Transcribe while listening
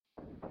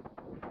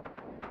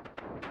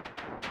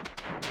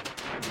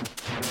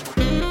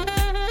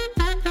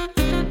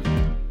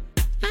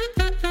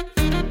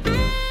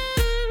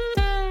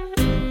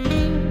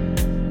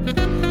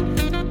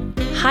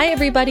Hi,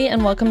 everybody,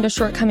 and welcome to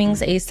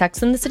Shortcomings, a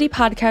Sex and the City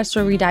podcast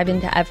where we dive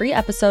into every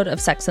episode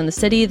of Sex and the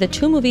City, the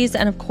 2 movies,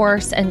 and of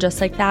course, And Just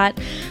Like That.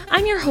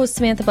 I'm your host,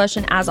 Samantha Bush,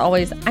 and as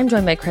always, I'm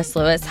joined by Chris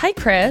Lewis. Hi,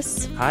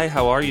 Chris. Hi,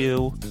 how are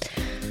you?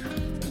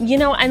 You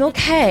know, I'm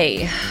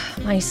okay.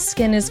 My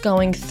skin is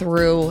going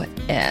through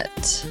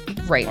it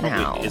right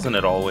now. Isn't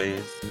it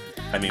always?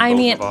 I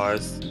mean, of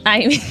ours.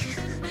 I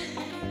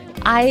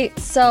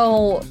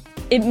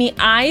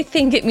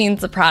think it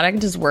means the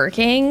product is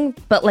working,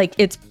 but like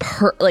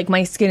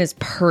my skin is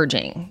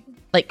purging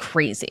like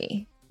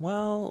crazy.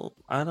 Well,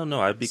 I don't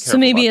know. I'd be careful. So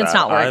maybe about it's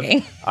that. not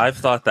working. I've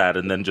thought that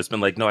and then just been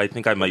like, no, I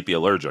think I might be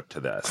allergic to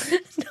this.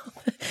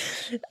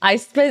 No. I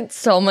spent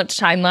so much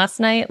time last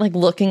night like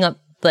looking up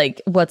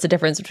like what's the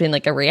difference between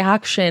like a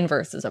reaction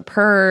versus a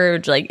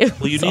purge. Like,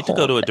 well, you need to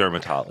go to a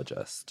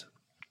dermatologist.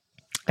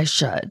 I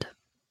should.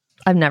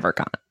 I've never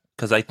gone.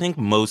 Because I think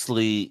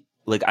mostly,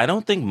 like, I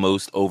don't think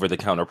most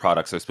over-the-counter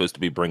products are supposed to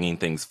be bringing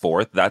things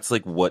forth. That's,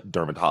 like, what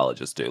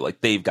dermatologists do.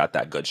 Like, they've got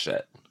that good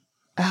shit.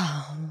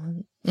 Oh,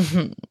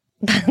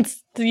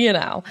 that's, you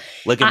know.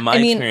 Like, in my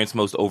experience,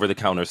 most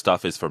over-the-counter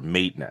stuff is for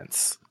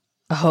maintenance.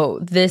 Oh,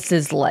 this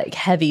is, like,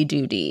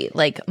 heavy-duty.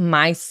 Like,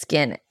 my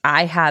skin,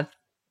 I have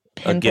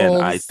pimples.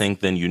 Again, I think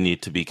then you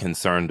need to be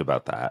concerned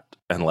about that.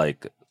 And,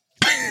 like,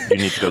 you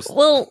need to go...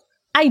 Well,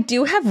 I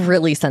do have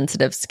really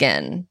sensitive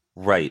skin.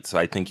 Right, so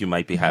I think you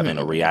might be having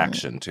a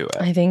reaction to it.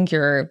 I think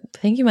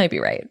you might be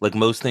right. Like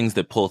most things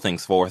that pull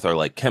things forth are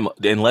like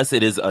unless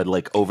it is a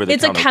like over the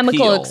counter. It's a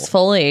chemical peel.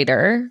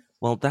 Exfoliator.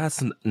 Well,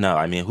 no.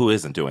 I mean, who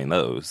isn't doing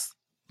those?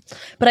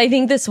 But I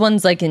think this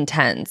one's like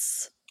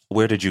intense.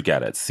 Where did you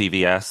get it?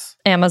 CVS,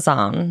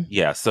 Amazon.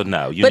 Yeah. So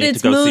no, you but need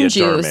it's to go moon see a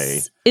juice.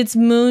 dermy. It's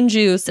moon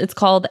juice. It's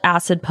called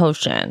Acid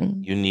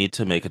Potion. You need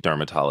to make a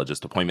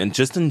dermatologist appointment,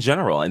 just in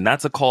general, and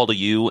that's a call to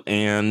you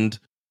and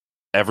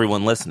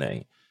everyone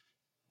listening.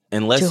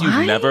 Unless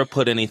you've never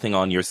put anything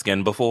on your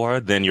skin before,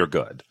 then you're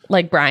good.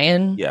 Like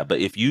Brian? Yeah, but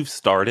if you've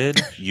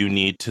started, you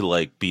need to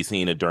like be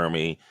seeing a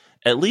dermy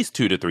at least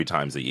 2 to 3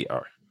 times a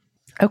year.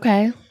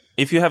 Okay.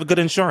 If you have good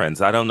insurance,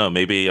 I don't know.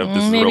 Maybe this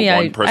is a real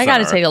 1%. I got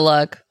to take a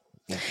look.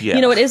 Yeah.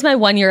 You know, it is my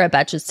 1 year at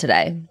Betches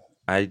today.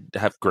 I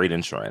have great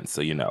insurance,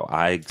 so you know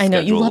I know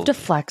you love to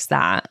flex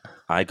that.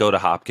 I go to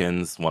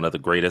Hopkins, one of the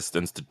greatest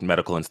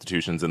medical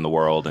institutions in the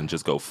world, and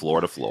just go floor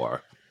to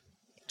floor.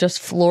 Just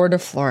floor to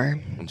floor.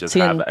 And just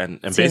and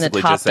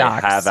basically just say,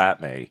 have at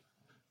me.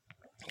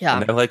 Yeah.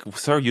 And they're like,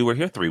 sir, you were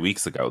here 3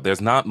 weeks ago.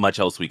 There's not much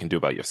else we can do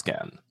about your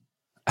skin.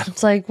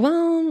 It's like,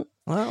 well,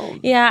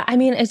 yeah, I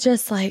mean, it's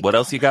just like. What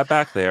else you got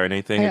back there?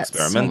 Anything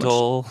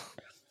experimental?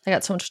 I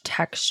got so much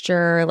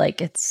texture.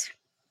 Like, it's.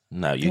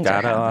 No, you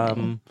got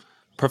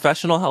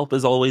professional help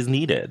is always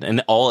needed in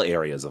all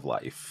areas of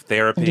life.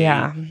 Therapy,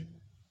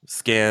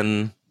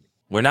 skin.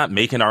 We're not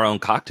making our own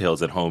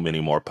cocktails at home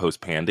anymore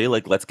post-pandy.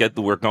 Like, let's get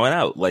the work going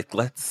out. Like,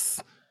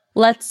 let's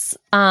get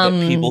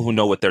people who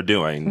know what they're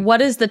doing.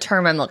 What is the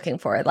term I'm looking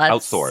for?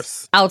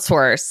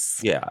 Outsource.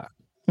 Yeah.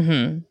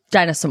 Mm-hmm.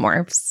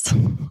 Dinosaurs.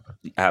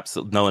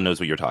 Absolutely. No one knows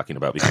what you're talking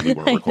about because we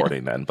weren't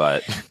recording then,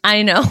 but...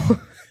 I know.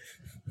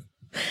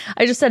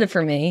 I just said it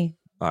for me.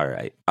 All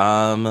right.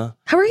 How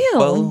are you?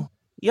 Well,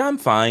 yeah, I'm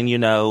fine. You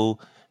know,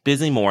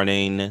 busy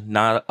morning,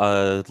 not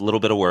a little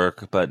bit of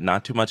work, but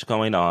not too much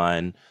going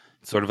on.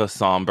 Sort of a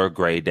somber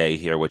gray day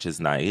here, which is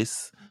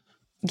nice.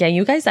 Yeah,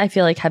 you guys, I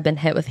feel like, have been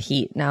hit with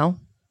heat now.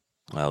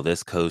 Well,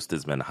 this coast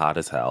has been hot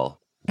as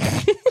hell.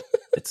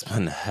 It's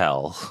been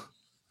hell.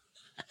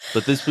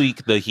 But this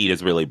week, the heat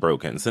is really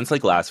broken. Since,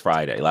 like, last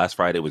Friday. Last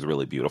Friday was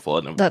really beautiful.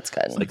 And that's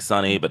good. It's, like,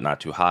 sunny, but not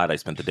too hot. I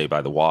spent the day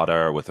by the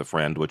water with a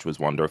friend, which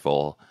was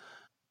wonderful.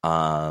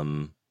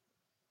 Ate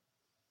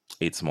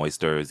some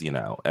oysters, you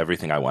know,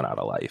 everything I want out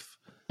of life.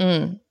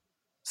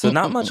 So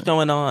not much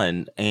going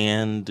on.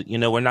 And, you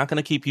know, we're not going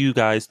to keep you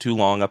guys too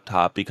long up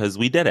top because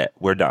we did it.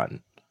 We're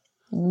done.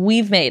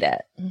 We've made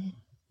it.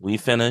 We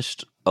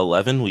finished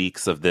 11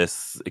 weeks of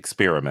this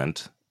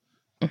experiment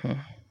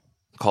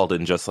called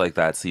In Just Like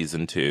That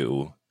Season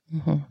 2.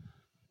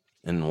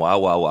 And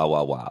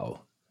wow.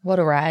 What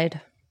a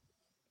ride.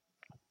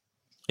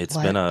 It's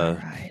been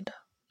a ride.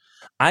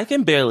 I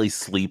can barely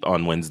sleep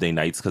on Wednesday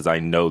nights because I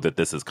know that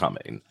this is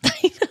coming.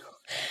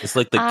 It's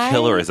like the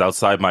killer is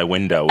outside my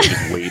window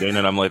just waiting,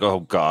 and I'm like,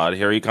 oh, God,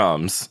 here he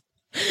comes.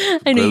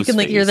 I know you can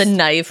like hear the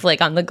knife like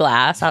on the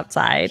glass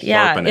outside.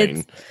 Sharpening.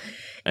 Yeah.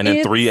 And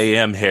then 3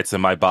 a.m. hits,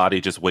 and my body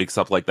just wakes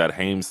up like that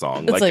Haim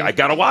song. Like, I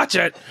gotta watch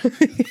it.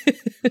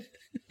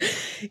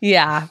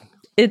 Yeah.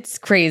 It's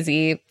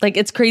crazy. Like,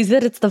 it's crazy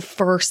that it's the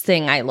first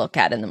thing I look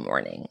at in the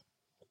morning.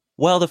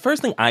 Well, the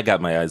first thing I got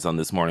my eyes on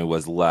this morning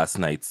was last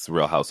night's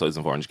Real Housewives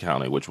of Orange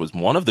County, which was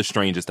one of the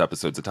strangest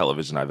episodes of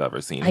television I've ever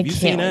seen. Have you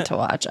seen it? I can't wait to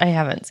watch. I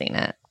haven't seen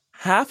it.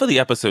 Half of the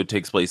episode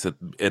takes place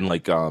in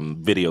like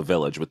Video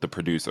Village with the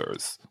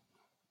producers.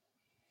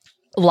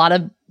 A lot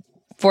of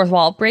fourth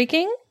wall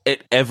breaking?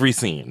 At every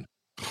scene.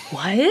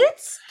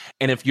 What?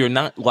 And if you're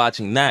not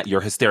watching that,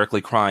 you're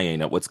hysterically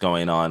crying at what's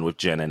going on with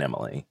Jen and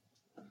Emily.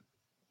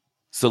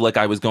 So like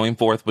I was going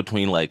forth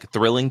between like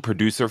thrilling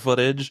producer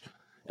footage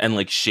and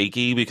like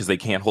shaky because they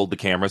can't hold the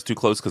cameras too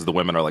close because the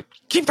women are like,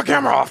 keep the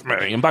camera off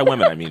me. And by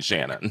women, I mean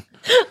Shannon.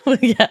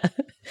 Yeah.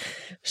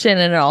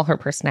 Shannon and all her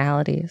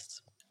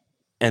personalities.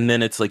 And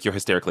then it's like you're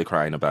hysterically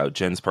crying about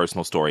Jen's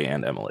personal story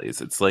and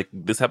Emily's. It's like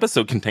this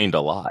episode contained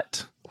a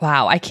lot.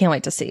 Wow, I can't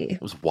wait to see.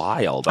 It was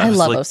wild. I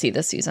love OC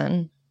this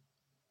season.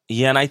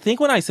 Yeah, and I think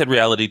when I said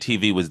reality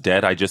TV was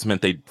dead, I just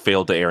meant they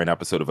failed to air an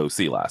episode of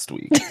OC last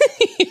week.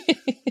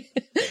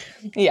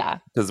 Yeah.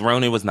 Because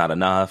Roni was not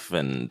enough.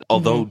 And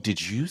although,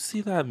 did you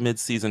see that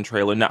mid-season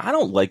trailer? No, I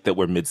don't like that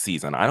we're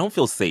mid-season. I don't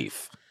feel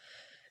safe.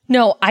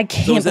 No, I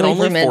can't believe it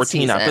only we're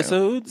 14 mid-season.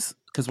 Episodes?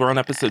 Because we're on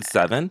episode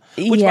 7?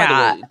 Which, by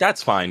the way,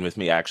 that's fine with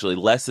me, actually.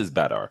 Less is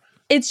better.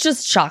 It's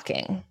just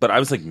shocking. But I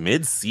was like,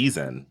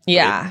 mid-season?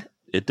 Yeah.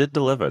 It did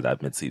deliver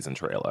that mid-season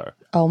trailer.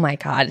 Oh my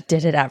God,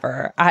 did it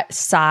ever?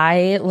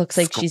 Sai looks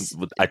like she's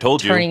I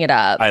told turning it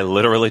up. I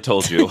literally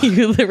told you.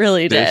 You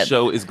literally did. This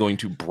show is going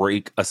to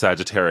break a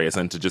Sagittarius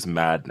into just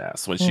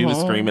madness. When she was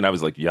screaming, I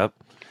was like, yep.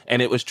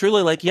 And it was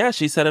truly like, yeah,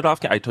 she said it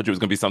off. I told you it was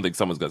going to be something,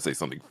 someone's going to say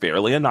something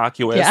fairly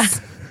innocuous. Yeah.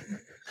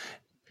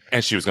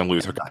 And she was going to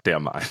lose her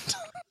goddamn mind.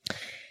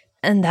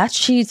 And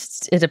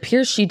it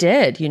appears she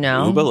did, you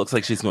know? Uba looks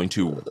like she's going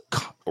to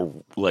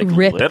like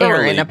rip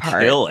literally Aaron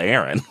apart. Kill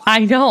Aaron.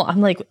 I know.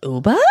 I'm like,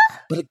 Uba?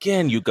 But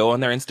again, you go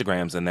on their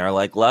Instagrams and they're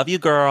like, love you,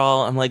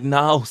 girl. I'm like,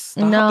 no,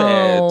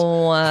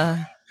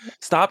 stop it.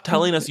 Stop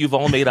telling us you've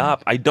all made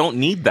up. I don't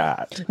need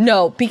that.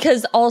 No,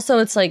 because also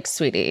it's like,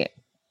 sweetie,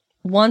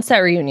 once that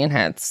reunion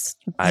hits,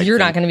 you're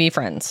not going to be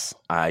friends.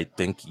 I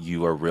think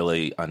you are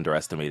really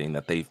underestimating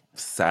that they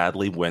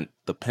sadly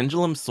the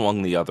pendulum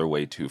swung the other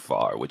way too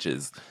far, which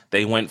is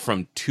they went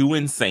from too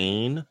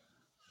insane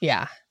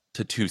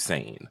to too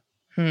sane.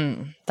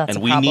 That's a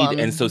problem.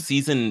 And so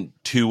season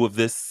 2 of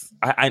this,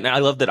 I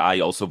love that I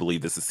also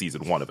believe this is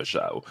season 1 of a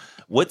show.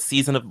 What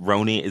season of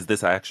Roni is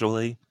this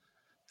actually?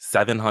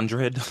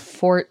 700?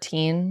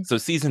 14. So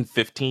season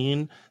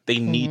 15, they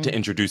need to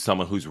introduce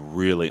someone who's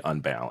really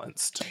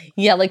unbalanced.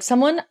 Yeah, like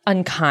someone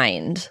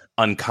unkind.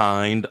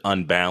 Unkind,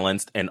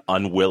 unbalanced, and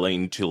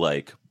unwilling to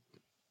like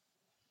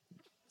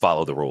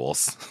follow the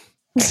rules.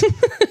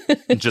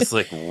 Just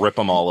like rip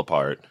them all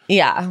apart.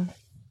 Yeah.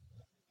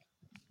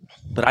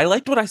 But I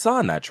liked what I saw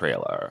in that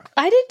trailer.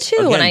 I did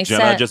too. Again,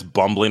 Jenna just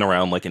bumbling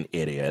around like an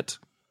idiot.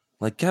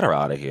 Like, get her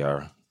out of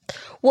here.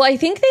 Well, I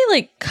think they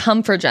like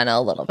come for Jenna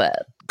a little bit.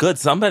 Good,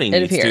 somebody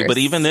needs to. But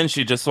even then,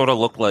 she just sort of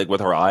looked like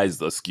with her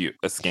eyes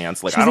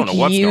askance. Like, I don't know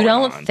what's going on. You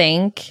don't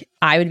think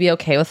I would be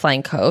okay with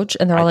flying coach?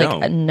 And they're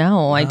like,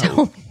 no, I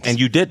don't. And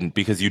you didn't,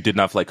 because you did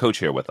not fly coach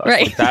here with us.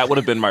 Right. Like, that would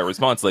have been my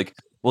response. Like,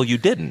 well, you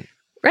didn't.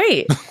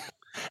 Right.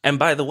 And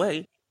by the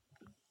way,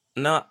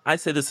 no, I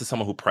say this as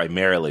someone who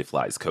primarily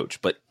flies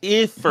coach. But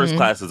if first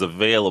class is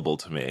available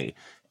to me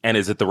and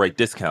is at the right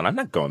discount, I'm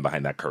not going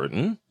behind that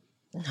curtain.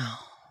 No.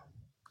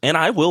 And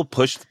I will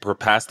push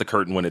past the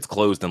curtain when it's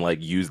closed and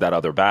like use that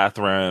other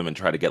bathroom and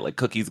try to get like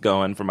cookies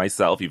going for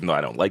myself, even though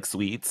I don't like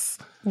sweets.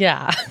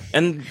 Yeah.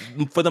 And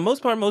for the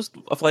most part, most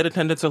flight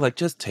attendants are like,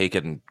 just take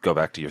it and go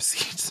back to your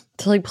seats.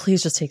 So like,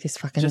 please just take these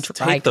fucking just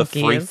dry take the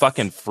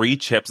cookies. free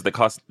chips that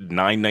cost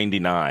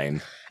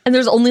 $9.99. And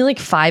there's only like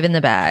 5 in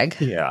the bag.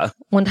 Yeah.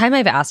 One time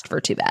I've asked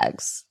for 2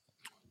 bags.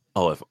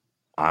 Oh, if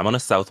I'm on a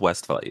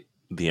Southwest flight,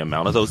 the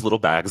amount of those little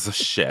bags of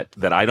shit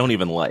that I don't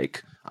even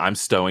like, I'm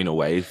stowing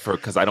away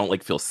because I don't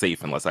like feel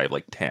safe unless I have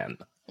like 10.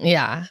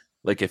 Yeah.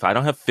 Like if I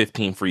don't have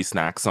 15 free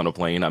snacks on a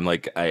plane, I'm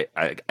like,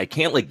 I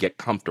can't like get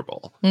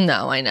comfortable.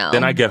 No, I know.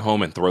 Then I get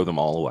home and throw them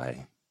all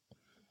away.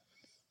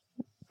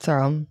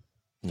 Throw them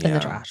in the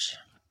trash.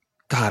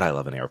 God, I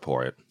love an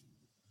airport.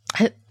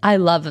 I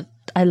love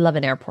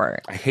an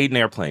airport. I hate an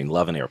airplane,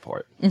 love an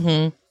airport.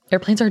 Mm-hmm.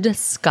 Airplanes are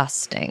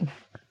disgusting.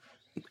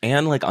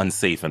 And like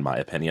unsafe in my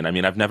opinion. I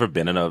mean, I've never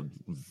been in a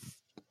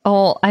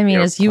Oh, I mean,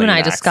 as you and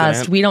I discussed,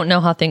 accident. We don't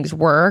know how things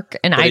work,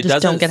 and I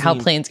just don't get how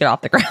planes get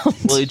off the ground.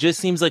 Well, it just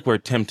seems like we're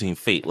tempting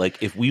fate.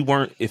 Like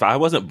if I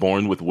wasn't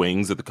born with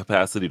wings at the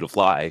capacity to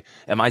fly,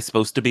 am I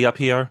supposed to be up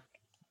here?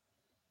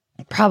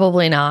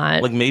 Probably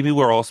not. Like maybe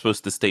we're all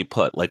supposed to stay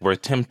put. Like we're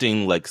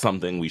attempting like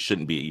something we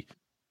shouldn't be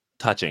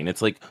touching.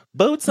 It's like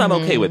boats I'm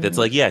okay with. It's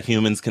like, yeah,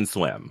 humans can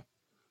swim.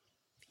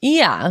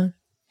 Yeah.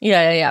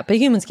 But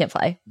humans can't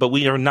fly. But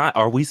we are not.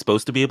 Are we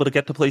supposed to be able to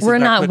get to places? We're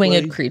not quickly?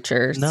 winged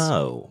creatures.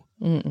 No.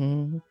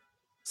 Mm-mm.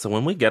 So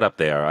when we get up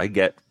there,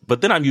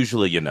 but then I'm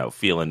usually,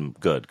 feeling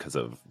good because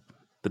of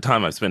the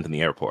time I've spent in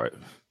the airport.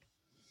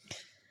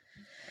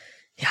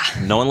 Yeah.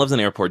 No one loves an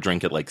airport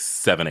drink at like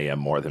 7 a.m.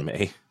 more than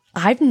me.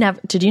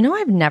 Did you know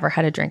I've never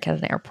had a drink at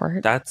an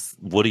airport?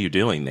 What are you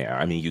doing there?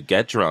 I mean, you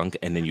get drunk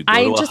and then you go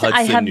to a Hudson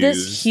I have News.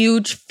 this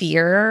huge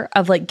fear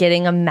of like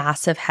getting a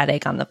massive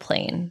headache on the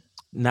plane.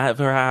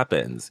 Never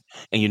happens.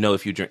 And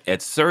if you drink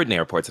at certain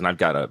airports, and I've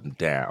got them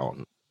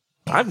down,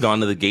 I've gone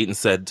to the gate and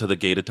said to the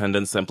gate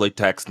attendant, simply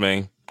text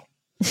me.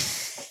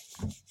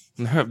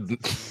 They'll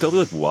be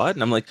like, what?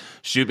 And I'm like,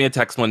 shoot me a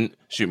text when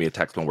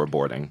we're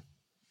boarding.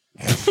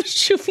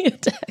 Shoot me a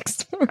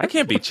text. I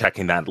can't be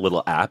checking that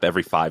little app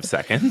every 5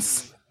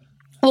 seconds.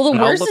 Well, the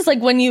worst is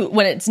like when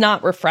it's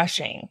not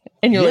refreshing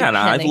and you're and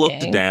I've panicking.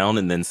 looked down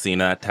and then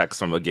seen a text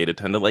from a gate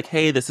attendant like,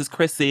 "Hey, this is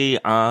Chrissy.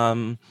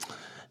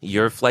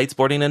 Your flight's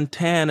boarding in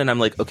 10," and I'm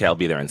like, "Okay, I'll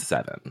be there in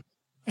 7."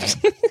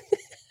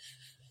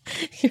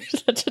 You're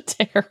such a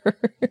terror.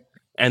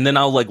 And then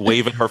I'll like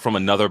wave at her from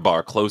another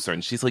bar closer,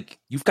 and she's like,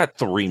 "You've got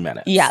 3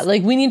 minutes." Yeah,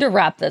 like we need to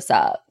wrap this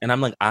up. And I'm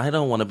like, I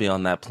don't want to be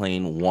on that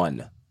plane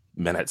 1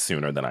 minute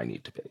sooner than I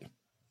need to be.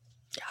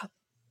 Yeah.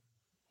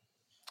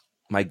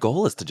 My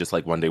goal is to just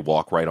like one day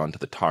walk right onto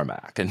the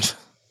tarmac and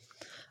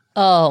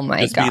oh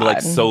my just God. be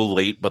like so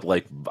late, but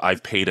like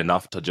I've paid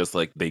enough to just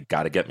like they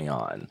got to get me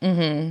on.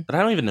 Mm-hmm. But I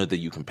don't even know that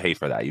you can pay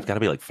for that. You've got to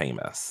be like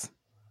famous.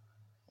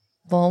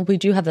 Well, we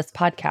do have this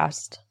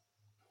podcast.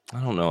 I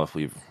don't know if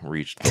we've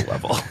reached the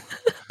level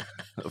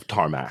of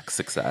tarmac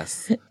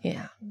success.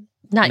 Yeah.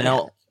 Not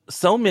now, yet.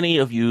 So many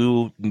of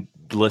you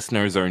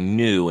listeners are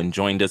new and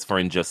joined us for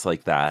And Just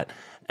Like That.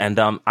 And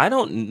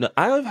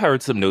I've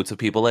heard some notes of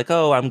people like,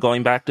 "Oh, I'm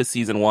going back to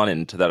season 1."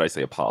 And to that I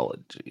say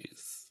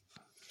apologies.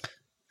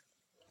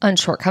 On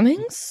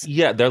shortcomings?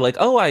 Yeah, they're like,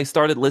 "Oh, I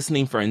started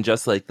listening for And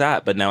Just Like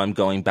That, but now I'm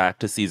going back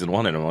to season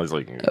 1." And I'm always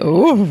like,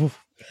 "Oh."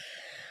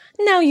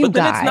 Now you but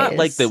then guys. it's not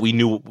like that we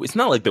knew. It's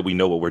not like that we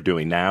know what we're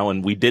doing now,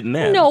 and we didn't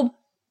then. No,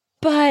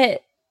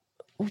 but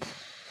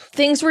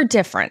things were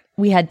different.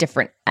 We had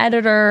different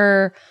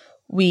editor.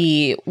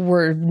 We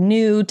were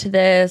new to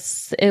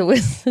this. It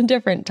was a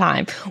different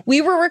time.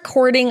 We were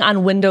recording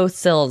on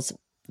windowsills,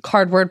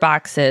 cardboard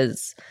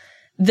boxes.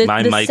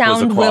 My mic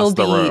was across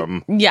the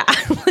room. Yeah,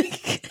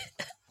 like,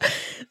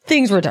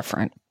 things were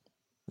different.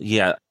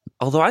 Yeah.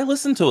 Although I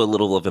listened to a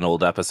little of an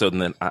old episode,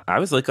 and then I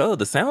was like, "Oh,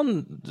 the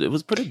sound, it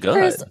was pretty good."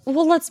 Chris,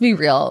 well, let's be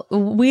real.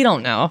 We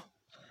don't know.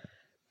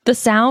 The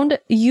sound,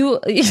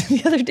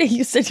 the other day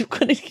you said you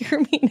couldn't hear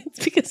me, and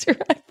it's because your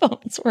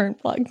headphones weren't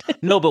plugged in.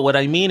 No, but what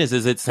I mean is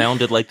it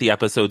sounded like the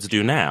episodes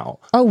do now.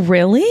 Oh,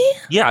 really?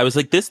 Yeah, I was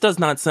like, this does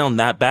not sound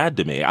that bad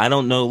to me. I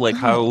don't know,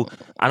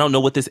 I don't know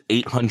what this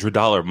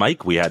 $800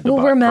 mic we had to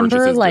purchase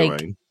is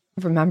doing.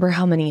 Remember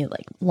how many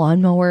like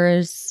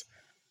lawnmowers?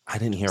 I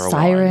didn't hear a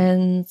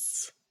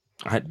sirens.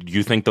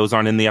 You think those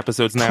aren't in the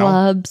episodes now?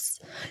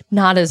 Clubs,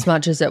 not as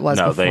much as it was.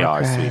 No, before, they are,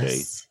 Chris.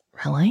 sweetie.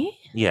 Really?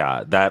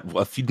 Yeah,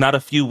 not a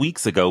few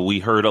weeks ago, we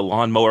heard a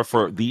lawnmower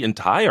for the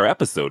entire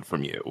episode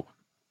from you.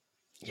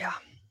 Yeah.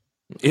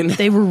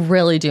 They were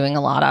really doing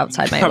a lot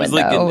outside my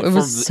window. It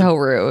was so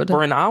rude.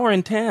 For an hour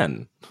and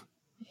 10.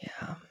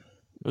 Yeah.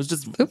 It was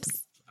just...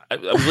 Oops. I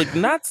was like,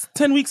 that's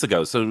 10 weeks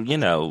ago. So,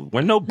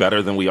 we're no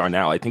better than we are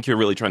now. I think you're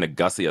really trying to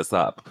gussy us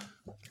up.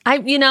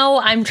 I'm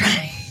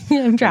trying.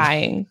 I'm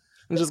trying.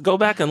 And just go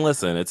back and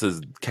listen. It's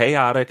as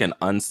chaotic and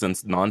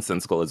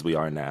nonsensical as we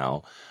are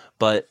now.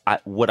 But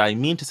what I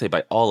mean to say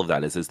by all of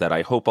that is that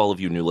I hope all of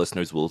you new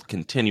listeners will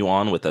continue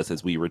on with us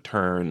as we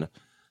return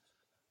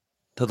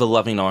to the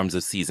loving arms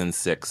of season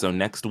 6. So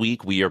next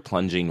week, we are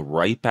plunging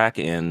right back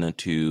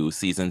into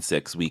season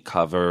 6. We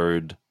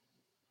covered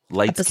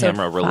Lights,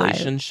 Camera,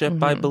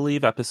 Relationship, I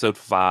believe, episode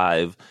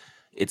 5.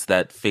 It's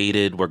that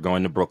faded, we're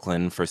going to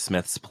Brooklyn for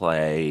Smith's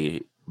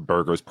play,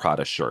 Burger's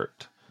Prada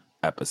shirt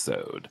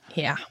episode.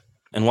 Yeah.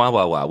 And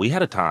wow, we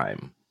had a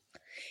time.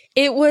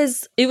 It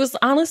was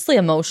honestly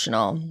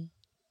emotional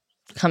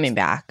coming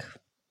back.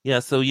 Yeah,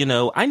 so,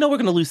 I know we're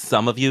going to lose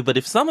some of you, but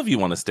if some of you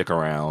want to stick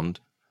around...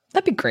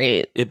 That'd be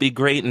great. It'd be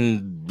great,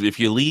 and if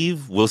you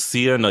leave, we'll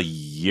see you in a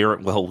year.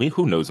 Well,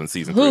 who knows when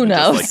season 3 Who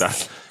knows? Like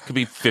that. Could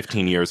be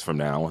 15 years from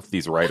now with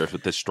these writers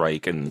with this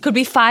strike. And could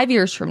be 5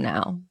 years from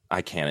now.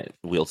 I can't.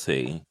 We'll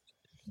see.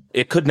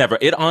 It could never.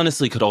 It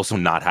honestly could also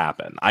not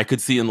happen. I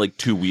could see in like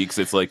 2 weeks,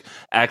 it's like,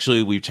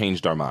 actually, we've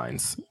changed our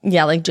minds.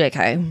 Yeah, like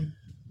JK.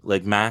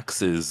 Like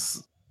Max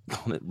is...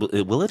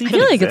 Will it even I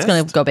feel like exist? it's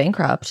going to go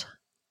bankrupt.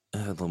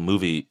 The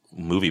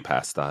movie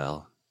pass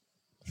style.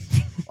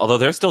 Although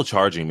they're still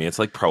charging me. It's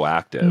like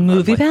proactive.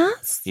 Movie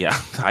pass? Yeah.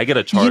 I get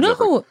a charge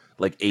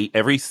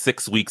every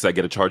 6 weeks. I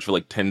get a charge for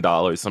like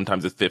 $10.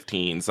 Sometimes it's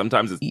 $15.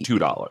 Sometimes it's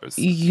 $2.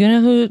 You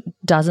know who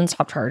doesn't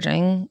stop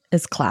charging?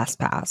 Is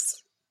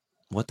ClassPass.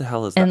 What the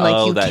hell is that? And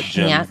like you that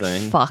can't gym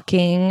thing?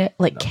 fucking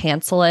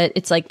cancel it.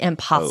 It's like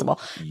impossible.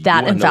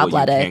 That and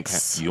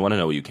Fabletics. You want to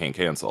know what you can't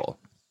cancel?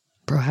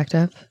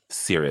 Proactive?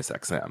 Sirius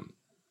XM.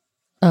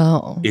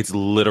 Oh. It's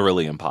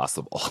literally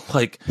impossible.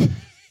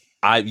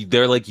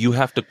 They're like, you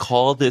have to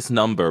call this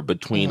number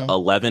between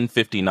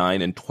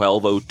 11:59 and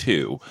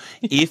 12:02.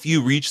 If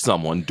you reach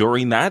someone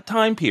during that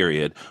time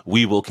period,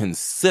 we will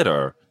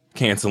consider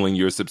canceling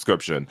your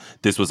subscription.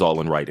 This was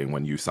all in writing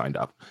when you signed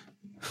up.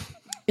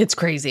 It's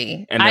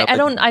crazy. And I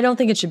don't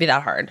think it should be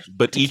that hard.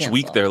 But each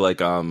week they're like,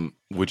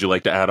 would you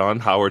like to add on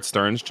Howard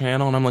Stern's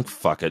channel? And I'm like,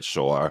 fuck it,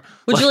 sure.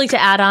 Would you like to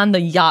add on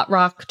the Yacht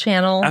Rock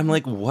channel? I'm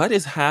like, what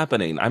is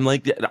happening? I'm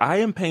like, I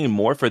am paying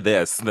more for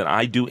this than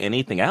I do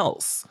anything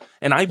else.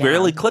 And I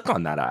rarely click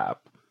on that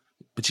app.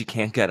 But you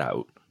can't get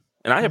out.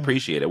 And I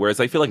appreciate it. Whereas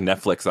I feel like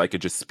Netflix, I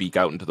could just speak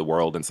out into the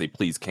world and say,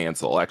 please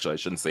cancel. Actually, I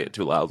shouldn't say it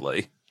too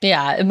loudly.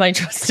 Yeah, it might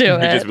just do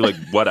it. Just be like,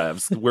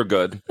 whatevs. We're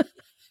good.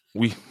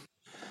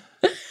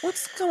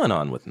 What's going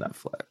on with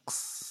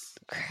Netflix?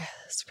 Chris.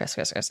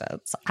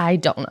 I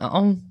don't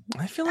know.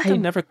 I feel like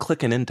I'm never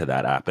clicking into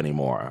that app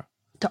anymore.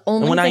 The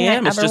only and when I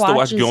am, it's just to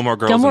watch Gilmore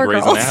Girls and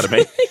Grey's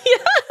Anatomy.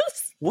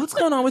 Yes. What's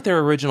going on with their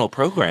original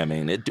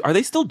programming? Are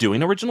they still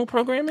doing original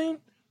programming?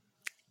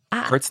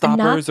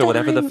 Heartstoppers or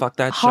whatever the fuck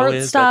that show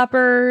is.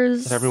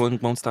 Heartstoppers. That everyone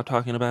won't stop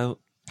talking about.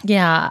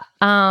 Yeah.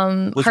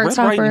 Was Red,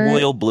 White, and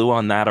Royal Blue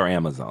on that or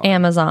Amazon?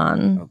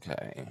 Amazon.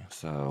 Okay.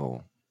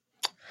 So.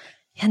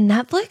 Yeah,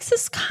 Netflix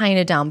is kind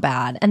of down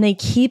bad. And they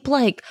keep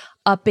like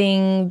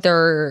upping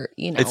their,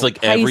 it's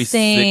like pricing. Every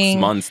 6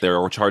 months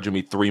they're charging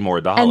me $3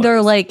 more. And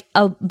they're like,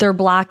 they're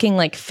blocking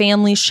like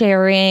family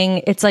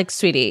sharing. It's like,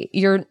 sweetie,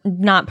 you're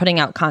not putting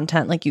out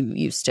content like you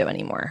used to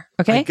anymore.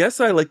 Okay. I guess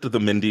I liked the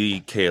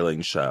Mindy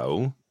Kaling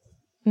show.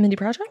 Mindy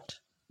Project?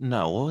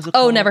 No, what was it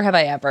called? Oh, Never Have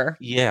I Ever.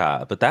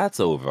 Yeah, but that's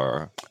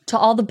over. To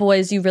All the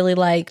Boys you really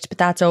liked, but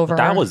that's over.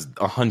 But that was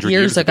 100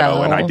 years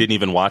ago, and I didn't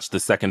even watch the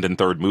second and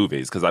third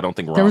movies because I don't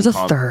think there was a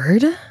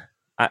third?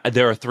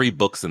 There are 3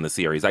 books in the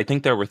series. I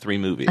think there were 3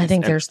 movies. I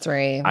think there's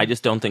 3. I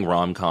just don't think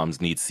rom-coms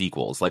need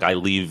sequels. Like, I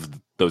leave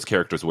those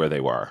characters where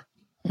they were.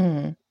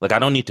 Mm. Like, I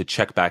don't need to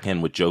check back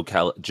in with Joe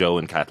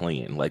and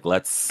Kathleen. Like,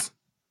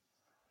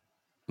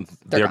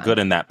 they're good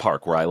in that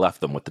park where I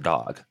left them with the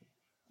dog.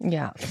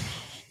 Yeah.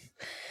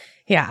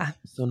 Yeah.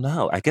 So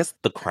no, I guess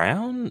The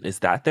Crown, is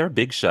that their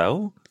big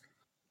show?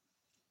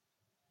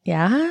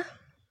 Yeah.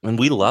 And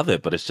we love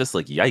it, but it's just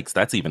like, yikes,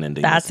 that's even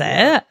ending. That's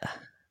it.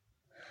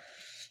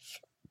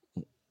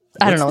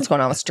 I don't know what's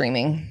going on with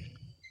streaming.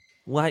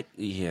 Like,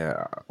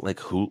 yeah, like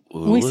who?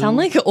 We sound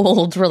like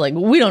old. We're like,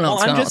 we don't know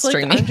what's going on with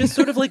streaming. I'm just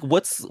sort of like,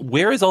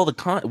 where is all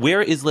the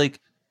where is like,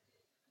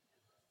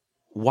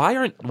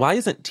 why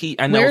isn't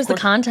I know, where's the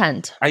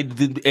content?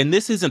 And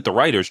this isn't the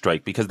writer's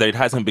strike because it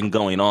hasn't been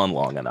going on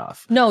long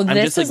enough. No,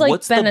 this has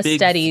like been a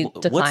steady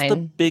decline. What's the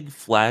big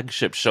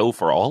flagship show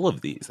for all of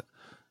these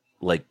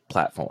like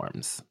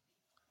platforms?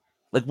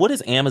 Like, what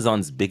is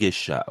Amazon's biggest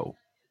show?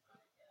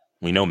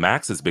 We know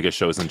Max's biggest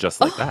show isn't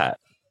Just Like That.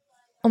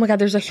 Oh my God,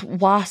 there's a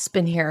wasp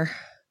in here.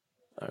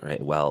 All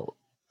right, well,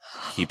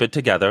 keep it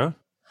together.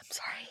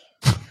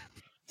 I'm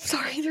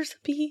sorry, there's a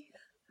bee.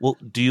 Well,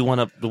 what do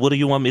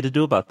you want me to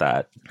do about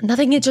that?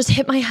 Nothing, it just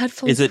hit my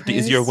headphones.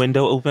 Is your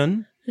window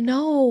open?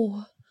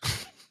 No.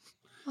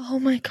 Oh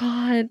my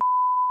God.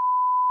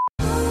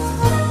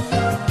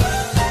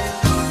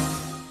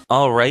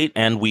 All right,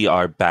 and we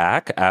are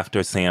back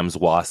after Sam's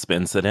wasp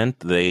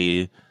incident.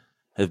 They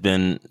have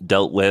been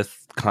dealt with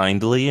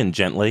kindly and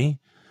gently,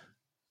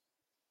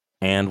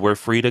 and we're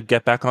free to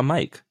get back on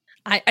mic.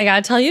 I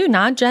gotta tell you,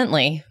 not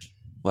gently.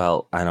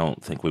 Well, I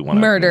don't think we want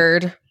to.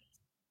 Murdered.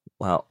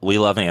 Well, we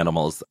love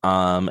animals,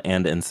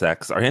 and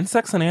insects. Are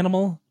insects an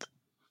animal?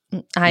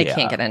 I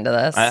can't get into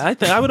this.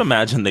 I would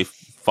imagine they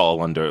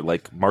fall under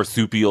like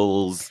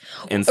marsupials,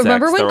 insects.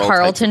 Remember when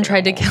Carlton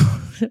tried to kill?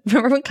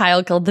 Remember when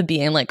Kyle killed the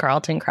bee and like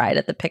Carlton cried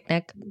at the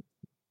picnic,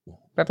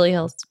 Beverly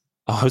Hills?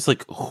 Oh, I was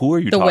like, who are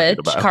you talking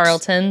about? The witch,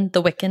 Carlton,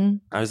 the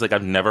Wiccan. I was like,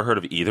 I've never heard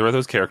of either of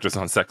those characters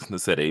on Sex and the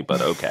City,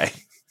 but okay.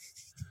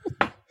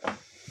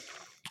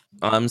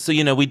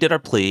 So we did our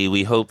plea.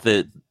 We hope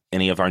that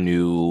any of our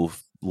new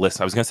I was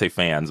going to say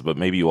fans, but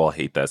maybe you all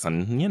hate this.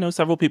 And,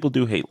 several people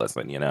do hate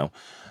listen,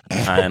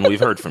 and we've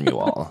heard from you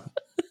all.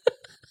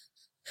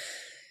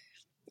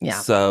 Yeah.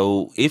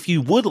 So if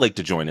you would like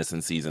to join us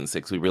in season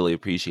 6, we really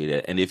appreciate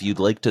it. And if you'd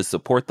like to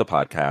support the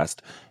podcast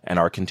and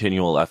our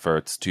continual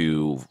efforts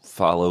to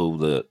follow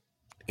the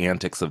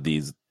antics of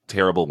these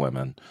terrible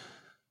women,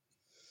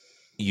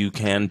 you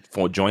can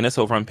join us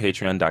over on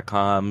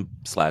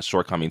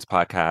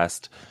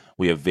patreon.com/shortcomingspodcast.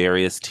 We have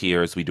various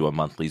tiers. We do a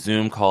monthly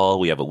Zoom call.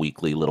 We have a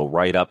weekly little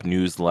write-up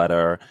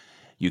newsletter.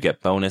 You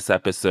get bonus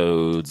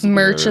episodes.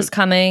 Merch is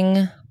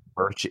coming.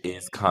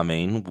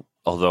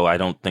 Although I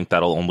don't think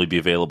that'll only be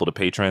available to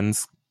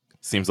patrons.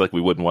 Seems like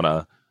we wouldn't want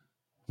to.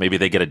 Maybe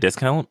they get a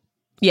discount?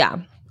 Yeah.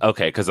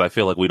 Okay, because I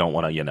feel like we don't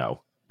want to,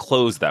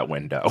 close that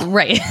window.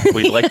 Right.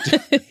 We'd like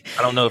to.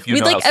 I don't know if you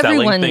know how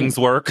selling things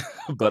work,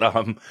 but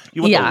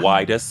you want the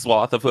widest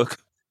swath of a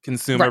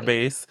consumer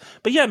base.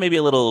 But yeah, maybe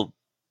a little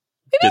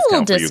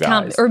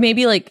discount, or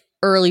maybe like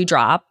early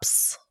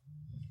drops.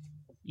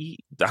 I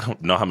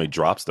don't know how many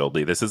drops there'll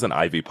be. This isn't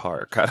Ivy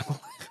Park.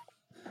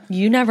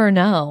 You never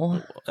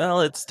know.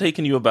 Well, it's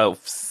taken you about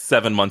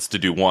 7 months to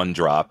do one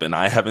drop, and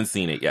I haven't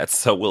seen it yet,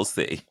 so we'll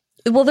see.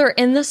 Well, they're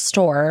in the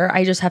store.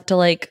 I just have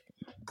to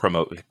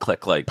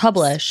click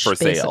publish for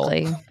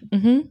basically. Sale.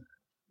 Mm-hmm.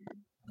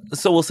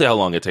 So we'll see how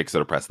long it takes her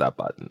to press that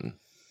button.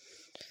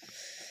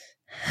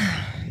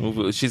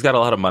 She's got a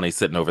lot of money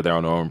sitting over there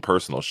on her own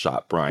personal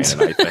shop, Brian,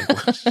 and I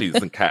think she's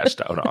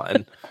cashed out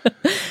on.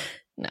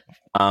 No.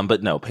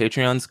 But no,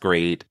 Patreon's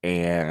great.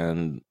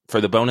 And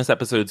for the bonus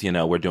episodes,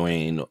 we're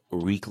doing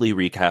weekly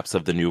recaps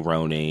of the new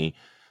Roni.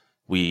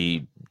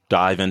 We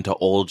dive into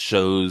old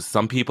shows.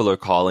 Some people are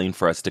calling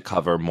for us to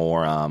cover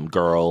more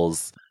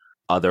Girls.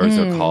 Others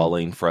are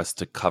calling for us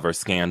to cover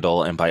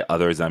Scandal. And by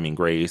others, I mean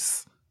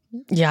Grace.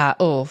 Yeah.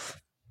 Oof.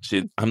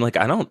 I'm like,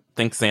 I don't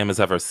think Sam has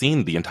ever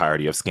seen the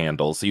entirety of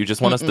Scandal. So you just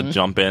want us to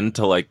jump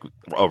into a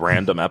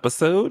random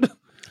episode?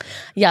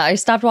 Yeah, I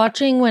stopped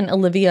watching when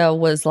Olivia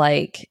was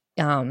like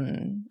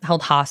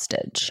held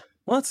hostage.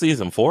 Well, it's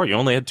season 4. You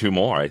only had 2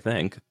 more, I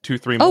think. 2,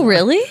 3 more. Oh,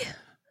 really?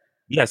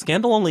 Yeah,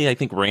 Scandal only, I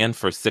think, ran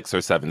for 6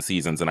 or 7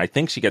 seasons, and I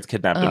think she gets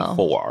kidnapped in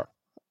 4.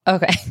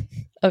 Okay.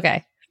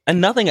 Okay.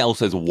 And nothing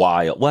else is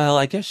wild. Well,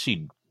 I guess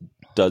she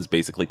does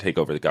basically take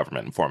over the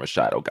government and form a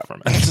shadow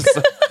government.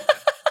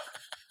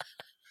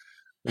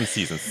 In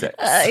season 6.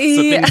 So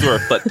things were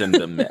afoot in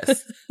the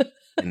mist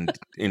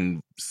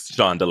in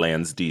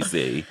Shondaland's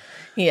DC.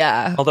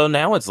 Yeah. Although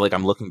now it's like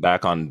I'm looking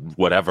back on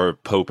whatever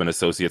Pope and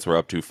associates were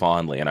up to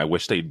fondly, and I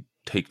wish they'd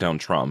take down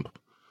Trump.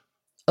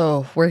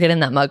 Oh, we're getting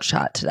that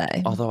mugshot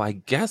today. Although I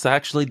guess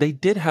actually they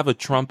did have a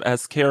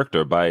Trump-esque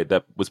character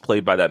that was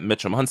played by that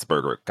Mitchum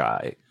Huntsberger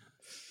guy.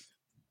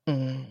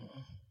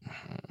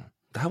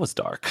 That was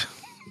dark.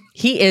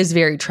 He is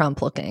very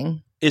Trump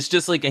looking. It's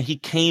just like he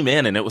came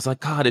in and it was like,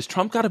 God, is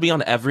Trump got to be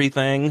on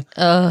everything?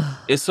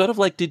 It's sort of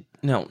like,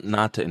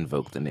 not to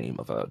invoke the name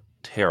of a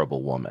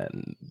terrible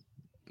woman.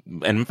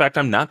 And in fact,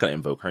 I'm not going to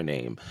invoke her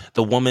name.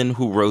 The woman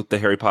who wrote the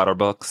Harry Potter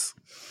books.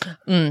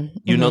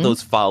 You know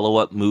those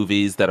follow-up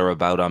movies that are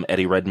about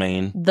Eddie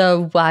Redmayne?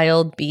 The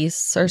Wild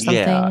Beasts or something?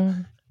 Yeah.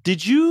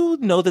 Did you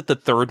know that the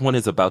third one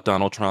is about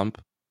Donald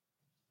Trump?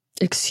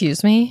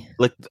 Excuse me?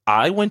 Like,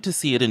 I went to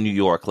see it in New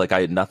York. Like,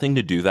 I had nothing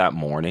to do that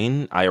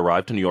morning. I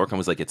arrived in New York and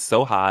was like, it's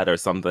so hot or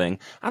something.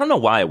 I don't know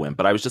why I went,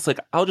 but I was just like,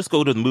 I'll just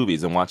go to the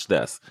movies and watch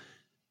this.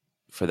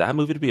 For that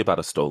movie to be about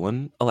a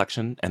stolen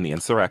election and the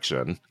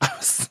insurrection,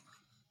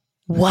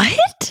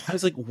 What? I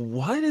was like,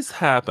 what is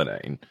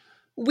happening?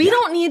 We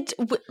don't need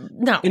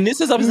no. And this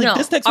is obviously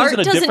this takes place in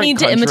a different country. Art doesn't need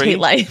to imitate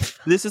life.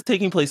 This is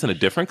taking place in a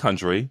different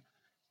country,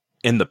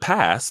 in the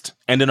past,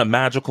 and in a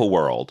magical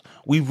world.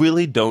 We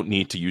really don't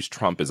need to use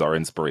Trump as our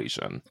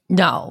inspiration.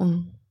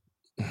 No.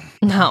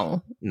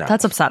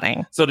 That's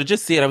upsetting. So to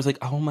just see it, I was like,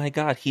 oh my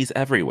God, he's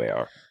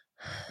everywhere.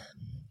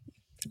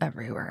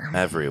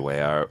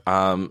 Everywhere.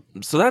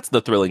 So that's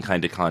the thrilling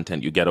kind of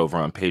content you get over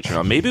on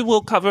Patreon. Maybe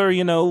we'll cover,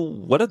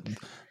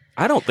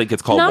 I don't think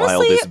it's called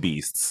Wildest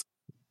Beasts.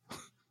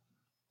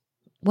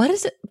 What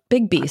is it?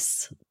 Big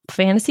Beasts?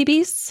 Fantasy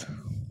Beasts?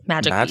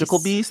 Magical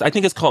Beasts? I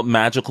think it's called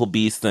Magical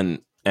Beasts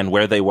and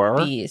Where They Were.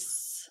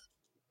 Beasts.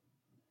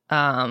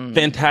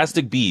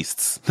 Fantastic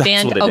Beasts.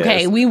 That's what it is.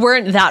 Okay, we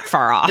weren't that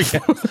far off.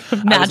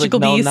 Magical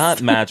Beasts? No,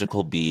 not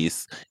Magical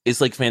Beasts.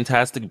 It's like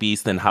Fantastic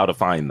Beasts and How to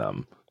Find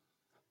Them.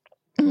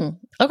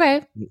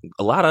 Okay.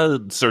 A lot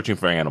of searching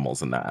for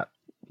animals in that.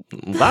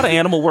 A lot of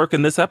animal work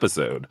in this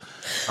episode.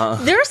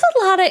 There's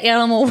a lot of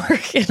animal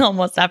work in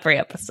almost every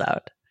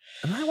episode.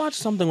 And I watched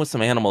something with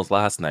some animals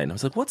last night, and I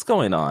was like, what's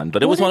going on?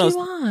 But it was one of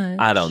those,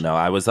 I don't know.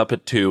 I was up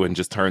at 2 and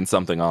just turned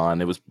something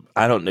on. It was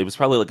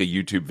probably like a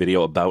YouTube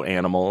video about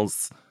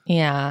animals.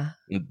 Yeah.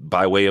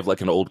 By way of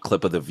like an old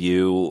clip of The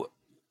View,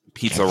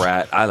 Pizza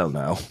Rat, I don't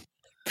know.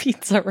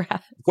 Pizza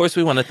Rat. Of course,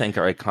 we want to thank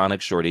our iconic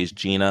shorties,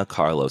 Gina,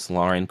 Carlos,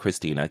 Lauren,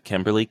 Christina,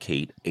 Kimberly,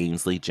 Kate,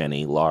 Ainsley,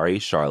 Jenny, Laurie,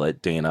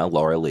 Charlotte, Dana,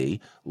 Laura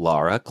Lee,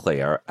 Laura,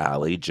 Claire,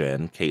 Allie,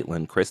 Jen,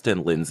 Caitlin,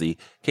 Kristen, Lindsay,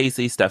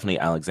 Casey, Stephanie,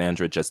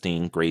 Alexandra,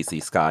 Justine,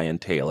 Gracie, Sky,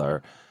 and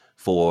Taylor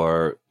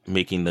for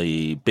making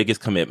the biggest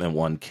commitment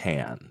one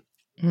can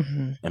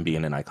and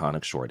being an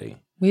iconic shorty.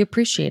 We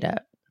appreciate it.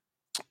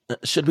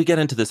 Should we get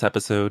into this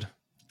episode?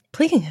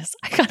 Please.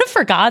 I kind of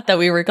forgot that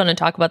we were going to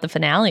talk about the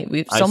finale.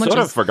 I've sort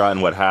of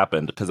forgotten what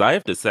happened because I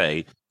have to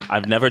say,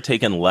 I've never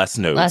taken less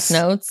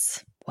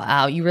notes.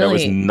 Wow, you really...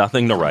 There was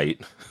nothing to write.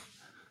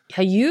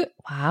 Yeah,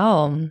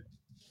 wow.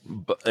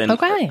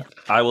 Okay.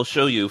 I will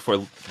show you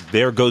for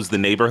There Goes the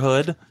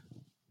Neighborhood,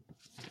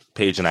 1.5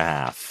 pages.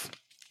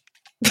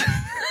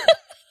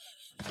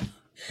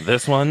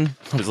 This one,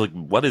 I was like,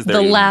 what is there?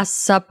 The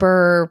Last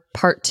Supper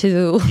Part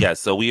 2. Yeah,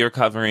 so we are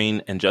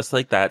covering, and just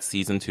like that,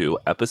 Season 2,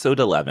 Episode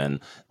 11,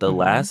 The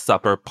Last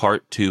Supper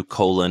Part 2,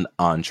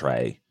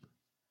 Entrée.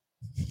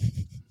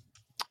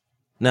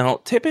 Now,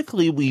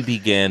 typically we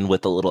begin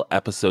with a little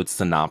episode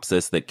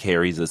synopsis that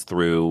carries us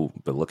through,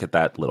 but look at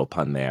that little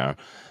pun there,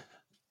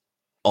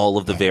 all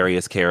of the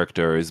various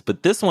characters.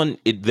 But this one,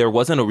 there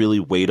wasn't a really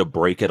way to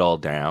break it all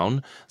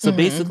down. So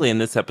basically in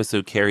this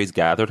episode, Carrie's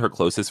gathered her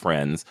closest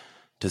friends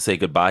to say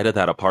goodbye to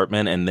that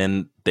apartment, and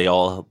then they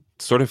all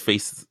sort of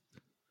face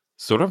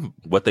sort of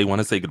what they want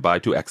to say goodbye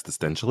to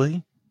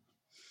existentially.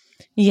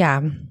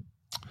 Yeah.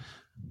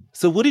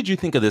 So what did you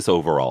think of this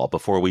overall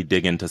before we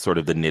dig into sort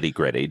of the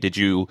nitty-gritty? Did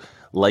you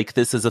like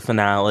this as a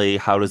finale?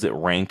 How does it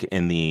rank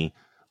in the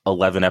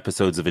 11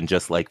 episodes of And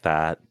Just Like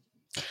That?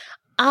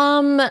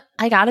 I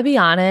gotta be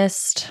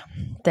honest,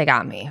 they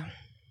got me.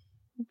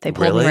 They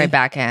pulled me right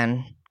back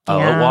in. Oh,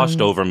 yeah. It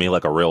washed over me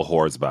like a real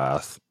whore's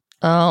bath.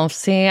 Oh,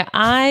 see,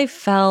 I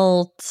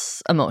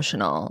felt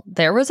emotional.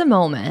 There was a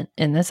moment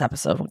in this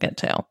episode we'll get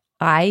to.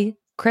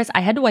 Chris,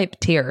 I had to wipe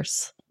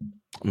tears.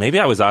 Maybe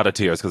I was out of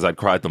tears because I'd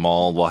cried them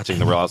all watching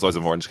The Real Housewives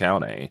of Orange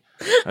County.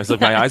 I was like,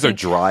 my eyes are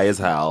dry as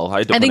hell.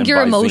 I think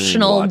your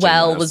emotional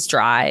well was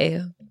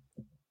dry.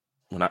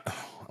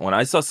 When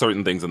I saw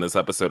certain things in this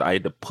episode, I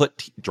had to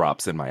put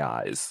drops in my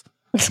eyes.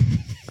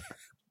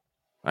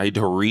 I had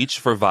to reach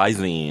for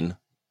Visine.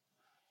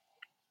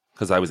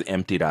 because I was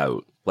emptied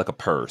out like a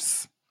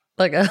purse.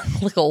 Like an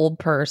old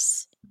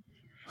purse.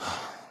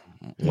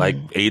 Like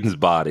Aiden's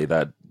body,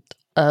 that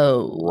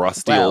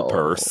rusty old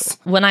purse.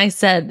 When I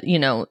said,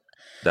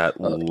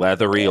 that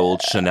leathery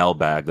old Chanel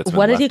bag that's been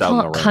what did he left out call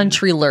in it? the rain.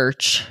 Country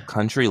lurch.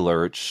 Country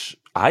lurch.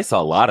 I saw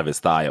a lot of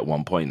his thigh at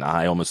one point, and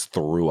I almost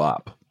threw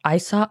up. I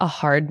saw a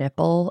hard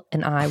nipple,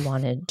 and I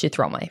wanted to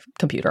throw my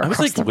computer. I was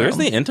like, "Where's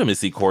the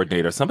intimacy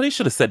coordinator? Somebody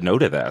should have said no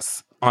to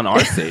this on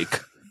our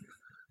sake."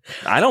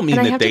 I don't mean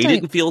that they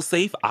didn't feel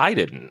safe. I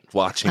didn't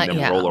watching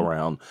them roll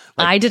around.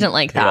 Like I didn't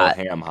like that.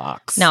 Ham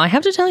hocks. Now I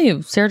have to tell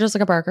you, Sarah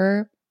Jessica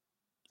Parker,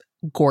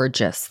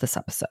 gorgeous this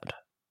episode.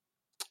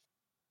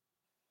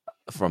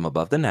 From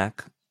above the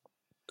neck,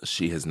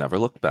 she has never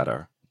looked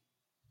better.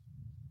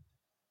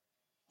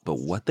 But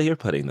what they are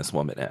putting this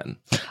woman in,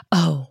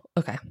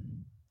 okay,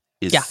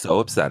 is so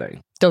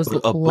upsetting. Those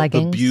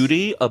leggings, the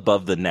beauty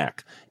above the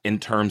neck, in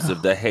terms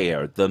of the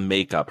hair, the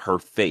makeup, her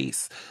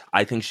face.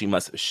 I think she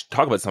must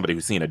talk about somebody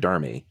who's seen a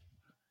dermy.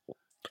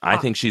 I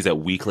think she's at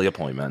weekly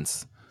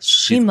appointments.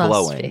 She's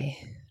glowing. Be.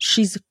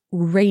 She's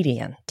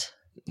radiant.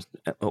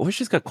 Or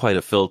she's got quite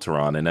a filter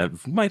on, and I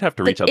might have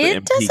to reach out to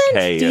MPK.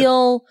 Doesn't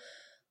feel.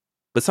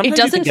 But sometimes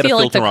it doesn't feel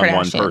like the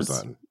Kardashians. On one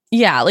person.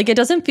 Yeah, like it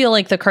doesn't feel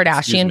like the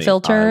Kardashian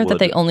filter that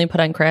they only put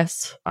on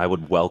Kris. I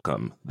would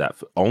welcome that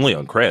only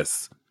on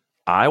Kris.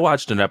 I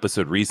watched an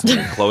episode recently.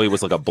 Khloe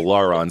was like a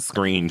blur on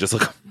screen, just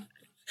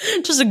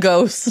a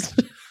ghost.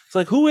 It's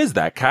like, who is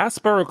that,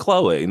 Casper or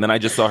Khloe? And then I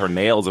just saw her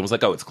nails and was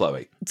like, oh, it's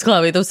Khloe. It's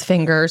Khloe. Those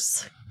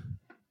fingers.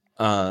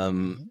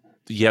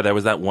 Yeah, there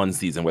was that one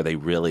season where they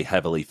really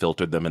heavily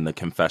filtered them in the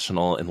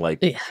confessional and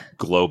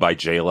Glow by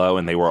J-Lo,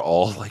 and they were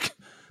all like.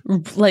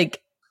 And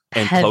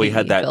Khloe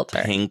had that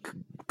pink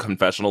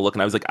confessional look,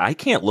 and I was like, I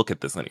can't look at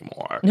this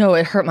anymore. No,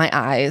 it hurt my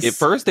eyes. At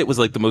first, it was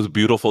like the most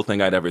beautiful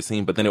thing I'd ever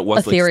seen, but then it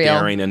was ethereal. Like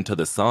staring into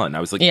the sun. I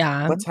was like,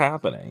 what's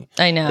happening?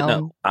 I know.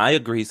 No, I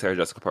agree, Sarah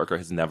Jessica Parker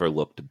has never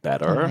looked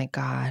better. Oh my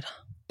God.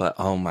 But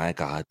oh my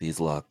God,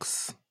 these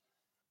looks.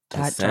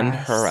 That to send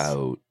dress. her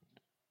out,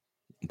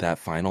 that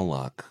final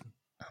look.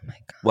 Oh my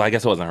God. Well, I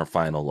guess it wasn't her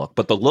final look,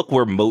 but the look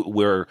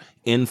we're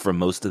in for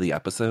most of the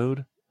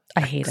episode.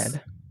 I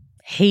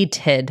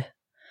hated.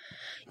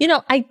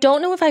 I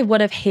don't know if I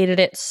would have hated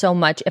it so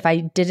much if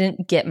I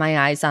didn't get my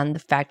eyes on the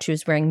fact she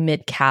was wearing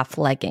mid-calf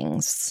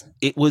leggings.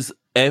 It was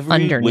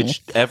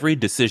every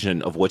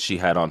decision of what she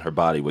had on her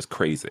body was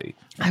crazy.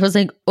 I was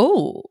like,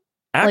 oh.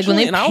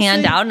 Actually, like when they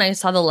panned out and I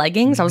saw the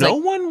leggings, I was like. No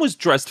one was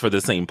dressed for the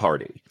same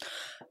party.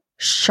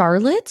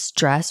 Charlotte's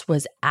dress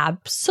was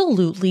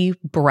absolutely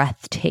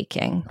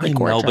breathtaking. I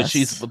know, but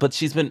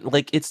she's been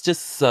like, it's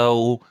just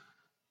so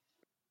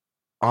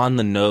on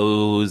the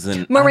nose,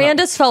 and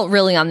Miranda's felt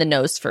really on the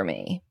nose for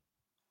me.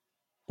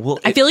 Well,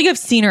 I feel like I've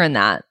seen her in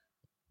that.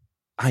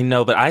 I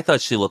know, but I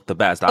thought she looked the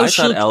best. I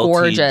thought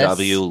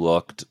LTW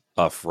looked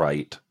a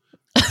fright.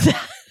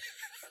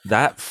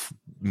 That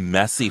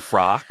messy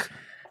frock,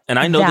 and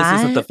I know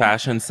this isn't the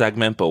fashion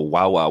segment, but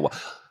wow.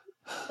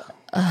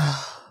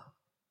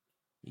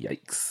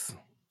 Yikes.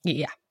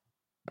 Yeah.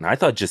 And I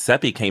thought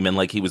Giuseppe came in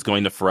like he was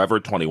going to Forever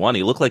 21.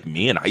 He looked like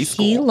me in high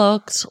school. He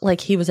looked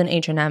like he was an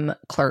H&M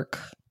clerk.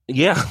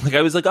 Yeah, like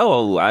I was like,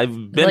 oh,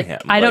 I've been him.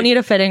 I don't need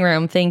a fitting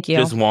room, thank you.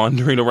 Just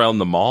wandering around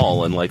the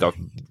mall in like a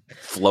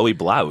flowy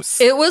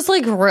blouse. It was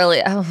like really.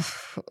 And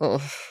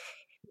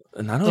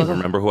I don't even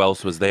remember who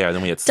else was there.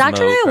 Then we had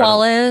Dr. Nye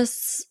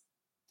Wallace.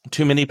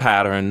 Too many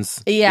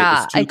patterns.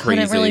 Yeah, I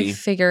couldn't really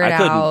figure it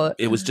out.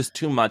 It was just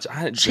too much.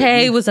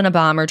 Che was in a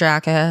bomber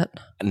jacket.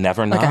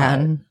 Never not.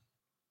 Again.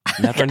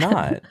 Never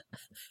not.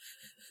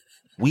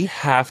 We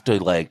have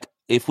to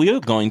if we are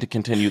going to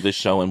continue this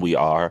show, and we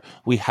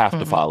have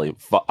to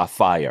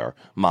fire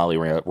Molly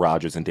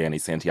Rogers and Danny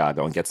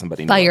Santiago and get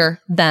somebody new. Fire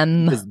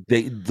them.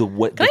 Can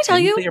I tell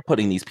you? They are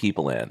putting these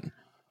people in.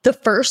 The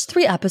first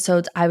 3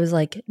 episodes, I was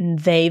like,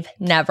 they've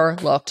never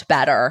looked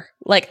better.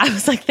 Like, I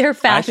was like, their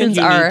fashions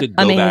are amazing.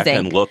 I think you need to go back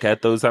and look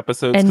at those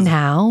episodes. And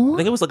now? I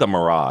think it was like a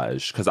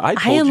mirage, because I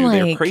told you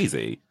they're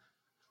crazy.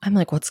 I'm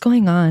like, what's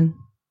going on?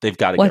 They've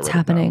got to What's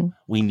happening?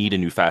 We need a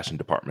new fashion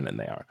department in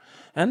there.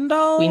 And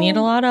we need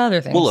a lot of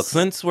other things. Well, look,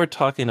 since we're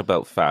talking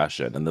about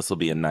fashion, and this will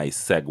be a nice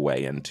segue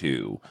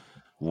into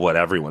what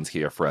everyone's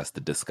here for us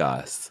to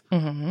discuss.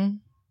 Mm-hmm.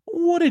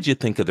 What did you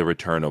think of the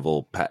return of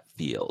old Pat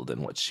Field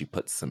and what she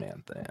put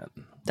Samantha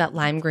in? That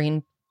lime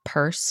green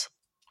purse.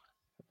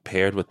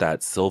 Paired with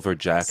that silver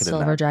jacket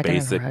and that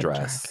basic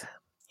dress. Jacket.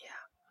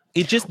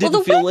 Yeah. It just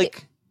didn't feel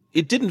like...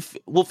 It didn't...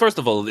 Well, first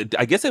of all,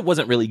 I guess it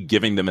wasn't really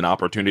giving them an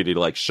opportunity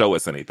to show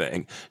us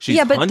anything. She's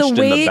hunched in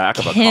the back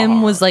of a car.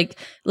 Kim was like,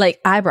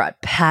 I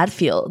brought Pat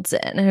Fields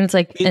in. And it's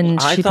like,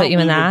 and she put you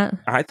in that?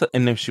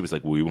 And then she was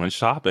like, we went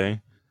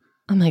shopping.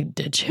 I'm like,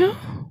 did you?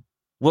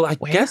 Well, I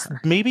guess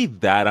maybe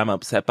that I'm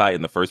upset by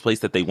in the first place,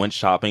 that they went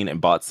shopping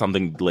and bought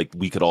something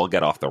we could all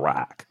get off the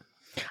rack.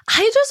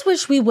 I just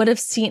wish we would have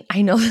seen,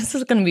 I know this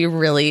is going to be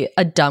really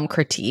a dumb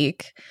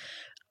critique.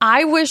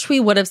 I wish we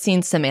would have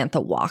seen Samantha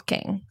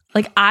walking.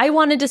 I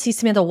wanted to see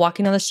Samantha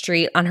walking down the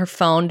street on her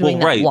phone doing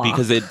that walk.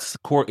 Because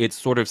it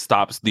sort of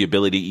stops the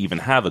ability to even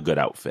have a good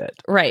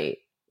outfit. Right.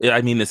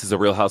 I mean, this is a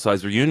Real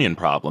Housewives reunion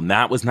problem.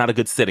 That was not a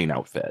good sitting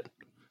outfit.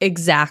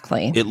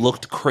 Exactly. It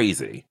looked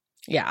crazy.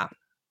 Yeah.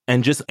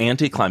 And just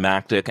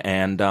anticlimactic.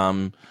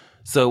 And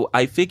so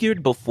I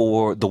figured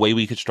before, the way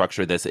we could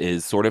structure this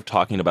is sort of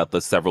talking about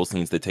the several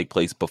scenes that take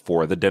place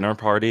before the dinner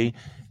party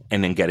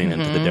and then getting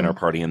into the dinner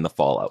party and the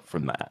fallout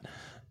from that.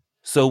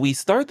 So we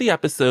start the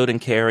episode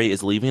and Carrie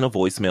is leaving a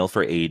voicemail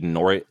for Aiden,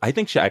 or I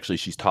think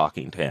she's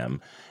talking to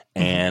him.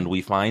 And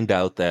we find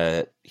out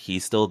that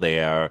he's still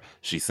there.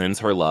 She sends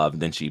her love.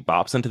 Then she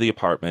bops into the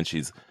apartment.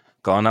 She's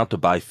gone out to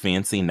buy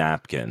fancy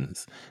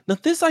napkins. Now,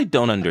 this I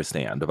don't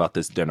understand about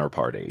this dinner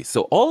party.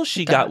 So all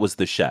she got was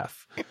the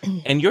chef.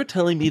 And you're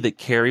telling me that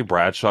Carrie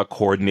Bradshaw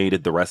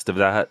coordinated the rest of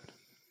that?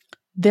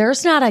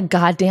 There's not a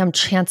goddamn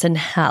chance in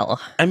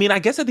hell. I mean, I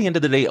guess at the end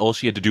of the day, all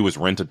she had to do was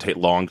rent a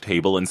long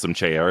table and some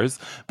chairs.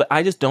 But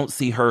I just don't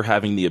see her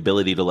having the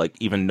ability to, like,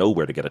 even know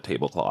where to get a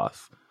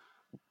tablecloth.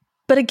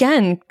 But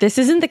again, this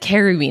isn't the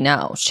Carrie we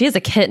know. She has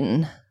a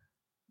kitten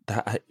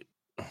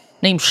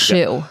named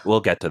Shu.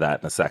 We'll get to that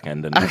in a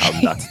second and how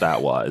nuts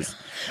that was.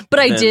 But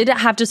I did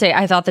have to say,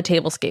 I thought the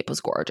tablescape was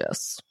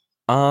gorgeous.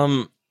 I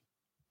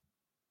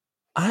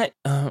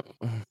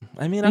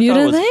mean,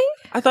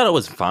 I thought it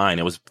was fine.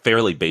 It was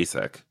fairly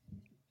basic.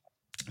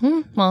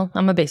 Well,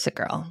 I'm a basic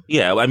girl.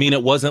 Yeah, I mean,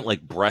 it wasn't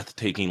like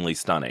breathtakingly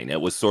stunning.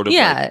 It was sort of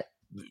like,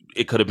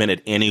 it could have been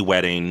at any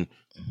wedding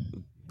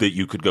that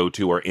you could go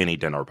to or any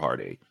dinner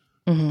party.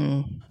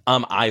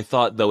 I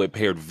thought, though, it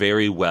paired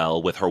very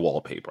well with her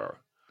wallpaper.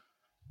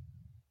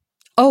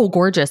 Oh,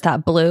 gorgeous.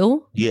 That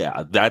blue?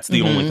 Yeah, that's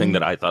the only thing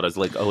that I thought is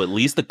like, oh, at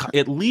least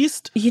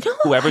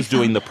whoever's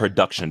doing the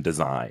production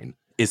design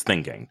is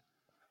thinking.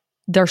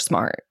 They're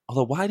smart.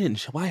 Although, why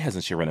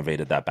hasn't she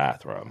renovated that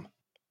bathroom?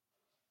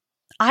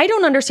 I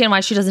don't understand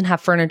why she doesn't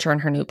have furniture in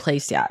her new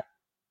place yet.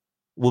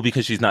 Well,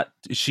 because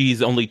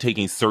she's only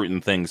taking certain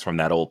things from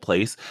that old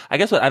place. I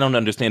guess what I don't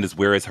understand is,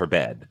 where is her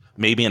bed?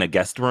 Maybe in a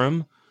guest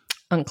room?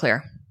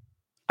 Unclear.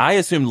 I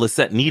assumed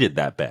Lisette needed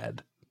that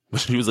bed.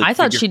 She was like, I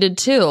thought she did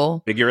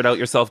too. Figure it out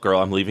yourself,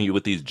 girl. I'm leaving you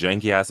with these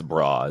janky ass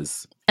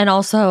bras. And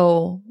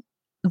also,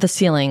 the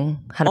ceiling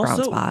had a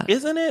brown spot.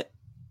 Isn't it?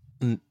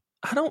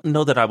 I don't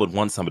know that I would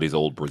want somebody's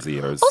old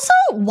brassieres. Also,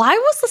 why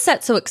was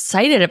Lisette so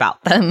excited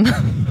about them?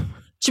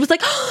 She was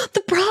like, oh,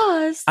 the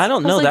bras. I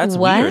don't know. That's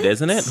weird,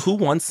 isn't it? Who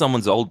wants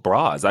someone's old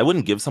bras? I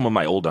wouldn't give someone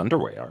my old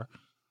underwear.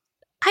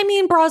 I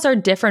mean, bras are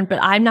different, but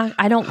I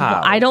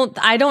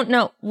don't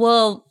know.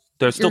 Well,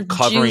 they're still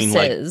covering,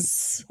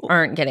 juices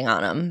aren't getting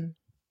on them.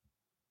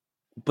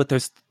 But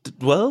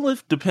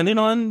depending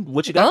on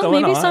what you got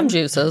going on. Maybe some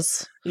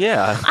juices.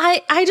 Yeah.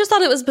 I just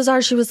thought it was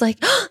bizarre. She was like,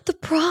 oh, the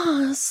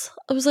bras.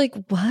 I was like,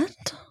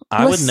 what?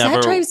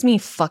 Lisette drives me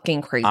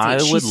fucking crazy.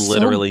 I would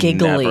literally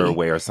never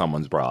wear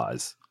someone's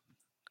bras.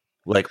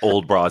 Like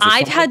old bras.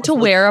 I've had to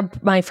wear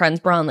my friend's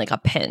bra on like a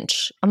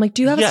pinch. I'm like,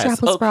 do you have a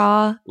strapless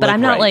bra? But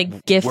I'm not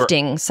like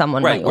gifting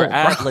someone my old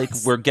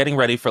bras. We're getting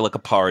ready for like a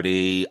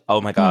party.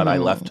 Oh my God, I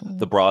left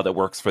the bra that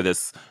works for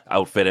this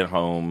outfit at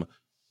home.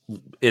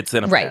 It's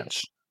in a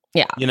pinch.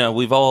 Yeah. You know,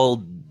 we've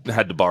all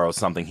had to borrow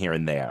something here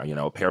and there, you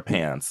know, a pair of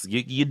pants.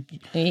 And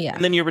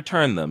then you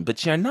return them.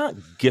 But you're not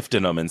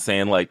gifting them and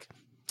saying like,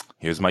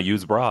 here's my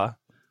used bra.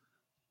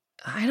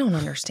 I don't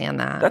understand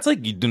that. That's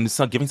like giving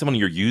someone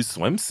your used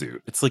swimsuit.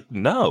 It's like,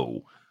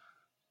 no.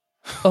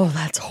 Oh,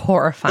 that's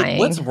horrifying.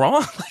 Like, what's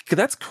wrong? Like,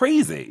 that's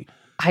crazy.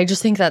 I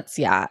just think that's,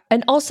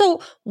 And also,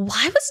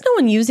 why was no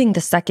one using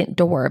the second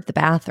door of the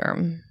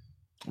bathroom?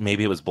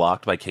 Maybe it was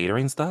blocked by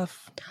catering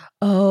stuff.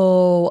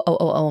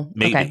 Oh.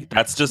 Maybe. Okay.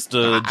 That's just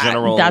a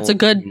general. That's a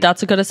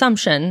good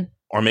assumption.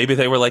 Or maybe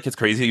they were like, it's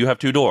crazy you have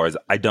two doors.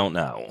 I don't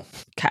know.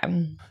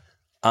 Okay.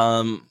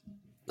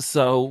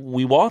 So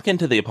we walk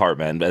into the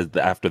apartment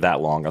after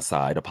that long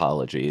aside.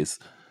 Apologies.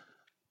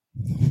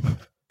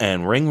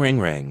 And ring, ring,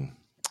 ring.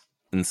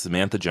 And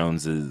Samantha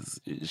Jones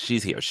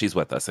she's here. She's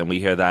with us. And we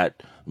hear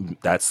that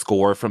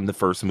score from the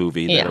first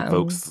movie that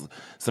evokes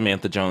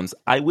Samantha Jones.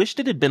 I wished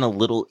it had been a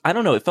little, I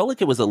don't know, it felt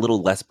like it was a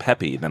little less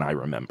peppy than I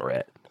remember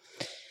it.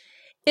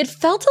 It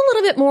felt a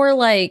little bit more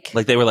like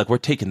they were like, we're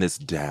taking this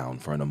down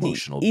for an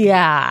emotional beat.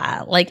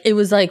 Yeah. Like it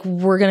was like,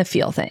 we're going to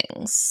feel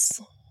things.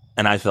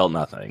 And I felt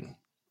nothing.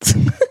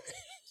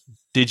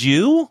 Did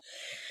you?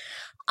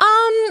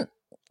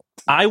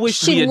 I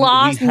wish we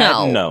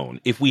hadn't known.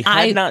 If we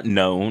had not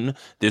known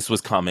this was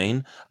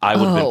coming, I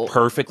would have been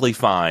perfectly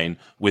fine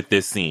with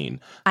this scene.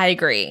 I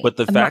agree. But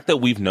the fact that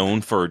we've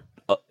known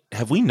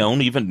have we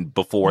known even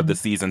before the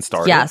season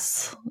started?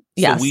 Yes.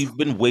 So we've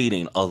been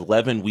waiting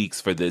 11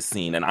 weeks for this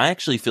scene. And I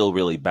actually feel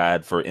really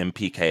bad for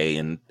MPK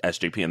and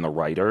SJP and the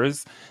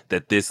writers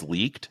that this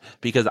leaked,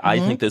 because I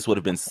think this would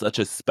have been such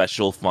a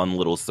special, fun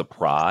little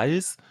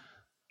surprise.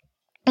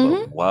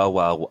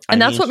 Wow.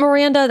 That's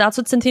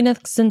what Cynthia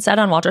Nixon said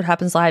on Watch What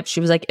Happens Live.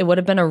 She was like, it would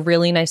have been a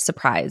really nice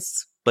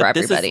surprise for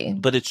everybody.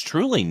 But it's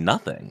truly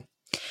nothing.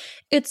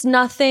 It's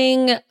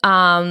nothing.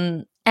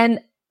 And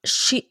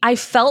I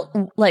felt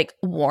like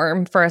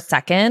warm for a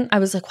second. I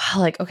was like, wow,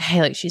 like,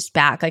 okay, like she's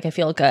back. Like, I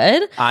feel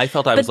good. I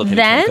felt I was looking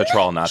at Kim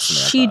Cattrall, not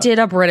Samantha. She did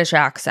a British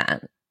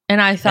accent.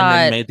 And I thought,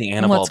 and then made the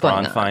Annabelle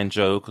Bronfine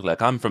joke, like,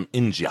 I'm from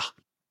India.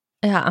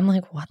 Yeah, I'm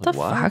like, what the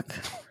fuck?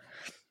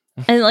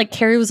 And like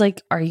Carrie was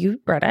like, are you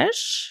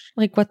British?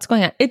 Like, what's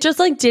going on? It just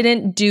like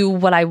didn't do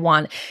what I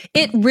want.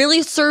 It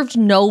really served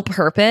no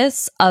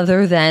purpose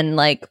other than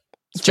like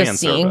just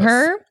seeing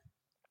her.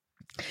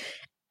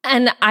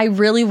 And I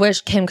really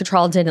wish Kim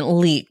Cattrall didn't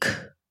leak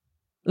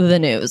the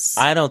news.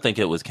 I don't think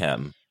it was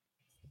Kim.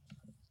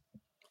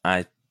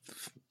 I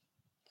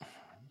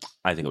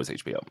think it was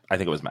HBO. I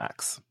think it was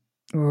Max.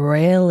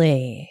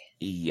 Really?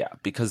 Yeah,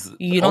 because...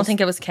 You don't think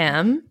it was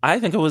Kim? I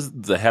think it was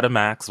the head of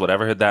Max,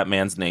 whatever that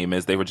man's name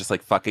is. They were just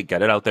like, fuck it,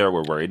 get it out there.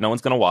 We're worried no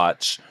one's going to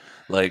watch.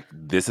 Like,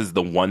 this is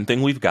the one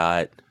thing we've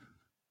got.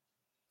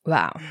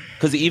 Wow.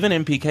 Because even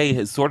MPK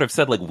has sort of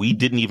said, like, we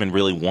didn't even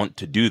really want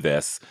to do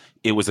this.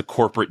 It was a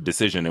corporate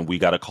decision, and we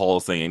got a call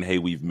saying, hey,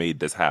 we've made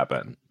this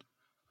happen.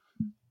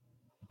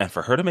 And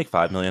for her to make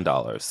 $5 million,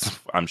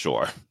 I'm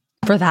sure.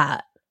 For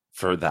that.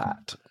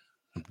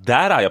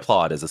 That I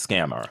applaud as a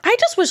scammer. I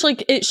just wish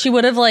like she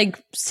would have like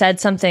said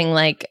something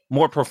like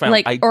more profound,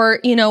 like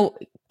or you know,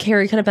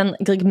 Carrie could have been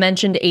like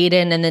mentioned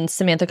Aiden, and then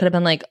Samantha could have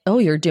been like, "Oh,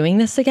 you're doing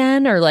this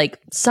again," or like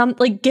some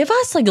like give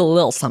us like a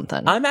little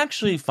something. I'm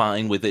actually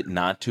fine with it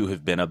not to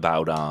have been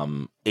about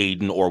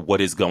Aiden or what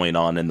is going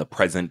on in the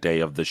present day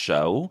of the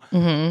show.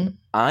 Mm-hmm.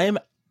 I'm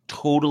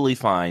totally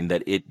fine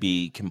that it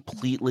be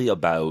completely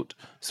about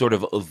sort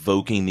of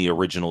evoking the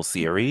original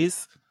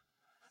series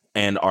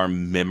and our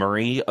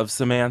memory of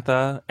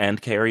Samantha and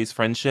Carrie's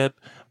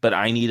friendship, but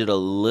I needed a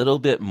little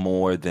bit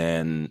more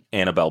than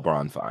Annabelle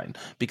Bronfine,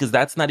 because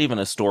that's not even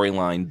a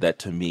storyline that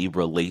to me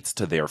relates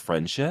to their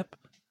friendship.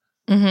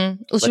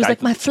 Mm-hmm. Well, she was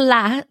like, my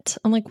flat.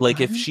 I'm like, what?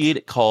 If she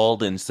had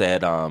called and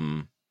said,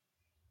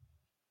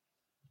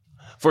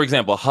 for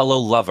example, hello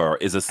lover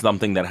is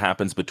something that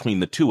happens between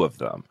the two of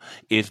them.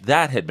 If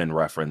that had been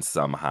referenced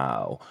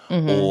somehow,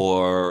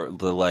 or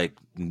the like,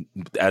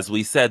 as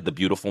we said, the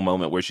beautiful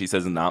moment where she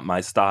says, not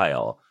my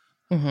style,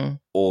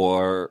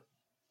 or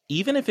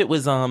even if it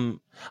was, I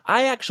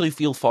actually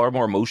feel far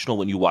more emotional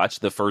when you watch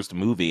the first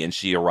movie and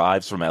she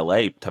arrives from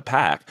LA to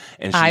pack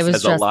and she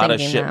says a lot of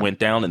shit went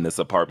down in this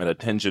apartment.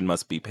 Attention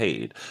must be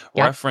paid.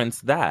 Yep.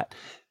 Reference that.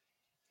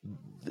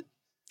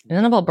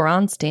 Annabelle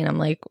Bronstein, I'm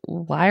like,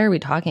 why are we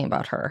talking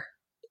about her?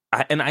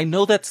 And I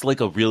know that's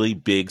like a really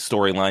big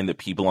storyline that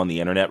people on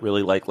the internet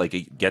really like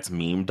it gets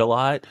memed a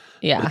lot.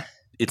 Yeah.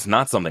 It's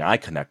not something I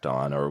connect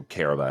on or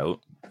care about.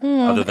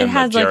 Other than it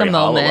has like a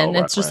moment.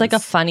 It's just like a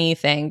reference. funny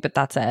thing, but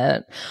that's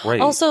it.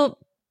 Right. Also,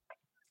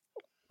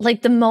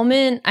 like the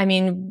moment, I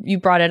mean, you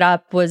brought it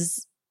up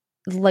was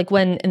like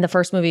when in the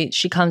first movie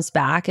she comes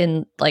back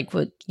and like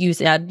what you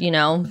said, you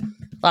know,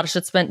 a lot of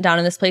shit's went down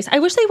in this place. I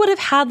wish they would have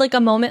had like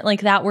a moment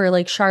like that where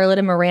like Charlotte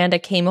and Miranda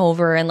came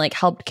over and like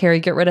helped Carrie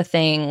get rid of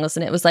things,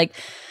 and it was like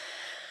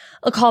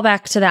a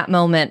callback to that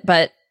moment.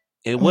 But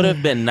it would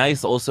have been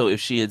nice also if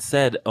she had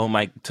said,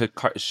 to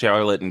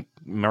Charlotte and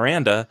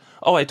Miranda,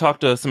 I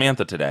talked to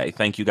Samantha today.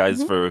 Thank you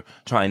guys for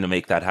trying to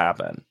make that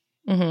happen.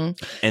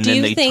 Mm-hmm. And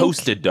then they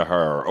toasted to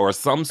her or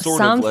some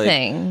sort of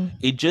like,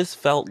 it just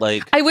felt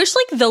like, I wish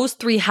like those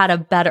three had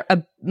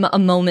a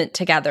moment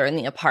together in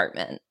the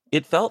apartment.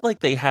 It felt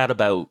like they had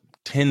about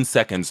 10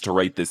 seconds to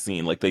write this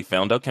scene. Like they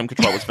found out Kim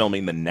Cattrall was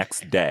filming the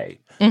next day.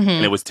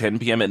 And it was 10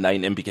 p.m. at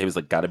night, and MPK was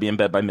like, gotta be in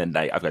bed by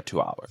midnight. I've got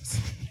 2 hours.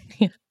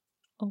 Yeah.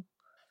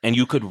 And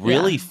you could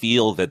really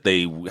feel that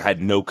they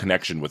had no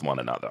connection with one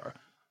another.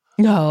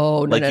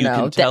 No.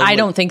 Tell, I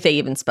don't think they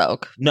even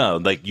spoke. No,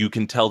 like you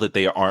can tell that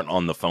they aren't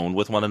on the phone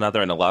with one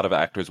another. And a lot of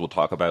actors will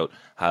talk about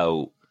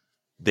how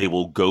they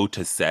will go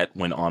to set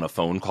when on a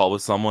phone call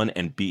with someone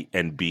and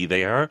be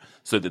there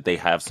so that they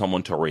have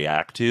someone to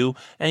react to.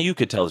 And you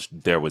could tell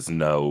there was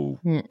no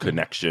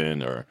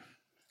connection or...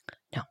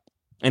 No.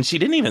 And she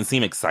didn't even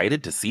seem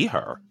excited to see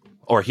her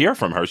or hear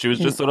from her. She was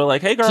just sort of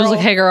like, hey, girl. She was like,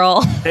 hey,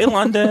 girl. Hey,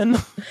 London.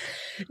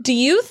 Do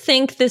you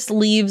think this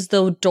leaves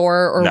the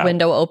door or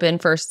window open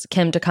for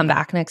Kim to come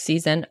back next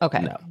season? Okay.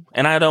 No.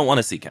 And I don't want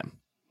to see Kim.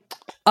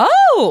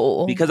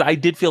 Oh. Because I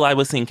did feel I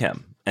was seeing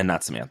Kim and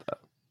not Samantha.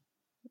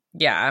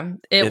 Yeah.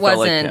 It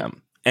wasn't. Like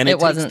Kim. And it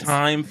takes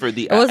time for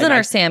the... It wasn't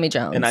our Sammy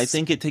Jones. And I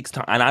think it takes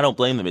time. And I don't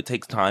blame them. It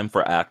takes time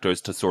for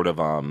actors to sort of...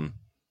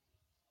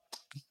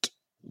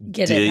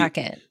 Get it back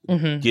in.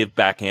 Mm-hmm. Give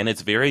back in.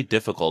 It's very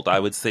difficult. I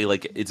would say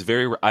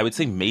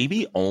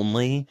maybe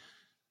only...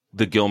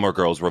 The Gilmore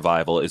Girls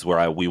revival is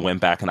where we went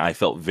back and I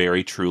felt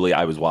very truly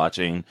I was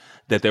watching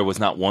that there was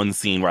not one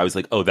scene where I was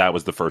like, oh, that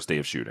was the first day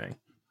of shooting.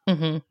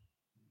 Mm-hmm.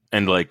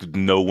 And like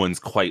no one's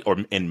quite,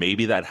 and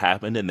maybe that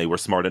happened and they were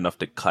smart enough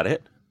to cut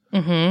it.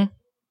 Mm-hmm.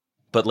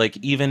 But like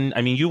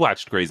you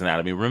watched Grey's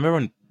Anatomy. Remember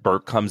when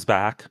Burke comes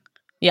back?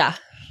 Yeah.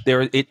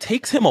 It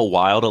takes him a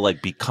while to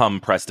like become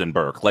Preston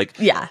Burke. Like,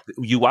 yeah.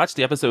 You watch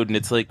the episode and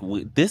it's like,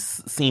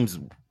 this seems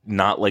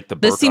not like the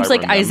Burke This seems I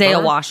like remember. Isaiah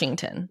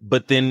Washington.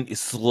 But then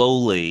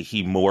slowly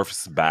he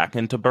morphs back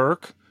into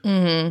Burke.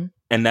 Mm-hmm.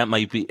 And that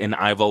might be, and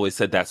I've always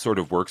said that sort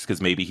of works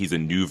because maybe he's a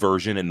new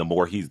version, and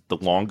the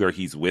longer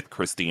he's with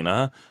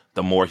Christina,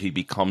 the more he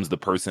becomes the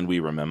person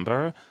we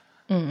remember.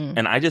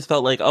 And I just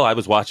felt like, I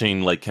was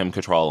watching like Kim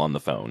Cattrall on the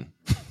phone.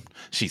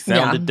 She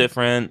sounded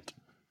different.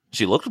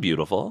 She looked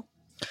beautiful.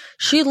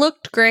 She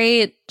looked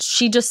great.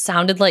 She just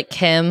sounded like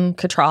Kim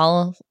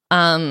Cattrall.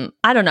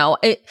 I don't know.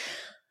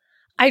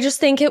 I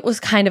just think it was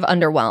kind of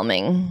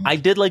underwhelming. I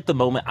did like the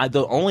moment.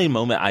 The only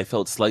moment I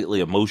felt slightly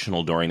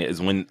emotional during it is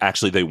when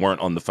actually they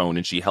weren't on the phone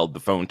and she held the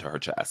phone to her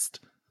chest.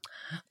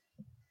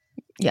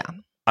 Yeah.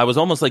 I was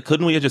almost like,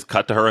 couldn't we have just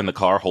cut to her in the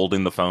car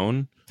holding the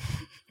phone?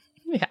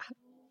 Yeah.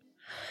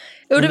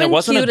 It would have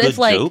been cute if,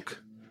 like, joke.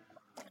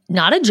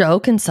 Not a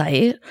joke in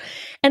sight.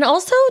 And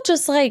also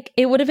just like,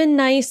 it would have been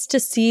nice to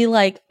see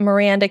like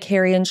Miranda,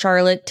 Carrie, and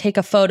Charlotte take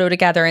a photo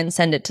together and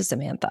send it to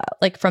Samantha,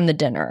 like from the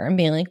dinner, and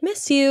being like,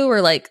 miss you,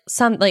 or like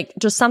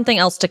just something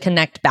else to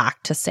connect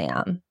back to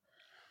Sam.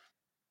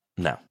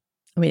 No.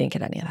 We didn't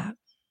get any of that.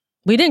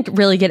 We didn't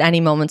really get any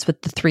moments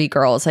with the three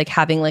girls, like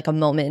having like a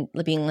moment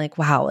being like,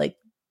 wow, like,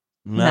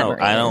 no,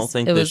 memories. I don't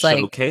think this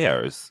show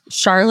cares.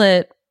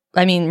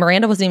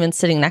 Miranda wasn't even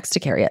sitting next to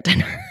Carrie at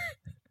dinner.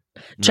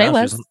 Jay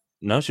was.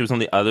 She was on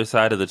the other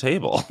side of the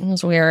table. It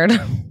was weird.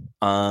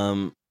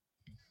 But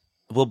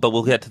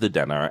we'll get to the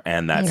dinner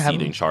and that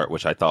seating chart,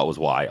 which I thought was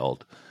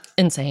wild.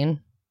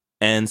 Insane.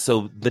 And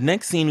so the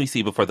next scene we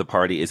see before the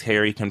party is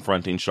Harry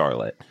confronting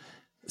Charlotte.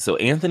 So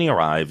Anthony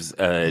arrives.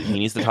 He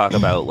needs to talk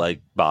about like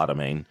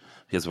bottoming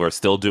because we're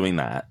still doing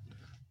that.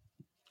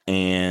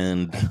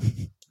 And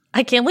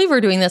I can't believe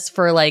we're doing this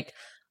for like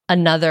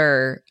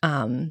another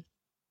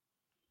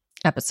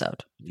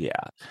episode.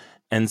 Yeah.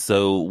 And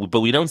so, but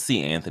we don't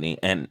see Anthony,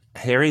 and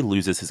Harry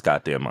loses his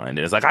goddamn mind and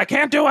is like, I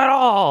can't do it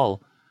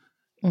all.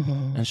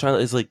 And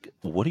Charlotte is like,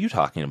 what are you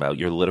talking about?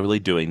 You're literally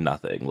doing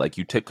nothing. Like,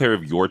 you took care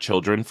of your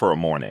children for a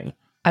morning.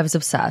 I was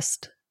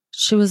obsessed.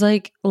 She was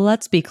like,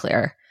 let's be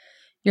clear.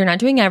 You're not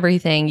doing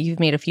everything. You've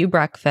made a few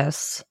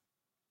breakfasts.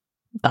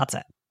 That's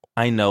it.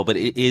 I know, but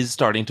it is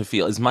starting to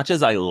feel, as much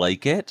as I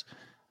like it,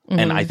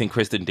 and I think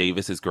Kristen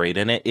Davis is great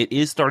in it, it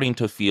is starting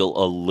to feel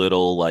a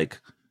little like,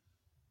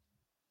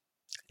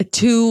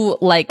 too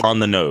like on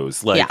the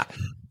nose. Like, yeah.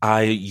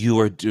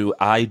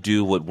 I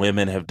do what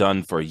women have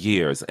done for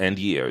years and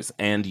years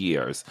and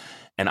years.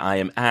 And I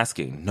am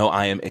asking, no,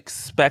 I am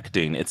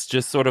expecting. It's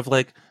just sort of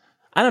like,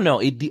 I don't know.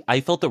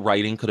 I felt the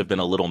writing could have been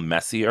a little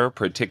messier,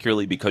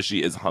 particularly because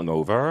she is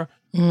hungover.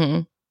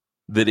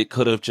 That it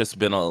could have just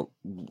been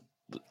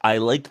I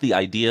liked the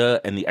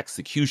idea and the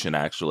execution,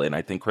 actually. And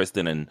I think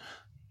Kristen and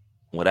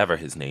whatever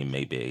his name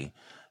may be,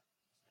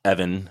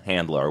 Evan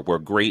Handler, were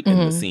great in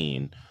the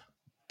scene.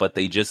 But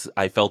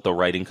I felt the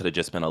writing could have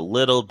just been a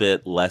little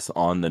bit less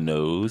on the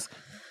nose,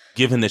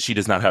 given that she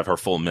does not have her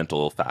full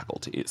mental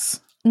faculties.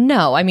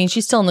 No, I mean,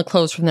 she's still in the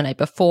clothes from the night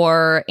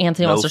before.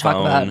 Anthony wants to talk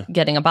about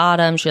getting a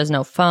bottom. She has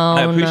no phone.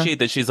 I appreciate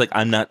that she's like,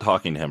 I'm not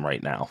talking to him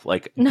right now.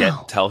 Like,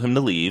 tell him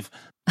to leave.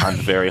 I'm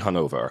very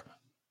hungover.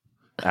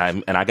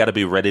 And I got to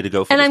be ready to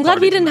go for And I'm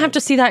glad we didn't tonight. have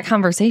to see that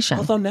conversation.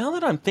 Although now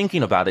that I'm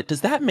thinking about it, does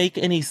that make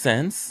any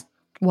sense?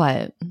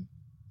 What?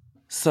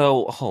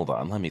 So, hold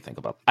on. Let me think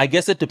about it. I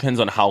guess it depends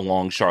on how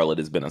long Charlotte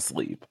has been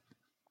asleep.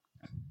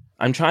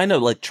 I'm trying to,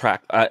 like,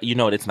 track... you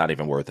know what? It's not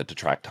even worth it to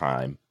track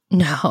time.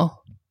 No.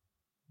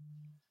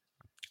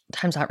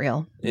 Time's not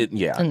real. In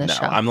this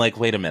show. I'm like,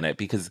 wait a minute.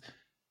 Because,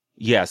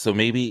 so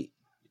maybe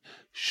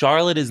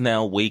Charlotte is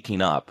now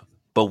waking up,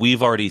 but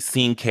we've already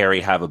seen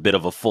Carrie have a bit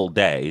of a full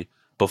day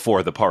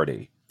before the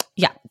party.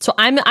 Yeah. So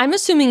I'm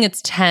assuming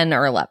it's 10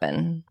 or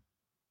 11.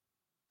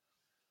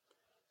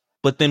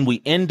 But then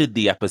we ended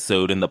the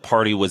episode and the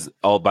party was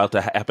all about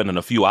to happen in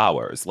a few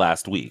hours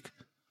last week.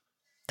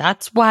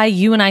 That's why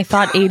you and I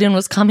thought Aiden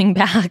was coming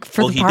back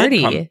for the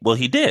party.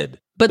 He did.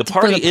 But the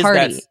party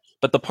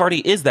but the party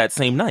is that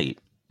same night.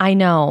 I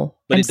know.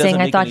 But I'm saying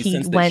I thought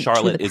he went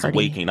Charlotte to the party. is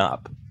waking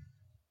up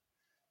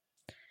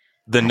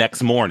the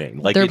next morning.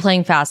 Like they're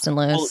playing fast and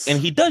loose. Well, and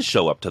he does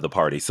show up to the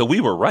party. So we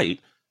were right.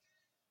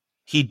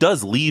 He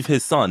does leave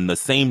his son the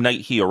same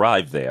night he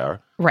arrived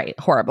there. Right.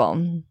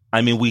 Horrible.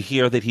 I mean, we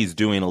hear that he's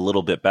doing a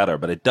little bit better,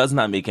 but it does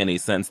not make any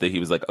sense that he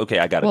was like, okay,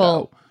 I got to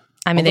go.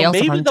 I mean, they also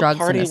found drugs maybe the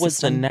party in the was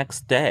system. the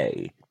next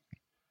day.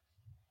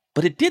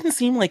 But it didn't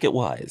seem like it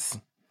was.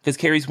 Because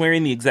Carrie's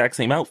wearing the exact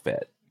same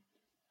outfit.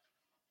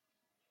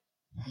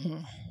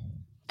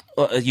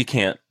 You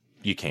can't.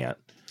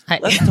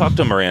 Let's talk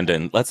to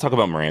Miranda. Let's talk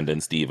about Miranda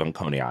and Steve on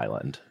Coney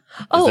Island.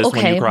 Is this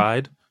when you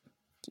cried?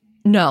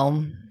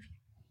 No.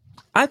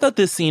 I thought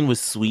this scene was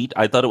sweet.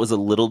 I thought it was a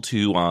little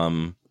too,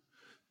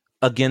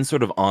 again,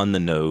 sort of on the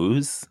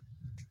nose.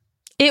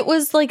 It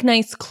was like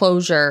nice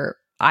closure,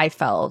 I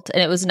felt.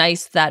 And it was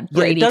nice that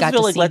Brady got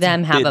to see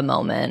them have a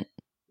moment.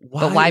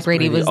 Why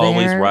Brady was there?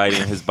 Always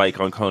riding his bike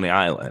on Coney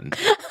Island.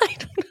 I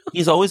don't know.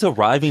 He's always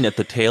arriving at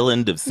the tail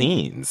end of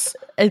scenes.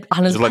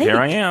 On his bike. Like, here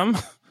I am.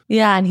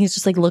 Yeah, and he's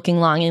just like looking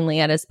longingly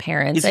at his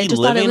parents. Is he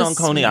living on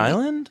Coney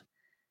Island?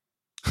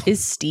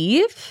 Is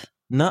Steve?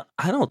 No,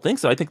 I don't think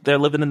so. I think they're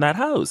living in that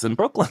house in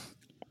Brooklyn.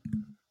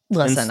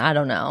 Listen, I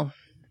don't know.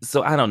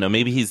 So I don't know.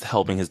 Maybe he's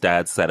helping his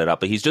dad set it up,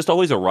 but he's just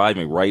always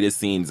arriving right as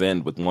scenes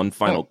end with one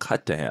final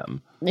cut to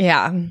him.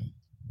 Yeah.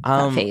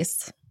 That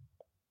face.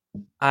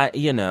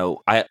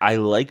 I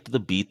liked the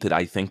beat that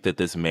I think that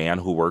this man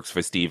who works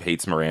for Steve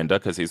hates Miranda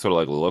because he's sort of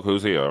like, look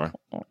who's here.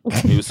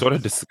 He was sort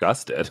of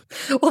disgusted.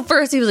 Well,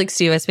 first he was like,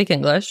 Steve, I speak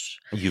English.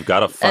 You've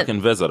got a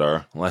fucking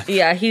visitor. Like,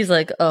 yeah, he's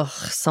like, ugh,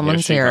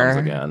 someone's here.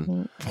 Comes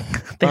again.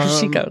 There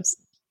she goes.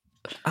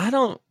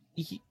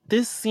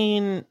 This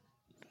scene,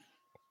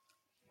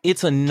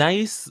 it's a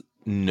nice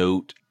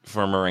note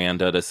for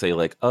Miranda to say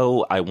like,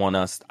 oh, I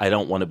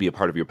don't want to be a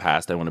part of your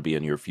past. I want to be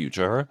in your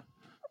future.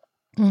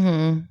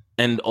 Mm-hmm.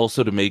 And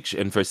also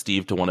and for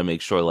Steve to want to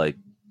make sure, like,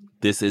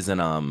 this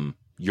isn't,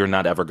 you're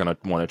not ever going to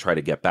want to try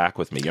to get back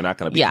with me. You're not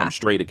going to become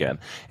straight again.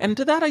 And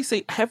to that I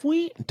say, have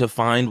we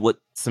defined what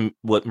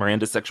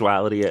Miranda's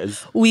sexuality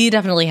is? We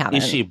definitely haven't.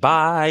 Is she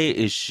bi?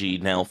 Is she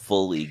now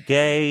fully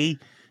gay?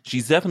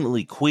 She's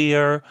definitely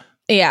queer.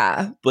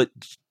 Yeah. But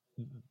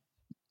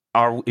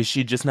is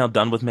she just now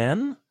done with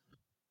men?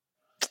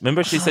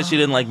 Remember she said she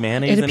didn't like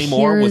mayonnaise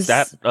anymore? Was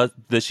that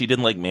that she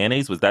didn't like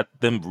mayonnaise? Was that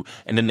them?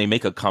 And then they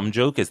make a cum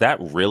joke. Is that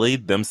really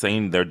them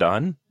saying they're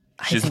done?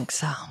 I think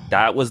so.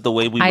 That was the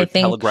way we were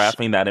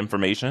telegraphing that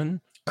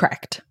information?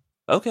 Correct.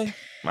 Okay.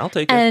 I'll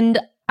take it. And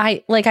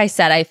like I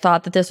said, I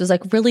thought that this was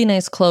like really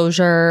nice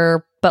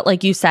closure. But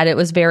like you said, it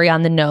was very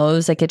on the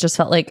nose. Like it just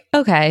felt like,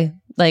 okay,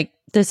 like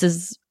this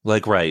is...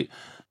 Like, right.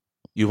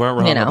 You weren't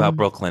wrong about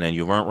Brooklyn and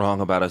you weren't wrong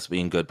about us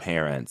being good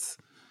parents.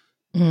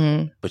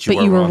 But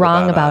you were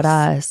wrong about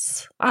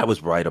us. I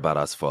was right about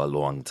us for a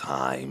long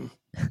time.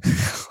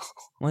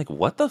 Like,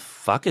 what the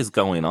fuck is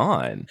going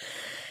on?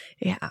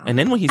 Yeah. And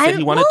then when he said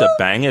he wanted to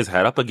bang his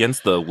head up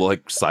against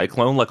the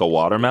cyclone like a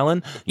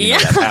watermelon,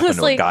 that happened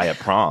to a guy at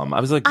prom. I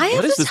was like,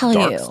 what is this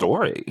dark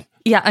story?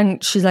 Yeah,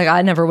 and she's like,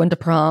 I never went to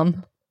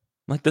prom.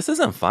 Like, this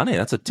isn't funny.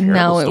 That's a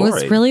terrible story. No, it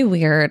was really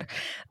weird.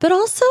 But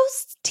also,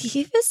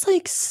 Steve is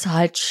like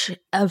such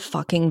a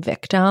fucking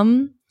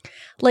victim.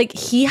 Like,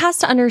 he has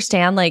to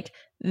understand, like,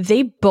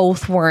 they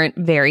both weren't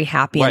very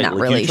happy in that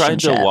relationship. You tried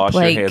to wash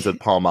your hands with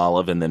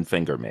Palmolive and then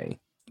finger me.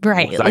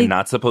 Right. Was I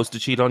not supposed to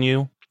cheat on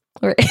you?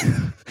 Right.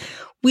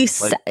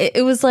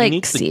 It was like, you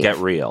need to get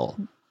real.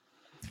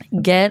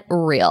 Get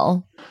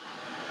real.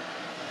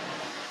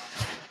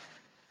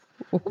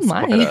 Oh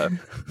my.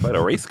 Quite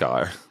a race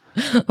car.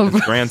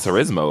 Gran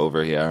Turismo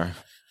over here.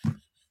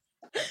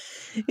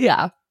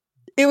 Yeah.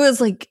 It was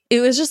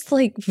just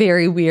like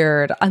very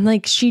weird. I'm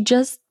like, she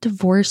just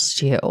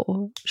divorced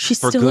you. She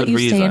still let you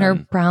stay in her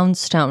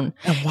brownstone.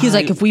 He's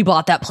like, if we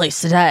bought that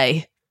place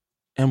today.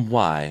 And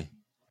why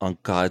on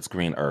God's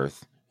green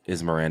earth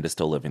is Miranda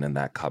still living in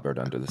that cupboard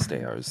under the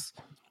stairs?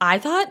 I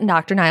thought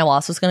Dr.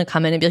 Nihilas was going to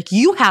come in and be like,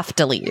 you have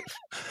to leave.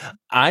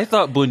 I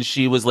thought when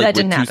she was like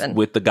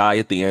with the guy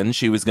at the end,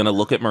 she was going to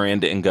look at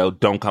Miranda and go,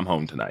 don't come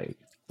home tonight.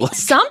 Like,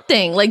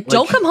 something like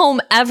don't come home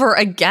ever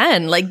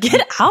again. Like,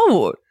 get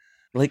out.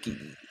 Like,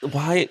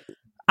 why?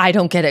 I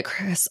don't get it,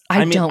 Chris.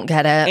 I don't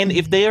get it. And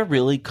if they are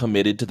really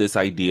committed to this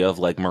idea of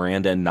like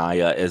Miranda and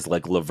Naya as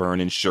like Laverne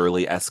and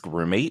Shirley-esque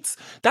roommates,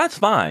 that's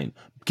fine.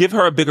 Give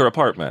her a bigger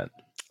apartment.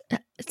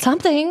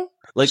 Something.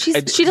 Like she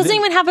doesn't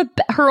even have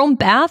her own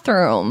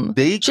bathroom.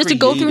 She has to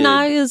go through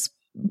Naya's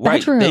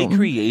bedroom. Right, they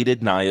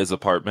created Naya's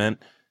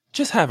apartment.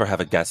 Just have her have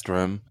a guest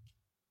room.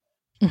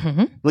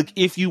 Mm-hmm. Like,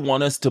 if you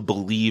want us to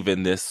believe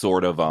in this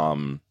sort of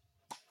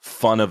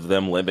fun of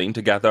them living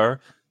together,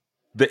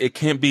 it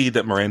can't be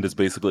that Miranda's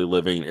basically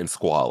living in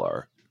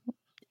squalor.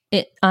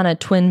 On a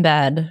twin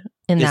bed.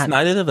 It's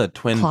not even a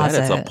twin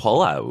closet. Bed. It's a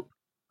pullout.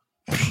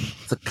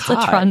 It's a cot.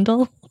 It's a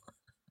trundle.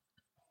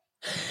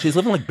 She's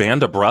living like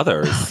Band of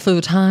Brothers.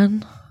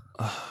 Futon.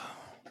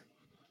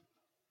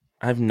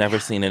 I've never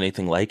seen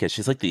anything like it.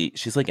 She's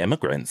like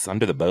immigrants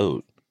under the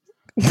boat.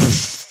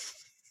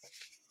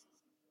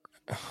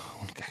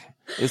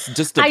 It's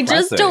just depressing. I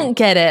just don't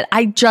get it.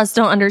 I just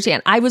don't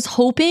understand. I was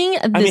hoping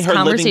this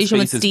conversation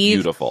with Steve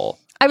is beautiful.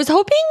 I was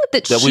hoping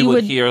that she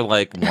would hear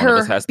like one of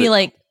us has to be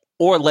like,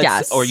 or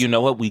or you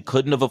know what, we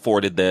couldn't have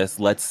afforded this.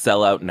 Let's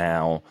sell out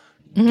now,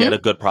 get a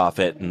good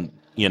profit, and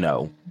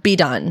be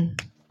done.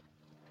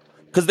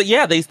 Because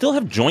they still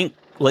have joint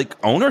like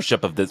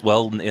ownership of this.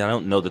 Well, I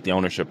don't know that the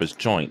ownership is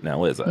joint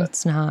now, is it?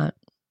 It's not.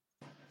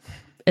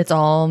 It's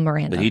all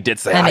Miranda. But he did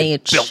say, I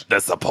built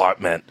this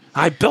apartment.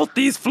 I built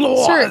these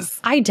floors. Sir,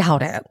 I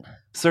doubt it.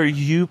 Sir,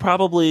 you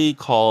probably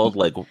called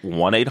like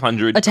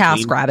 1-800. A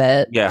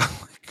TaskRabbit. Yeah.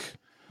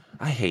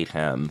 I hate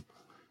him.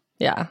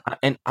 Yeah.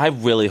 And I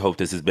really hope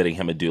this is bidding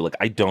him adieu. Like,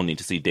 I don't need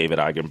to see David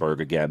Eigenberg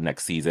again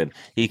next season.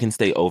 He can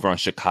stay over on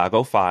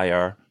Chicago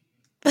Fire.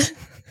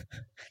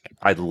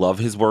 I love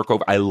his work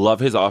I love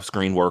his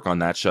off-screen work on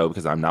that show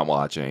because I'm not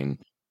watching.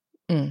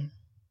 And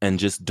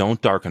just don't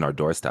darken our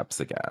doorsteps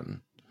again.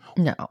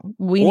 No.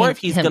 Or if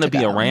he's going to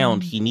be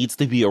around, he needs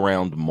to be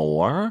around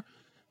more.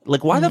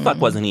 Like, why the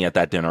fuck wasn't he at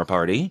that dinner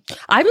party?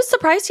 I was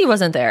surprised he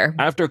wasn't there.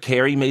 After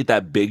Carrie made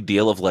that big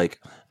deal of like,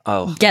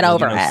 oh, get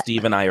over it.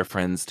 Steve and I are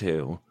friends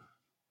too.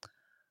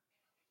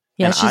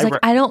 Yeah, and she's like,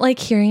 I don't like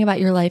hearing about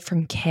your life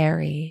from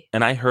Carrie.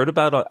 And I heard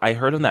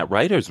on that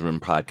Writers Room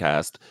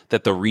podcast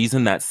that the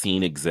reason that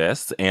scene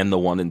exists and the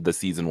one in the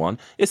season 1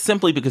 is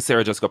simply because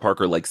Sarah Jessica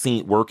Parker likes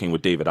working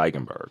with David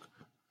Eigenberg.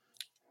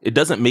 It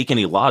doesn't make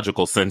any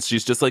logical sense.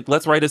 She's just like,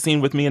 let's write a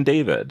scene with me and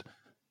David.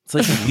 It's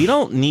like, we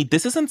don't need,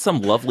 this isn't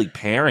some lovely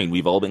pairing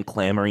we've all been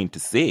clamoring to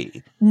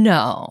see.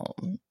 No.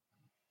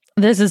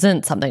 This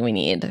isn't something we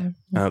need.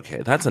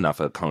 Okay, that's enough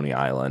of Coney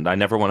Island. I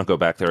never want to go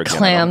back there again.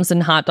 Clams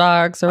and hot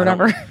dogs or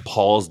whatever.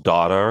 Paul's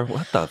daughter.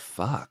 What the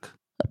fuck?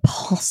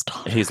 Paul's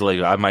daughter. He's like,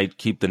 I might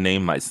keep the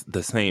name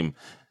the same.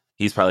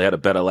 He's probably had a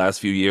better last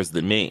few years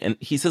than me. And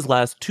he says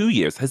last 2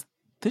 years. Has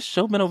this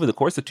show been over the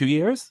course of 2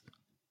 years?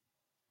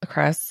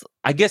 Chris?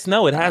 I guess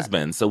no, it has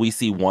been. So we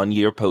see 1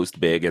 year post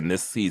Big, and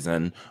this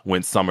season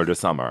went summer to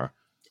summer.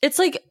 It's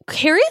like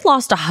Carrie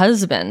lost a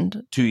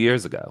husband 2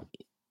 years ago.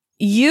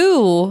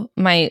 You,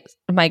 my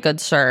good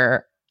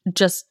sir,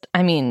 just,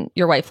 I mean,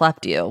 your wife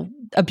left you.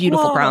 A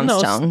beautiful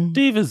brownstone. No,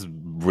 Steve has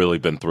really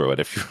been through it.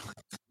 If you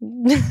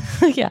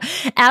yeah.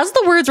 As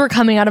the words were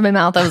coming out of my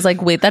mouth, I was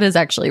like, wait, that is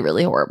actually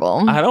really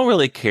horrible. I don't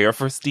really care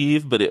for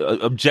Steve, but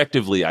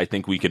objectively, I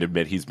think we can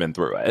admit he's been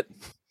through it.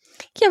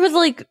 Yeah, but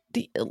like,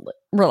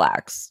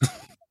 relax.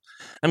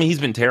 I mean,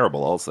 he's been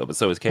terrible also, but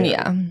so is Carrie.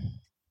 Yeah.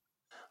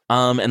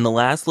 And the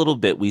last little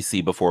bit we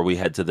see before we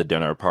head to the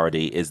dinner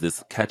party is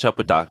this catch up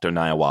with Dr.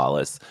 Nia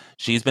Wallace.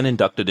 She's been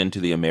inducted into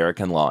the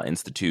American Law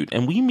Institute,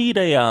 and we meet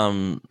a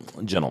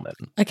gentleman.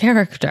 A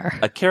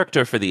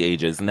character for the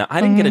ages. Now,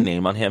 I didn't get a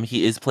name on him.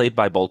 He is played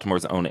by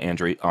Baltimore's own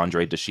Andre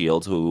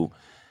DeShields, who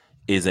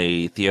is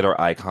a theater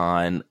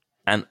icon.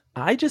 And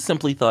I just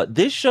simply thought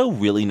this show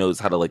really knows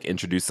how to like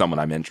introduce someone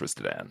I'm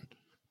interested in.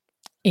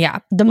 Yeah.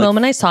 The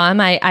moment I saw him,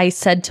 I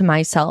said to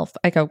myself,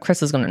 I go,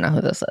 Chris is going to know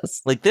who this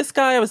is. Like this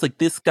guy, I was like,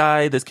 this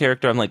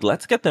character, I'm like,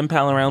 let's get them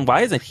palling around.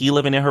 Why isn't he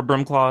living in her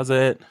broom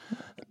closet?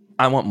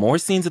 I want more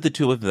scenes of the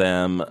two of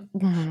them.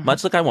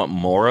 Much like I want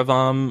more of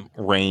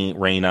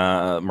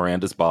Raina,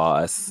 Miranda's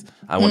boss.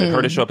 I wanted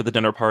her to show up at the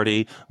dinner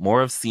party.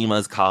 More of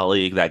Seema's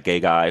colleague, that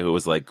gay guy who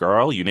was like,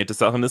 girl, you need to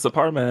sell him this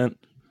apartment.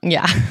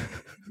 Yeah.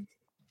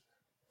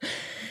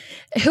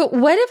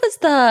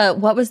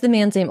 What was the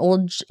man's name?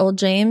 Old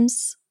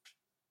James?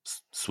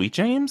 Sweet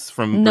James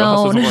from Real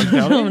Housewives of Orange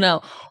County?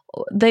 No.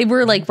 They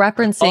were like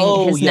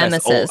referencing his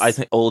nemesis.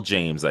 Old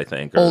James, I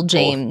think. Old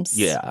James.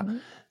 Yeah.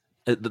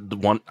 The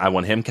one I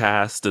want him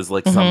cast as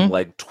like some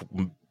like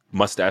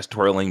mustache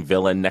twirling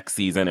villain next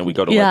season, and we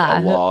go to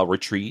like a law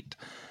retreat.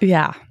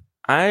 Yeah.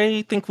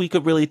 I think we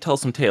could really tell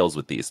some tales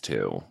with these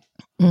two.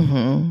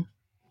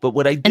 But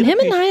what I did, and him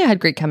and Nia had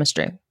great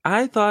chemistry.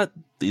 I thought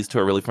these two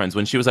are really friends.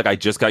 When she was like, I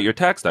just got your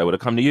text, I would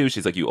have come to you.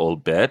 She's like, you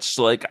old bitch.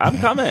 Like, I'm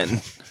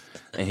coming.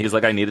 And he's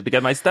like, I needed to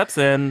get my steps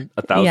in.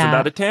 1,000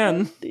 out of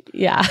 10.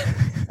 Yeah.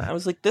 I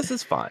was like, this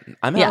is fun.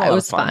 It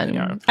was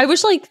fun. I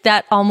wish like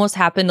that almost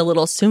happened a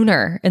little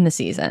sooner in the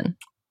season.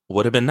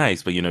 Would have been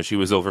nice, but she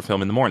was over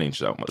filming the morning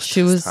show most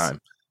she was time.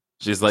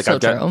 She's like, so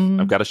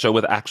I've got a show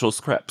with actual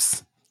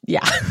scripts.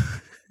 Yeah.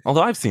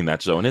 Although I've seen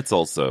that show, and it's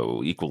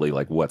also equally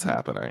like, what's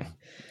happening?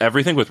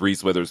 Everything with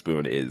Reese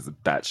Witherspoon is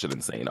batshit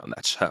insane on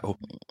that show.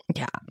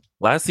 Yeah.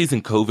 Last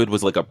season, COVID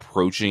was like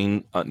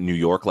approaching New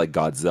York like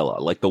Godzilla.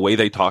 Like the way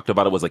they talked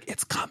about it was like,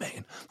 it's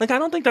coming. Like, I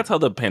don't think that's how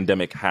the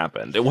pandemic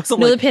happened. It wasn't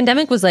the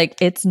pandemic was like,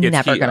 it's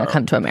never going to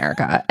come to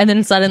America. And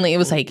then suddenly it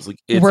was like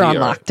we're on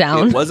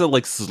lockdown. It wasn't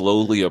like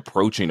slowly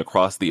approaching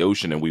across the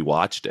ocean and we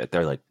watched it.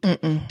 They're like,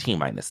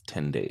 T-minus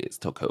 10 days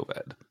till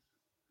COVID.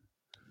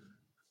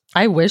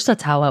 I wish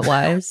that's how it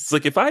was. It's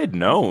like, if I had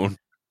known.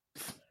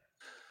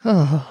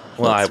 Well,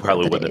 I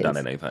probably wouldn't have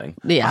done anything.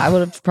 Yeah, I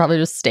would have probably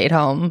just stayed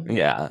home.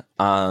 Yeah.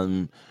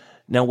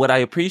 Now, what I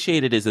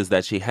appreciated is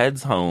that she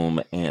heads home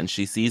and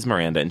she sees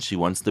Miranda and she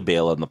wants to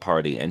bail on the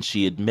party. And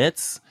she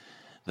admits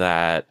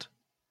that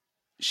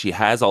she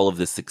has all of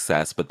this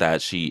success, but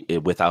that she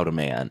without a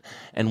man.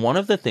 And one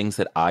of the things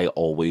that I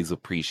always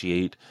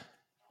appreciate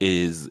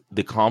is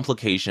the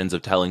complications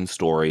of telling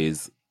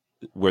stories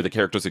where the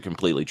characters are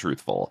completely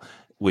truthful,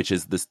 which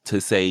is this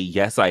to say,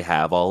 yes, I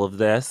have all of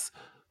this,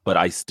 but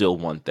I still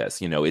want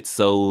this. It's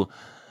so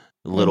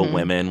Little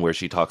Women, where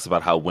she talks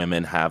about how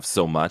women have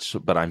so much,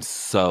 but I'm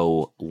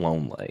so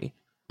lonely.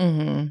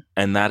 And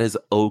that is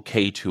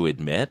okay to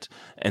admit.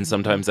 And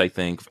sometimes I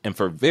think, and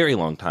for a very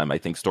long time, I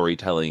think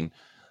storytelling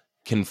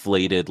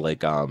conflated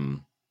like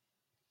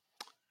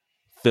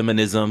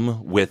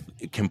feminism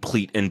with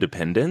complete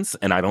independence.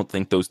 And I don't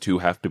think those two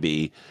have to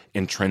be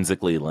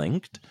intrinsically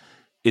linked.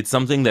 It's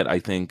something that I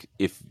think,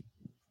 if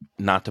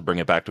not to bring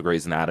it back to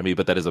Grey's Anatomy,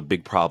 but that is a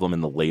big problem in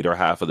the later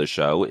half of the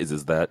show,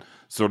 is that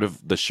sort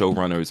of the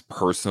showrunner's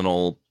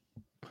personal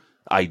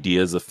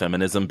ideas of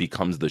feminism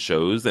becomes the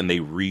show's, and they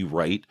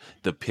rewrite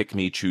the pick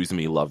me, choose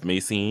me, love me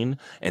scene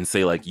and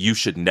say like, you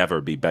should never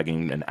be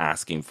begging and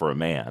asking for a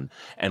man.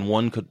 And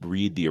one could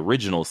read the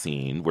original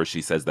scene where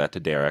she says that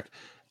to Derek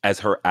as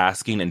her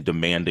asking and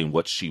demanding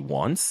what she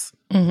wants,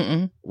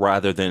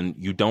 rather than,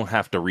 you don't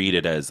have to read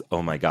it as,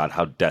 oh my God,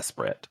 how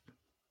desperate.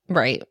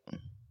 Right.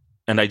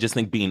 And I just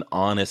think being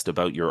honest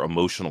about your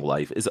emotional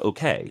life is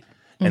okay.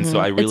 And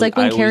so it's like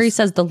when Carrie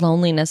says the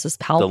loneliness is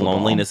palpable. The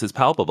loneliness is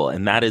palpable,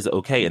 and that is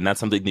okay. And that's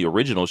something the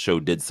original show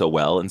did so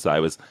well. And so I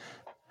was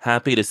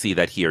happy to see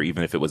that here,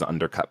 even if it was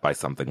undercut by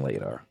something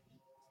later.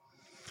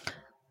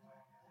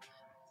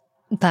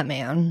 That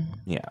man.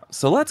 Yeah.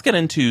 So let's get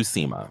into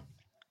Seema.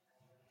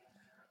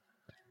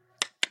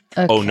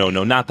 Okay. Oh, no,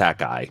 not that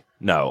guy.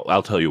 No,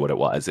 I'll tell you what it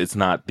was. It's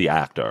not the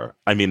actor.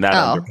 I mean, that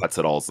undercuts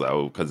it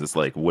also, because it's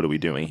like, what are we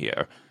doing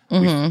here?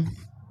 Mm-hmm.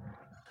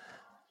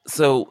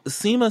 So,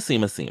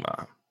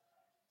 Seema.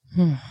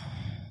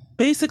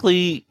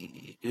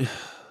 Basically,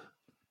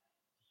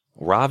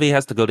 Ravi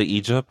has to go to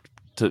Egypt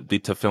to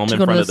film in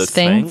front of the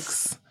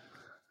Sphinx.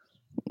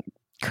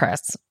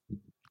 Chris,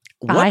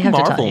 what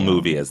Marvel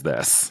movie is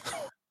this?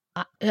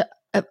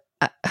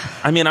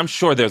 I mean, I'm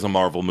sure there's a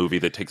Marvel movie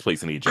that takes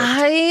place in Egypt.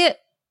 I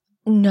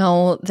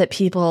know that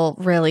people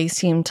really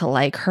seem to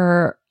like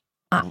her.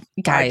 Guys,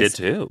 I did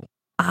too.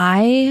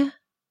 I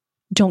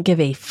don't give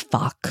a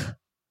fuck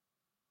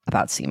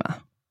about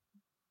Seema.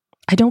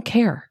 I don't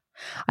care.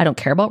 I don't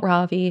care about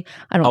Ravi.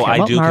 I don't care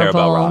about Marvel. Care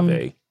about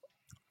Ravi.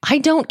 I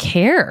don't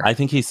care. I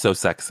think he's so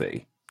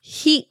sexy.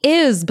 He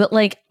is, but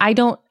like, I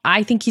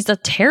think he's a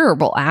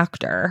terrible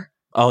actor.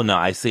 Oh, no,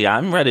 I see.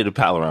 I'm ready to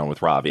pal around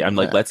with Ravi. I'm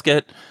like, let's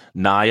get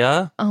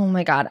Naya. Oh,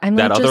 my God. I'm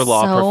that like, other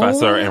law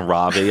professor and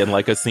Ravi in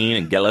like a scene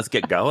and let's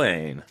get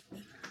going.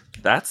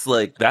 That's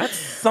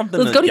something.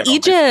 Let's go to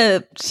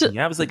Egypt.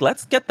 Yeah, I was like,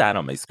 let's get that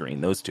on my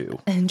screen. Those two.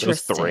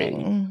 Interesting. Those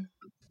three.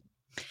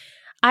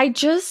 I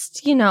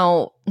just,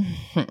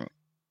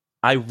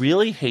 I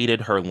really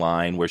hated her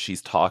line where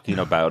she's talking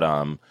about,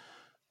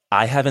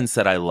 I haven't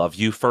said I love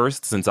you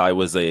first since I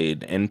was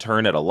an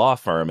intern at a law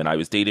firm and I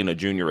was dating a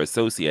junior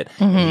associate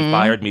and he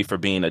fired me for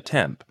being a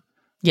temp.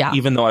 Yeah.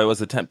 Even though I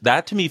was a temp.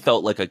 That to me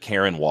felt like a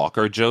Karen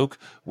Walker joke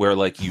where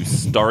like you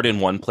start in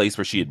one place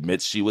where she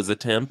admits she was a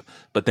temp,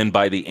 but then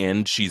by the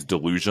end she's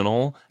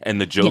delusional. And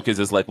the joke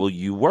is like, well,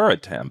 you were a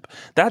temp.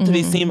 That to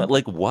me seemed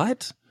like,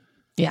 what?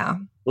 Yeah.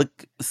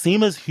 Like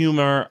Seema's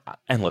humor,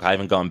 and look, I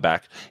haven't gone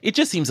back. It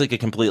just seems like a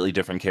completely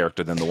different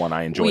character than the one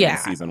I enjoyed in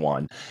season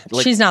 1.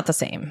 Like, she's not the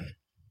same.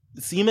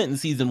 Seema in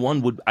season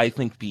 1 would, I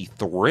think, be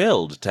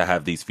thrilled to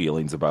have these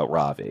feelings about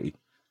Ravi.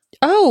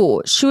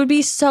 Oh, she would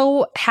be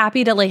so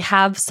happy to like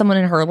have someone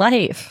in her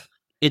life.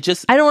 I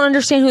don't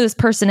understand who this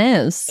person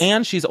is.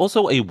 And she's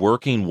also a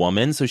working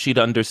woman, so she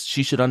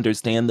should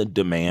understand the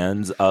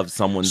demands of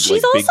someone's She's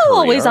like, also big career.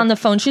 always on the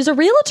phone. She's a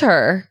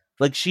realtor.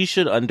 Like she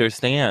should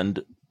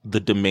understand the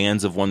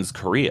demands of one's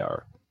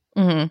career.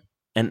 Mm-hmm.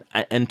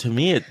 And to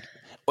me,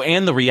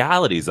 and the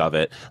realities of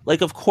it.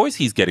 Like, of course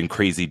he's getting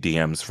crazy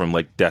DMs from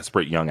like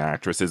desperate young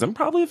actresses and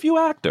probably a few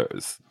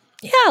actors.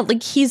 Yeah,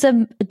 like he's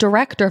a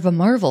director of a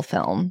Marvel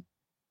film.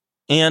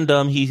 And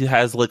he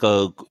has like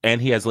a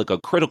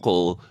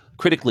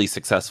critically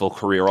successful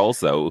career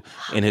also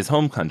in his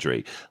home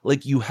country.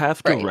 Like you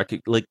have to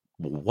like,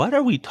 what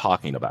are we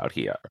talking about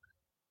here?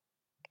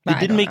 It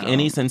didn't make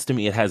any sense to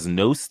me. It has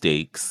no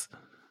stakes.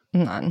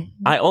 None.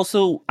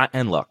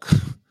 And look,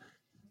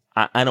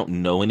 I don't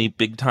know any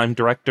big time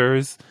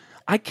directors.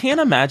 I can't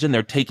imagine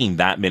they're taking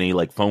that many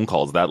like phone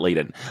calls that late.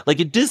 And like,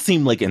 it does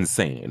seem like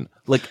insane.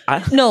 Like,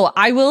 no,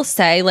 I will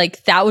say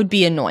like that would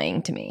be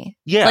annoying to me.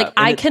 Yeah. Like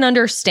I can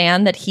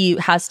understand that he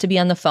has to be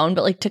on the phone,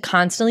 but like to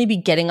constantly be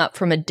getting up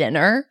from a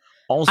dinner,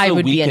 I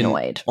would be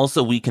annoyed.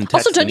 Also, we can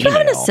text. Also, don't you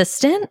have an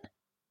assistant?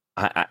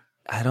 I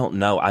don't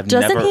know.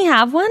 Doesn't he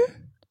have one?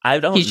 I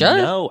don't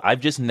know.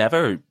 I've just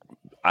never.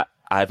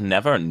 I've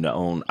never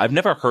known. I've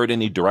never heard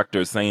any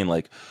directors saying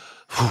like,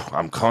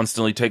 I'm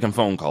constantly taking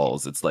phone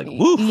calls. It's like,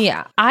 whew.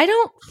 Yeah. I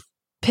don't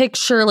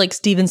picture like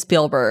Steven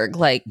Spielberg,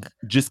 like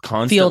just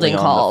constantly fielding on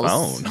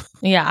calls. The phone.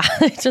 Yeah.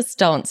 I just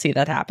don't see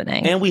that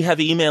happening. And we have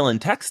email and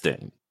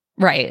texting.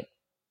 Right.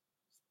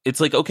 It's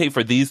like, okay,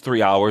 for these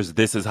 3 hours,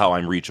 this is how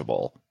I'm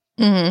reachable.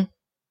 Mm-hmm.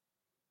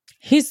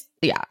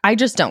 I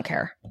just don't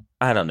care.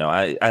 I don't know.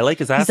 I like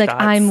his ass. He's like,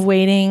 I'm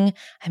waiting,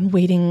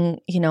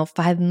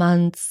 5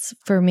 months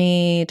for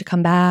me to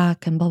come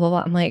back and blah, blah,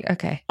 blah. I'm like,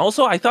 okay.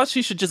 Also, I thought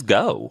she should just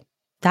go.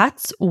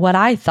 That's what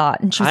I thought.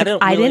 And she was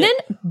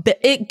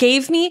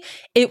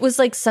it was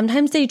like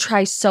sometimes they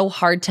try so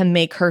hard to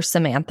make her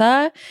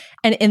Samantha.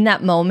 And in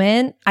that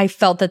moment, I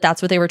felt that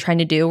that's what they were trying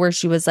to do, where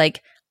she was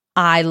like,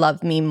 I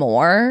love me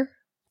more.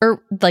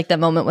 Or like that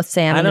moment with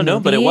Sam. I don't know,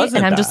 but it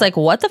wasn't. And I'm just like,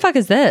 what the fuck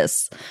is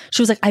this?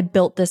 She was like, I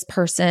built this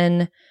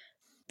person,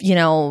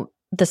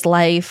 this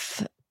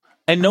life.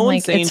 And no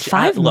one's saying it's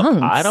 5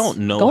 months. I don't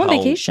know. Go on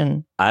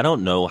vacation. I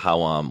don't know how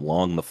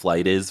long the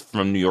flight is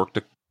from New York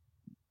to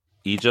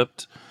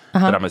Egypt,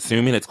 but I'm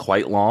assuming it's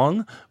quite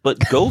long. But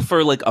go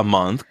for like a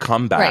month,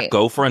 come back, right.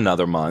 Go for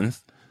another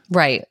month.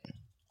 Right.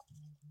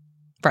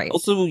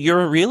 Also,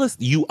 you're a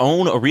realist. You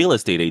own a real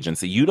estate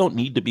agency. You don't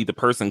need to be the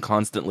person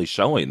constantly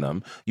showing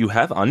them. You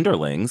have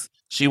underlings.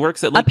 She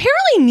works at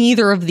apparently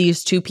neither of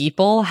these two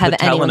people have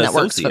anyone that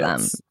works for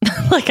them.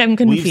 Like I'm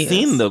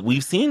confused.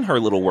 We've seen her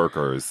little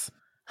workers.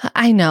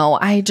 I know.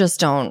 I just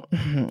don't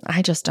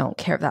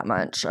care that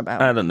much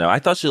about. I don't know. I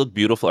thought she looked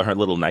beautiful in her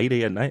little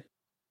nightie at night.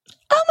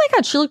 Oh my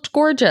God, she looked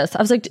gorgeous.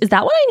 I was like, is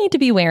that what I need to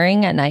be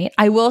wearing at night?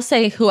 I will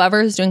say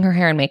whoever is doing her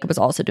hair and makeup is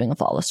also doing a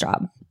flawless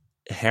job.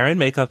 Hair and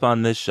makeup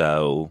on this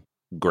show,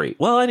 great.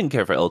 Well, I didn't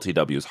care for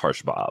LTW's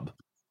Harsh Bob.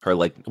 Her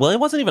like, well, it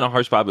wasn't even a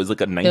harsh bop. It was like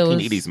a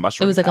 1980s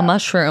mushroom. It was like cap. a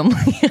mushroom.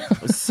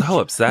 It was so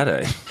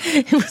upsetting.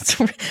 It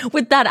was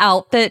with that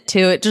outfit too.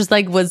 It just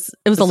like was.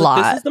 It was a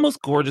lot. This is the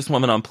most gorgeous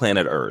woman on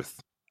planet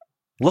Earth.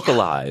 Look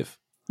alive.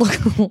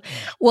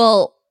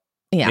 Well,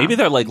 yeah. Maybe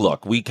they're like,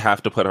 look, we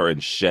have to put her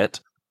in shit.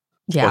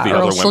 Yeah, or the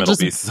other women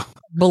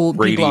will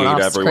radiate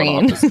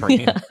everyone off the screen.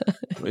 Yeah.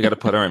 We got to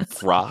put her in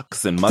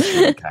frocks and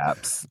mushroom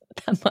caps.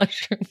 That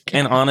mushroom cap.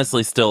 And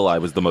honestly, still, I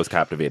was the most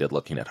captivated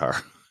looking at her.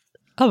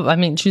 Oh, I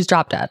mean, she's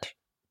drop dead.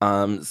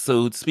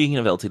 So speaking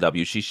of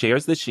LTW, she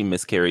shares that she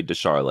miscarried to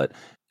Charlotte.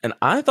 And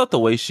I thought the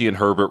way she and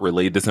Herbert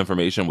relayed this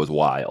information was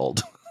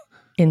wild.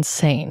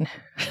 Insane.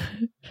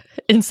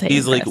 Insane.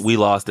 He's like, we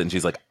lost it. And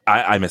she's like,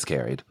 I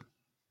miscarried.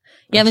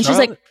 Yeah, and then she's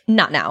like,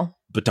 not now.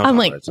 But don't I'm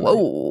like,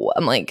 whoa.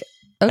 I'm like,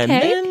 okay. And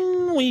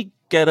then we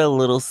get a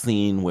little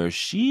scene where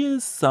she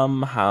is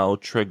somehow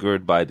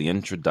triggered by the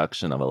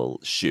introduction of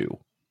a shoe.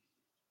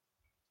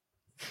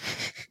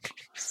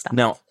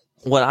 Now,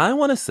 what I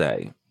want to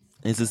say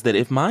is that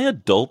if my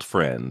adult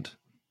friend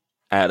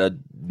at a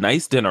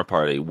nice dinner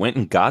party went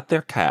and got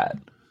their cat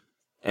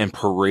and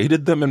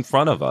paraded them in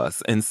front of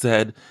us and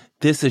said,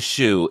 this is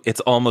Shoe,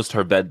 it's almost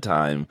her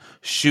bedtime,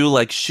 Shoe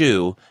like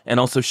shoe, and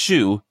also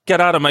Shoe,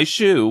 get out of my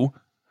shoe,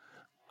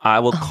 I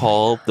will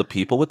call the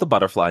people with the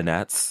butterfly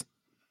nets.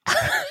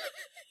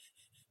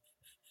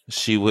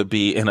 She would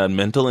be in a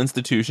mental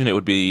institution. It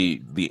would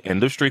be the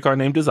end of Streetcar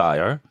Named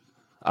Desire.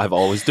 I've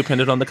always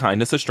depended on the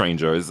kindness of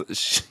strangers.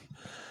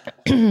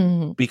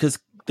 Because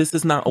this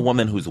is not a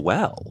woman who's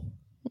well.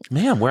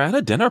 Man, we're at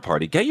a dinner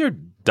party. Get your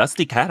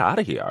dusty cat out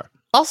of here.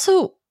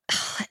 Also,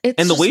 it's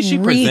and the way she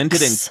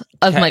presented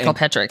Michael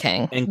Petra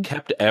King and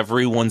kept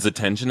everyone's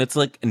attention. It's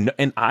like,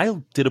 and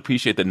I did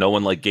appreciate that no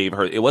one like gave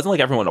her. It wasn't like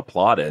everyone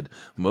applauded.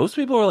 Most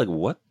people were like,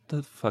 "What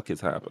the fuck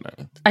is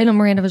happening?" I know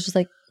Miranda was just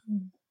like,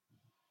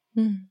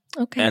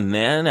 okay. And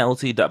then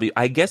LTW.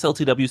 I guess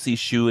LTWC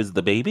Shoe is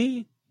the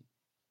baby.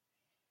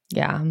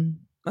 Yeah,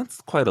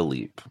 that's quite a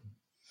leap.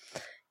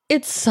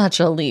 It's such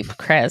a leap,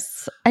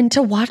 Chris. And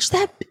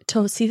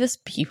to see this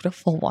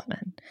beautiful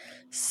woman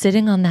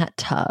sitting on that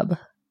tub.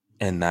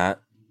 And that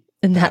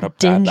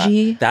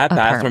dingy that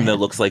bathroom that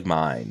looks like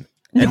mine.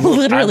 No,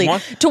 literally.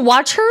 To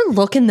watch her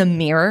look in the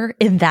mirror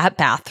in that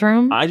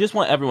bathroom. I just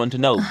want everyone to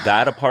know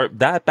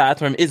that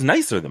bathroom is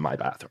nicer than my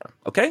bathroom.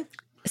 Okay?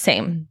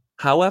 Same.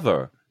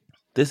 However,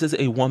 this is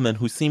a woman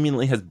who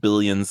seemingly has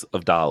billions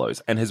of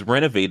dollars and has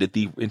renovated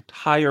the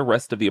entire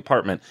rest of the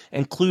apartment,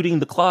 including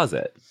the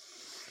closet.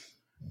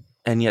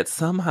 And yet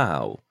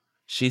somehow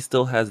she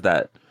still has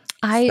that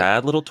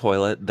sad little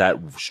toilet, that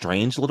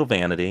strange little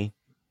vanity.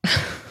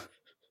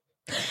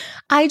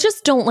 I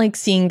just don't like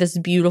seeing this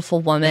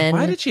beautiful woman.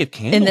 Why did she have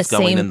candles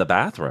going in the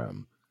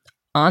bathroom?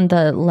 On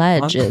the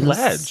ledge.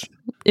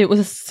 It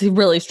was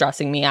really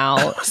stressing me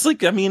out. It's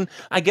like, I mean,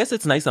 I guess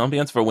it's nice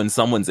ambience for when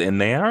someone's in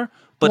there.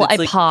 But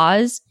I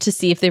paused to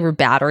see if they were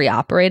battery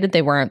operated.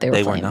 They weren't. They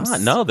were flames. Not.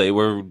 No, they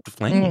were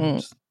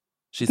flames.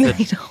 She said,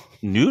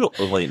 noodle.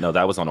 Oh, wait, no,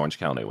 that was on Orange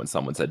County when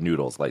someone said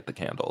noodles light the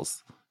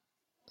candles.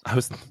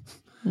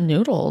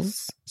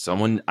 Noodles?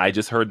 I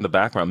just heard in the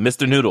background,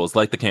 Mr. Noodles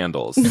light the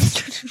candles.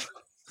 Mr. Noodles.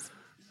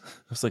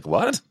 I was like,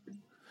 what?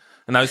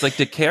 And I was like,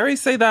 did Carrie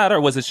say that or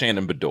was it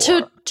Shannon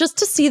Bedore? Just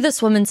to see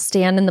this woman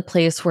stand in the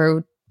place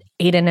where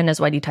Aiden and his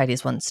whitey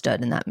tighties once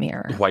stood in that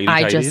mirror. Whitey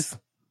tighties?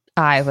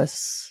 I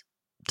was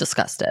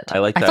disgusted. I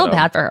like that. I felt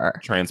bad for her.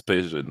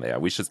 Transposition. Yeah,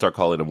 we should start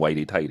calling them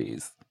whitey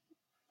tighties.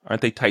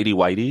 Aren't they tighty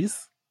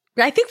whiteys?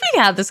 I think we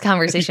can have this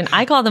conversation.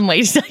 I call them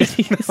whitey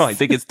tighties. No, I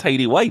think it's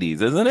tighty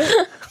whiteys, isn't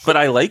it? But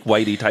I like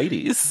whitey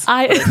tighties.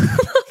 I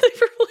thought they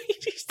were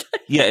whitey tighties.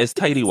 Yeah, it's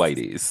tighty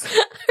whiteys.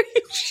 Are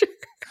you sure?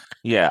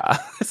 Yeah,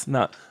 it's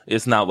not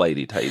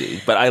whitey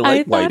tighty, but I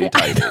like whitey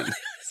tighty.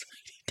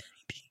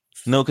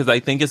 No, because I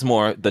think it's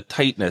more the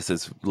tightness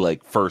is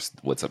like first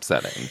what's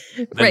upsetting.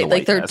 Right,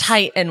 like they're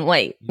tight and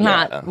white,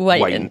 not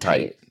white and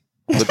tight.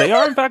 But they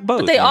are in fact both.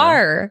 But they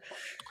are.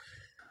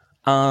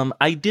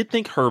 I did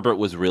think Herbert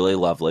was really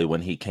lovely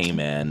when he came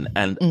in,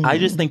 and I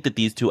just think that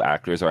these two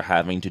actors are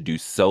having to do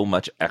so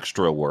much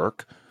extra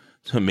work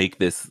to make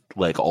this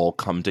like all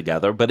come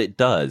together, but it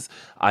does.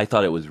 I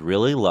thought it was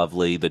really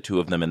lovely, the two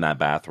of them in that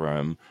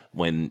bathroom,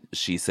 when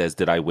she says,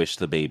 "Did I wish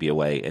the baby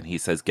away?" And he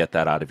says, "Get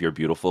that out of your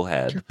beautiful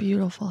head." Your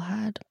beautiful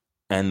head.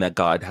 And that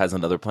God has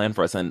another plan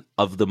for us. And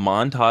of the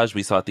montage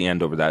we saw at the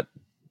end over that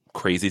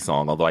crazy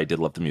song, although I did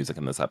love the music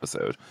in this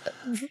episode.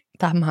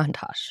 That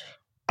montage.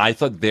 I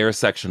thought their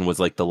section was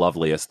like the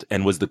loveliest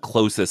and was the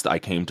closest I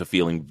came to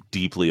feeling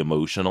deeply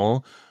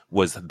emotional,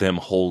 was them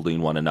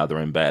holding one another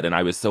in bed. And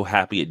I was so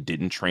happy it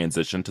didn't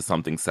transition to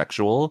something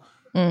sexual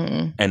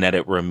and that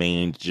it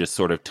remained just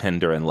sort of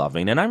tender and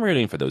loving. And I'm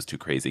rooting for those two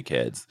crazy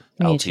kids,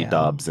 LT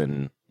Dubs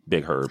and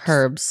Big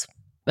Herbs.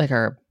 Big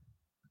Herb.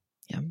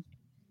 Yeah.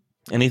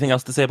 Anything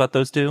else to say about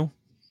those two?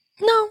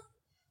 No. All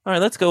right,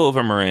 let's go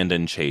over Miranda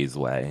and Che's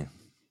way.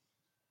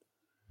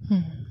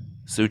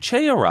 So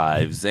Che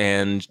arrives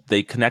and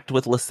they connect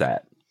with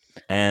Lisette.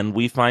 And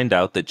we find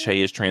out that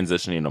Che is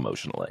transitioning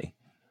emotionally.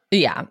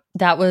 Yeah,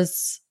 that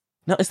was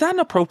Now, is that an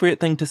appropriate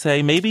thing to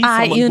say? Maybe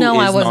someone who is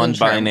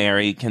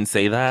non-binary can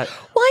say that.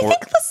 Well, I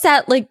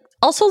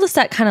think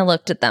Lisette kind of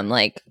looked at them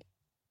like.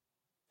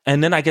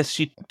 And then I guess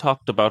she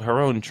talked about her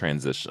own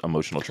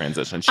emotional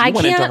transition. She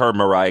went into her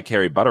Mariah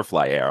Carey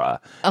butterfly era.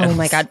 Oh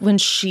my God. When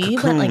she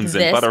went like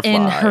this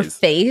in her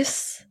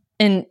face,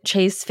 in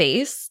Che's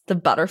face, the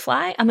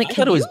butterfly, I'm like, I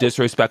thought it was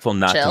disrespectful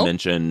not to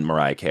mention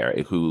Mariah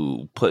Carey,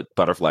 who put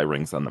butterfly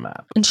rings on the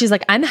map. And she's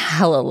like, I'm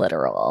hella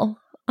literal.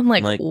 I'm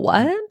like,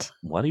 what?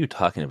 What are you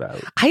talking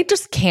about? I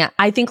just can't.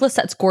 I think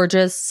Lisette's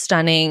gorgeous,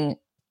 stunning,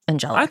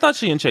 angelic. I thought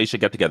she and Che should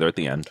get together at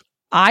the end.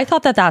 I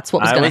thought that's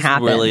what was going to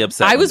happen. I was really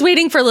upset. I was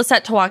waiting for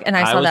Lisette to walk, and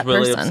I saw that person. I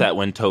was really upset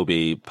when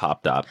Toby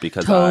popped up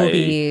because I would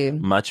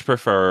have much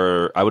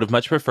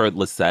preferred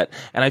Lisette,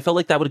 and I felt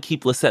like that would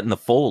keep Lisette in the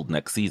fold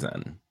next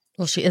season.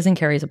 Well, she is in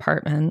Carrie's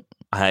apartment.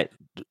 I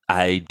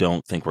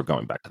don't think we're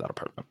going back to that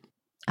apartment.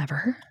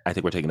 Ever? I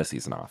think we're taking a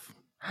season off.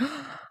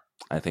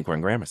 I think we're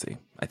in Gramercy.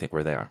 I think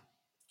we're there.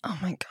 Oh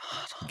my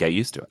God. Get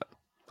used to it.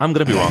 I'm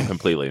going to be wrong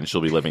completely, and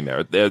she'll be living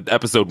there.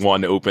 Episode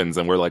 1 opens,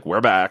 and we're like,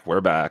 we're back.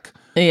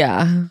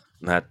 Yeah.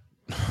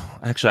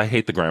 Actually, I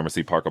hate the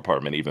Gramercy Park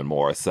apartment even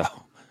more, so.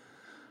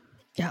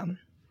 Yeah.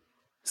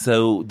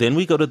 So then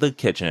we go to the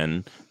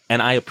kitchen,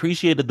 and I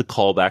appreciated the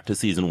callback to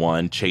season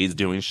 1. Che's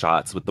doing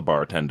shots with the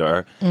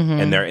bartender,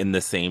 and they're in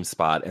the same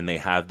spot, and they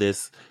have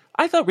this,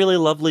 I thought, really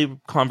lovely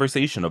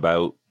conversation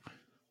about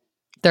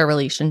their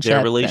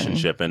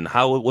relationship and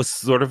how it was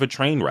sort of a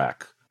train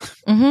wreck.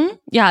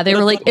 Yeah, they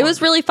were like, it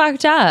was really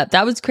fucked up.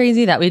 That was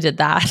crazy that we did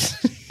that.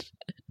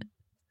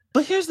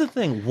 But here's the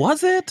thing,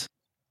 was it?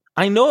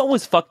 I know it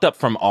was fucked up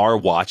from our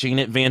watching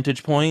it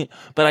vantage point,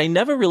 but I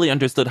never really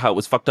understood how it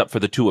was fucked up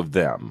for the two of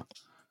them.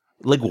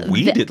 Like,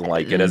 we didn't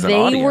like it as an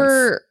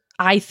audience.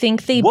 I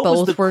think they what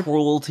both was the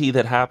cruelty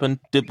that happened?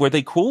 Were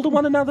they cruel to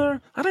one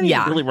another? I don't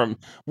even really remember.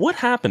 What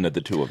happened to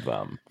the two of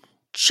them?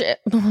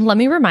 Let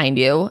me remind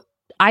you.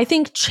 I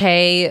think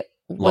Che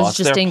was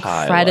just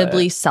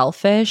incredibly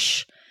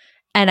selfish.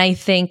 And I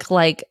think,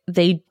 like,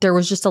 there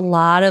was just a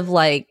lot of,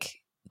 like,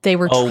 they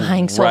were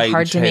trying so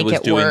hard to make it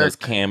work. Doing those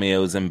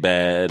cameos in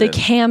bed. The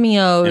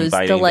cameos.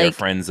 Inviting their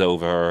friends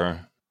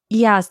over.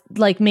 Yeah,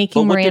 like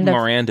making Miranda. What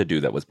did Miranda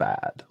do that was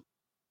bad?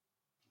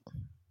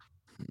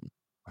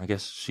 I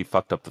guess she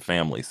fucked up the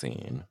family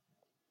scene.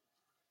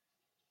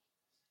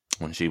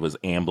 When she was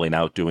ambling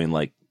out doing,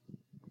 like.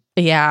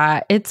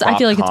 Yeah, I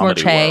feel like it's more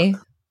Che.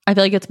 I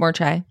feel like it's more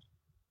Che.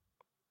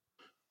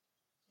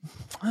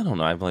 I don't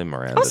know. I blame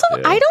Miranda. Also,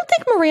 too. I don't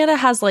think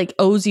Miranda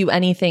owes you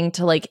anything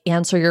to like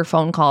answer your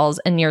phone calls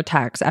and your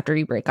texts after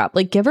you break up.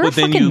 Like, give her a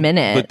fucking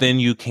minute. But then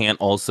you can't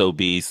also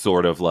be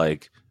sort of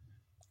like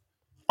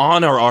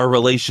honor our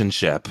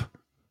relationship.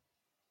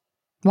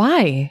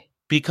 Why?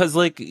 Because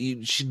like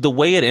the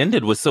way it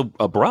ended was so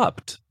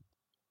abrupt.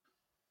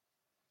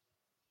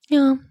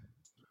 Yeah.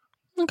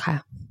 Okay.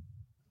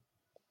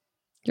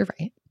 You're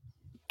right.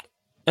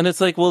 And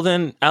it's like, well,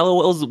 then,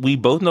 LOLs, we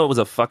both know it was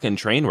a fucking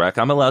train wreck.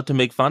 I'm allowed to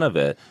make fun of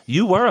it.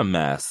 You were a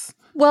mess.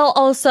 Well,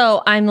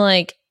 also, I'm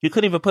like... You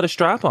couldn't even put a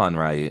strap on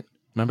right.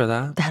 Remember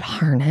that? That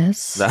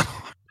harness.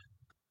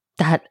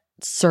 That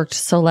Cirque du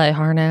Soleil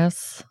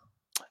harness.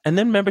 And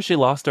then remember she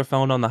lost her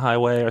phone on the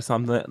highway or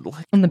something?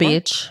 Like, on the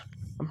beach.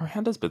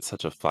 Miranda's been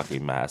such a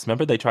fucking mess.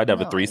 Remember they tried to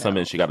have a threesome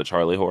and she got a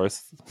Charlie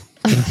horse?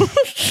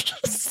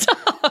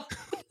 Stop.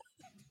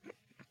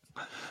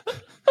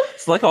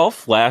 It's like all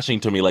flashing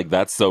to me like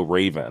that's so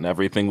Raven,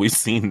 everything we've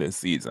seen this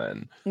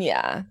season.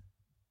 Yeah.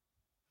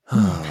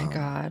 Oh my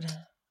God.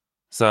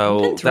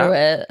 So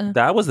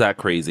that was that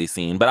crazy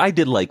scene, but I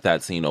did like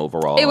that scene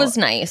overall. It was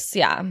nice,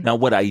 yeah. Now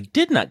what I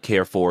did not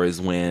care for is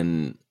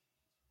when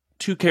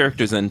two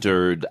characters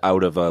entered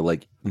out of a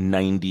like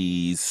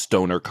 90s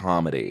stoner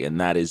comedy, and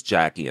that is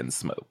Jackie and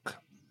Smoke.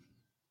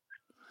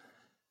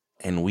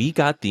 And we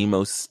got the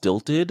most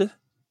stilted,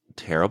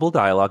 terrible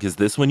dialogue. Is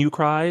this when you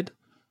cried?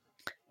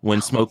 When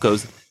Smoke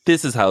goes,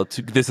 this is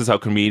how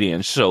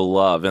comedians show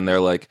love. And they're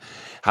like,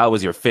 how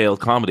was your failed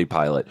comedy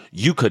pilot?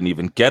 You couldn't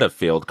even get a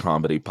failed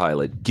comedy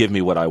pilot. Give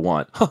me what I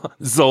want.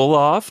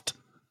 Zoloft?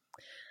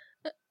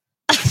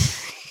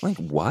 Like,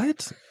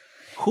 what?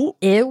 Who?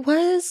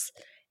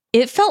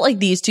 It felt like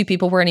these two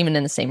people weren't even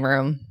in the same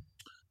room.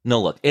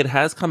 No, look, it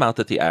has come out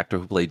that the actor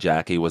who played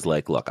Jackie was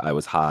like, look, I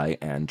was high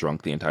and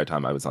drunk the entire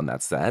time I was on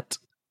that set.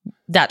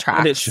 That tracks.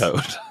 And it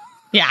showed.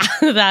 Yeah,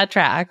 that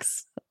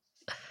tracks.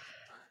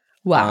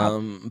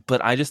 Wow.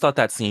 But I just thought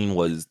that scene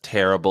was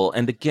terrible.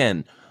 And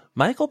again,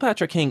 Michael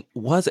Patrick King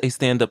was a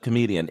stand-up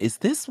comedian. Is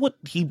this what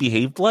he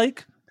behaved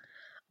like?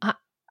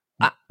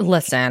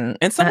 Listen.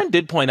 And someone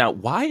did point out,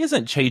 why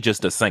isn't Che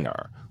just a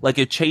singer? Like,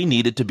 if Che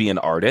needed to be an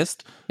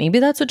artist... Maybe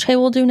that's what Che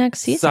will do next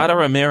season. Sada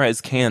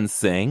Ramirez can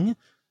sing.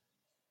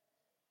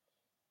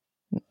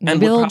 Maybe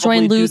they'll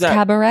join Lou's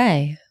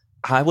Cabaret.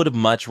 I would have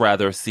much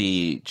rather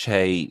see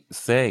Che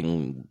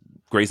sing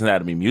Grey's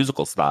Anatomy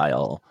musical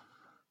style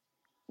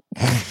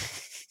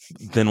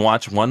than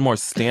watch one more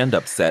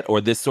stand-up set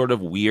or this sort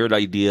of weird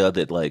idea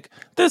that, like,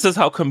 this is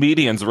how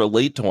comedians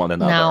relate to one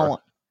another. Now,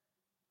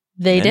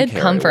 they did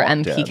come for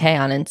MPK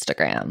on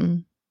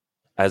Instagram.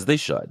 As they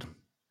should.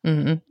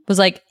 Was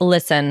like,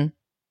 listen,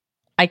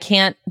 I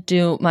can't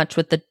do much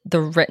with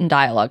the written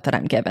dialogue that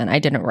I'm given. I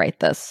didn't write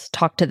this.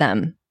 Talk to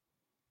them.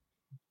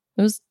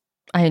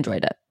 I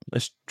enjoyed it.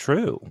 It's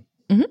true.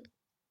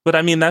 But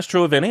I mean, that's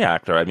true of any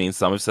actor. I mean,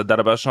 some have said that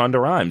about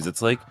Shonda Rhimes.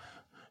 It's like,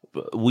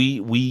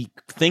 we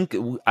think,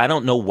 I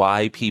don't know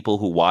why people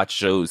who watch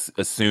shows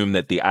assume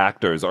that the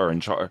actors are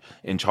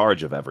in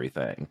charge of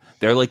everything.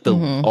 They're like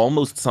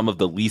almost some of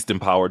the least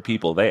empowered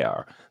people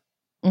there.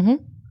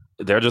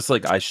 They're just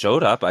like, I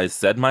showed up, I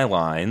said my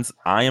lines,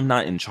 I am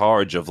not in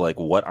charge of like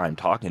what I'm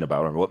talking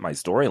about or what my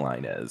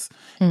storyline is,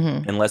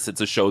 unless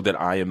it's a show that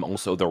I am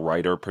also the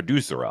writer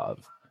producer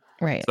of.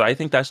 Right. So I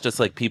think that's just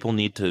like, people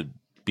need to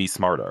be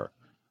smarter.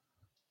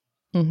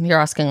 You're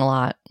asking a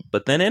lot.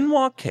 But then in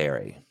walked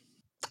Carrie.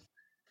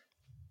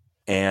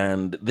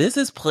 And this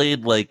is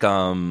played like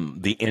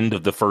the end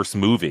of the first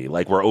movie.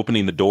 Like we're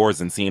opening the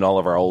doors and seeing all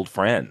of our old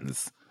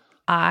friends.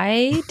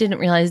 I didn't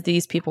realize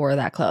these people were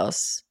that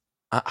close.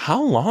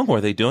 How long were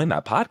they doing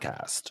that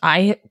podcast?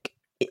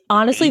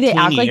 Honestly, they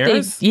act like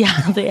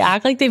they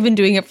act like they've been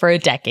doing it for a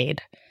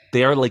decade.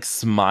 They are like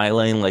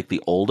smiling like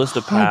the oldest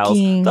of pals.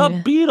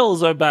 The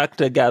Beatles are back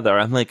together.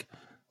 I'm like,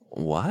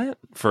 what?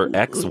 For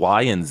X,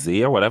 Y, and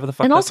Z or whatever the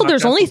fuck. And also,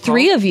 there's only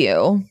 3 of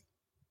you.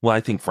 Well,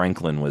 I think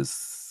Franklin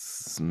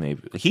was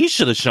maybe. He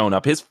should have shown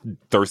up. His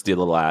thirsty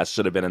little ass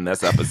should have been in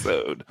this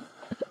episode.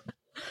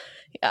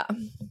 Yeah.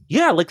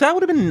 Yeah, like that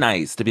would have been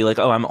nice to be like,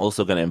 oh, I'm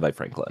also going to invite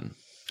Franklin.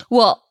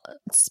 Well,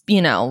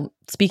 you know,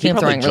 speaking of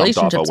throwing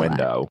relationships off a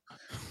window.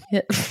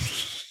 Yeah.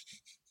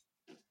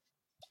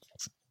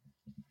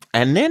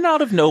 And then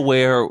out of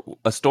nowhere,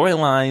 a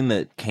storyline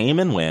that came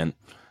and went,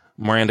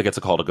 Miranda gets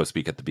a call to go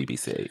speak at the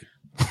BBC.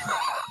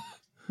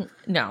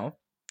 No.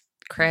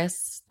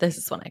 Chris, this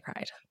is when I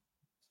cried.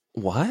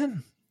 What?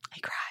 I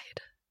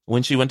cried.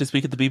 When she went to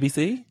speak at the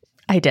BBC?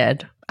 I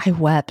did. I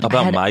wept.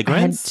 About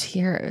migrants? I had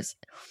tears.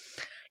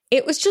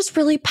 It was just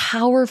really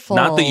powerful.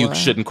 Not that you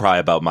shouldn't cry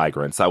about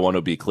migrants. I want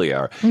to be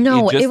clear.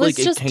 No,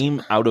 it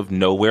came out of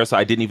nowhere, so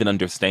I didn't even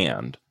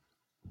understand.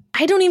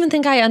 I don't even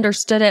think I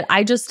understood it.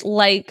 I just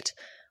liked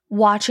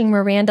watching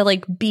Miranda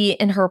like be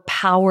in her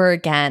power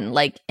again,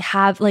 like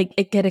have like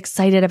get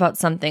excited about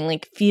something,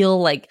 like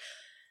feel like,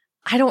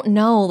 I don't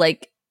know,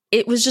 like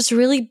it was just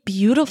really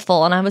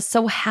beautiful. And I was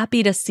so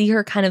happy to see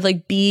her kind of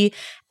like be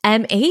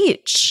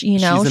MH, you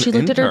know, she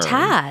looked at her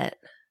tat.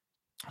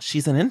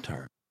 She's an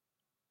intern.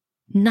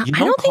 No, I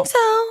don't think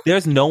so.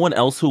 There's no one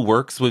else who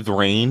works with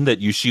Rain that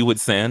she would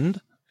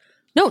send?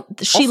 No,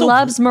 she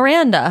loves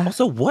Miranda.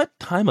 Also, what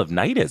time of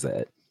night is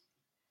it?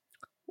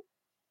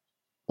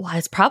 Well,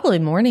 it's probably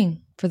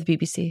morning for the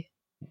BBC.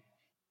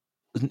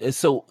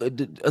 So,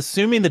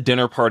 assuming the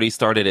dinner party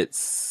started at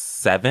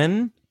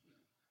 7,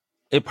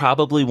 it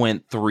probably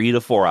went 3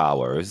 to 4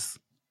 hours.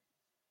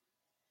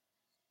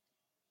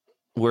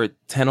 We're at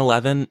 10,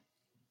 11.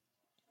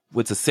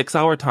 It's a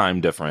 6-hour time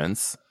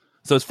difference.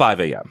 So it's 5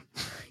 a.m.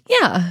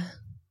 Yeah.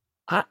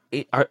 I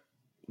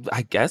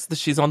guess that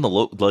she's on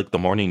the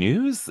morning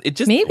news. It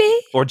just maybe,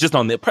 or just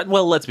on the.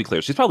 Well, let's be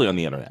clear. She's probably on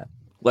the internet.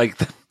 Like,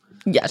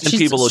 yeah, and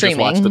people will just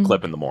watch the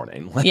clip in the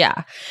morning.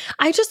 Yeah,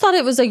 I just thought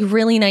it was like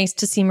really nice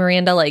to see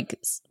Miranda like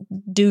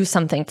do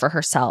something for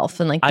herself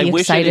and like be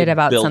excited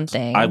about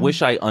something. I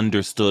wish I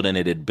understood and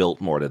it had built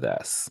more to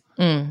this.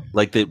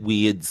 Like that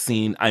we had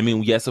seen. I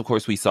mean, yes, of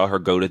course, we saw her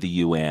go to the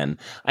UN.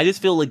 I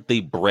just feel like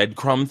they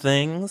breadcrumb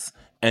things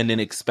and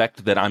then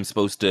expect that I'm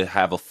supposed to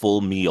have a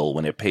full meal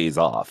when it pays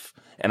off.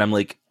 And I'm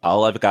like,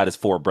 all I've got is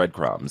 4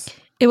 breadcrumbs.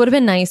 It would have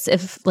been nice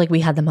if like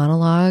we had the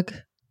monologue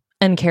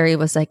and Carrie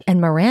was like,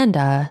 and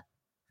Miranda.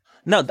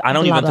 No, I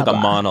don't even think a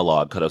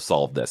monologue could have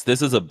solved this.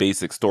 This is a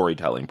basic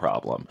storytelling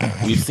problem.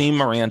 We've seen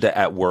Miranda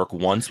at work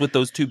once with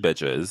those 2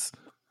 bitches,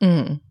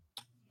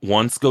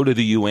 once go to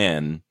the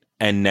UN,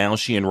 and now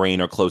she and Rain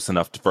are close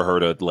enough for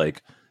her to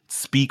like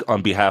speak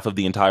on behalf of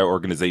the entire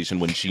organization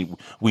when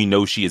we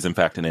know she is in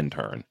fact an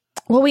intern.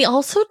 Well, we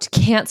also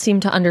can't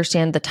seem to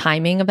understand the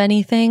timing of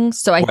anything.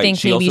 So I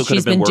think maybe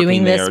she's been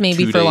doing this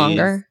maybe for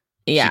longer.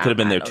 Yeah. She could have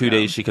been there 2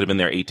 days. She could have been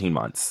there 18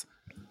 months.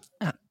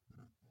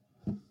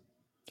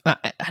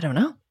 I don't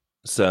know.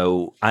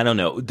 So I don't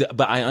know.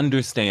 But I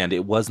understand.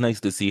 It was nice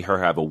to see her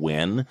have a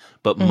win.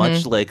 But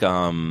much like,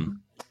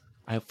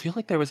 I feel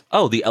like there was,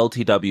 the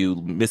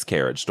LTW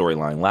miscarriage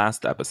storyline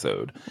last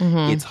episode.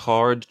 It's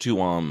hard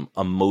to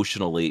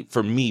emotionally,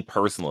 for me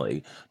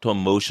personally, to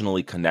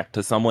emotionally connect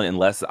to someone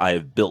unless I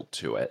have built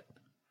to it.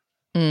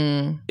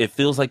 It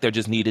feels like there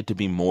just needed to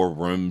be more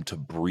room to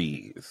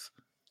breathe.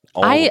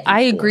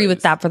 I agree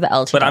with that for the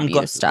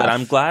LTW stuff. But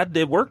I'm glad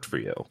it worked for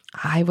you.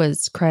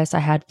 Chris, I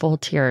had full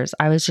tears.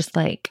 I was just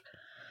like,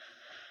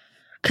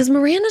 because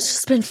Miranda's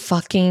just been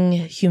fucking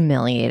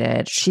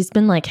humiliated. She's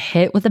been like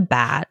hit with a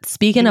bat.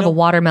 Speaking of a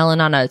watermelon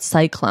on a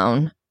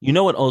cyclone. You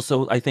know what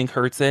also I think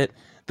hurts it?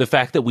 The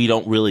fact that we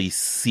don't really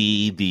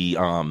see the,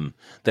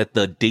 that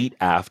the date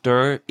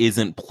after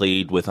isn't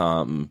played with,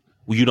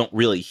 you don't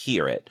really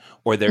hear it.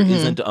 Or there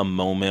isn't a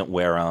moment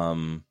where,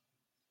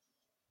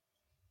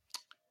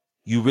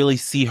 you really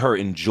see her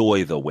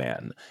enjoy the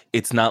win.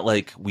 It's not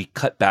like we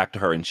cut back to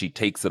her and she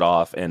takes it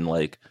off and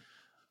like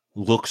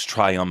looks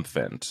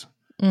triumphant.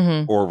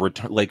 Or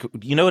return, like,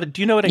 do you know what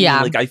I mean?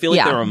 Like, I feel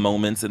like there are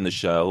moments in the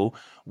show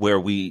where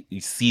we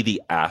see the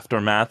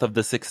aftermath of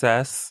the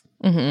success.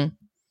 And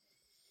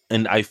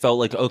I felt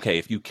like, okay,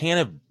 if you can't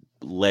have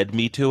led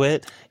me to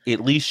it, at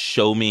least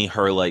show me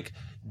her like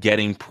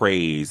getting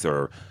praise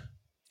or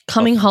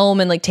coming home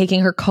and like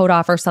taking her coat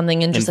off or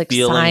something and just like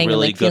feeling sighing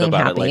really and like good feeling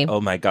about happy. it. Like,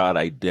 oh my God,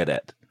 I did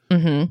it.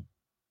 But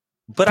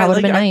That I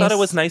would've been I thought nice. it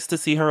was nice to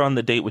see her on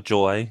the date with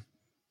Joy.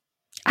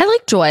 I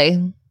like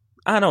Joy.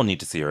 I don't need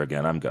to see her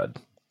again. I'm good.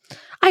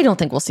 I don't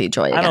think we'll see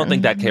Joy again. I don't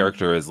think that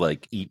character is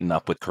like eaten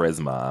up with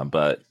charisma,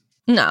 but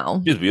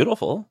no. she's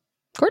beautiful.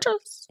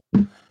 Gorgeous.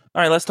 All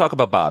right, let's talk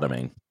about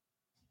bottoming.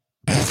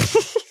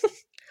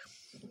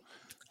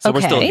 So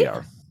we're still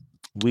here.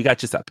 We got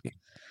Giuseppe.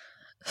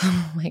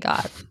 Oh my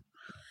God.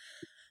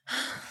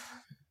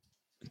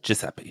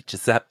 Giuseppe.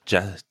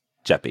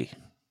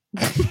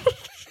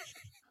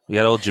 We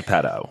got old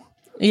Geppetto.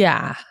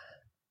 Yeah.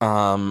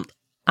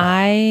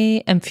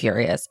 I am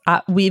furious.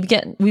 We've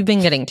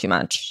been getting too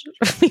much.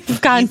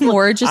 We've gotten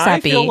more Giuseppe. I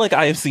feel like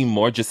I have seen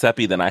more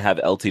Giuseppe than I have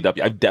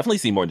LTW. I've definitely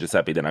seen more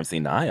Giuseppe than I've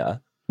seen Naya.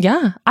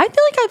 Yeah. I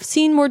feel like I've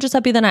seen more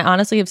Giuseppe than I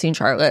honestly have seen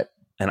Charlotte.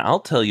 And I'll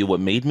tell you what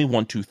made me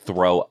want to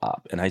throw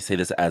up, and I say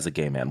this as a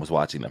gay man, was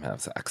watching them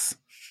have sex.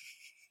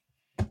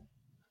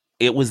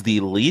 It was the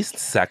least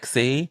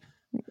sexy.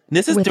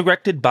 This is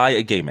directed by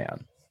a gay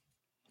man.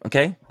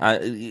 Okay?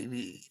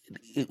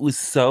 It was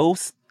so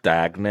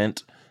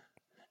stagnant,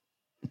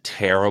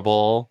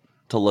 terrible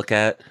to look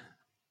at.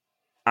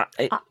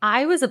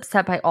 I was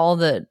upset by all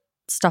the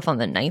stuff on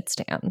the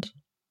nightstand.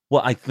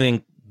 Well, I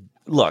think,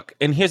 look,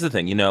 and here's the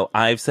thing, you know,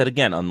 I've said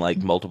again on like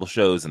multiple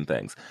shows and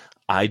things,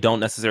 I don't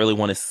necessarily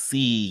want to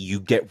see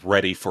you get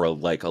ready for a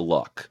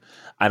look.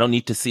 I don't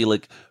need to see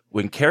like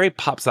when Carrie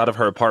pops out of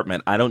her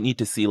apartment, I don't need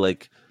to see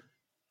like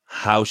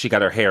how she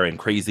got her hair in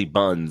crazy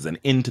buns and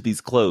into these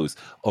clothes.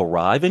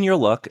 Arrive in your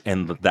look,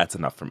 and that's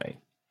enough for me.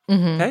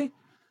 Okay?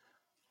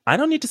 I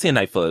don't need to see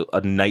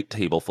a night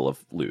table full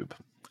of lube.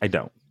 I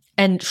don't.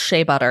 And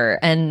shea butter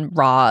and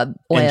raw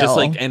oil. And just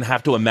like, and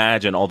have to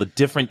imagine all the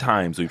different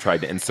times we've tried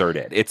to insert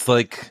it. It's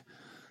like...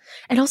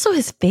 And also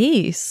his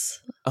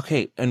face.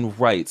 Okay, and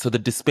right. So the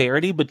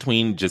disparity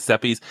between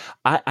Giuseppe's...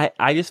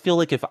 I just feel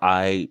like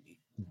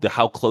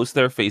how close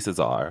their faces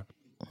are,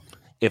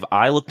 if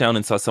I looked down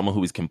and saw someone who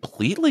was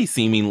completely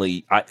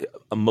seemingly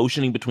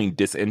emotioning between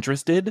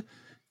disinterested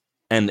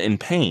and in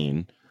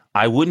pain,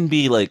 I wouldn't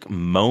be like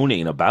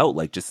moaning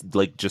about just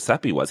like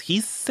Giuseppe was.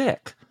 He's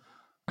sick.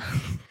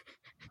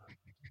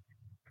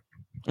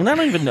 And I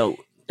don't even know.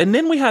 And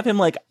then we have him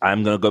like,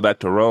 I'm going to go back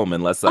to Rome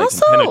unless I can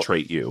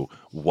penetrate you.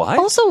 What?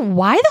 Also,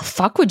 why the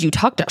fuck would you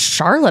talk to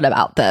Charlotte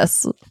about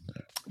this?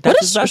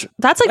 That's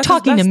like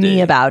talking to me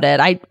about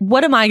it.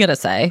 What am I going to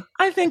say?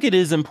 I think it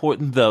is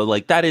important, though.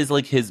 Like, that is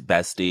like his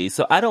bestie.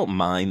 So I don't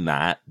mind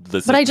that.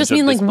 But I just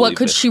mean, like, what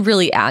could she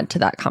really add to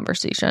that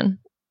conversation?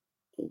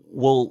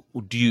 Well,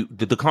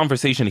 the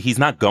conversation, he's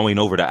not going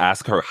over to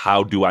ask her,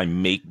 how do I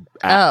make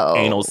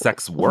anal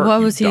sex work?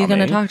 What was he going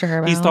to talk to her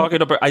about? He's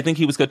talking about, I think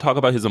he was going to talk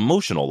about his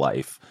emotional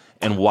life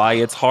and why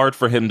it's hard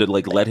for him to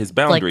like let his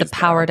boundaries like the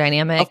power down.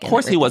 dynamic. Of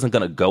course he wasn't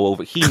going to go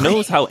over. He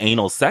knows how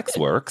anal sex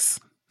works.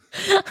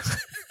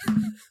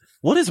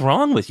 What is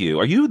wrong with you?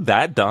 Are you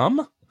that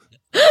dumb?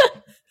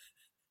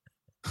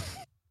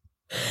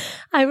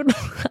 I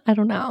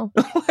don't know.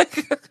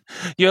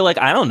 You're like,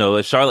 I don't know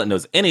if Charlotte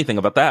knows anything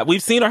about that.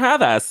 We've seen her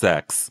have ass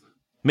sex.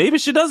 Maybe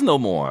she does know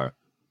more.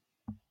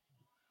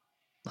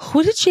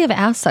 Who did she have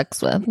ass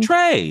sex with?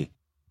 Trey.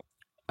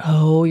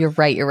 Oh, you're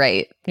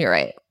right.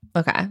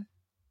 Okay.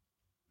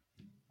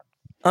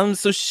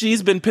 So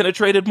she's been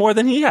penetrated more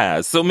than he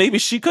has. So maybe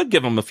she could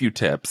give him a few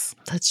tips.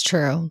 That's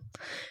true.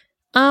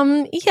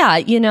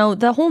 Yeah,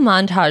 the whole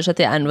montage at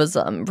the end was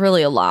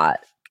really a lot.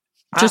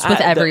 Just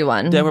with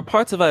everyone. There were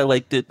parts of it I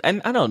liked it.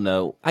 And I don't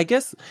know. I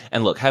guess,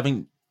 and look,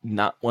 having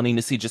not wanting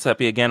to see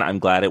Giuseppe again, I'm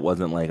glad it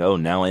wasn't like, oh,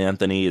 now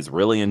Anthony is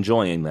really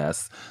enjoying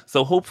this.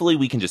 So hopefully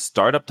we can just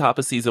start up top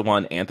of season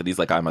 1. Anthony's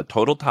like, I'm a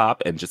total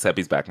top, and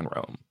Giuseppe's back in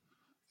Rome.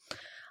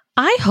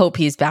 I hope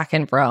he's back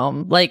in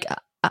Rome. Like,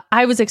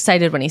 I was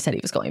excited when he said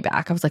he was going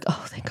back. I was like,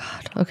 oh, thank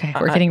God. Okay,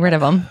 we're getting rid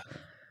of him.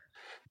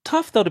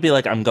 Tough, though, to be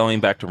like, I'm going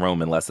back to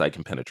Rome unless I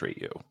can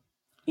penetrate you.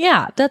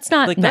 Yeah, that's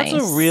not like, nice.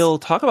 That's a real,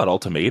 talk about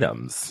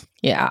ultimatums.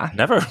 Yeah.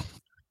 Never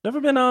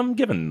been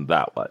given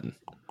that one.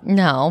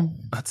 No.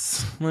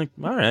 That's like,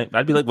 all right.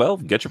 I'd be like, well,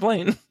 get your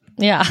plane.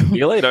 Yeah. See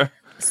you later.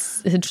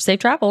 Safe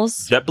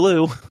travels.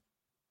 JetBlue.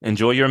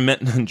 Enjoy your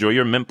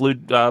mint blue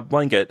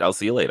blanket. I'll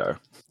see you later.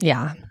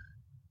 Yeah.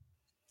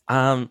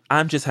 I'm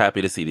just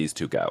happy to see these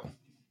two go.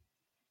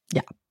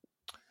 Yeah.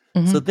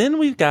 Mm-hmm. So then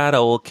we've got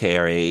old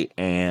Carrie,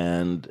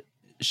 and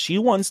she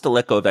wants to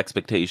let go of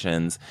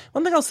expectations.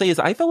 One thing I'll say is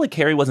I felt like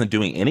Carrie wasn't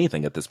doing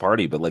anything at this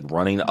party but like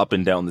running up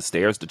and down the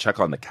stairs to check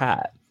on the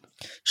cat.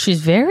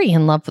 She's very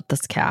in love with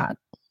this cat.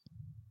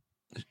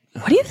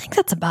 What do you think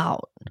that's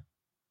about?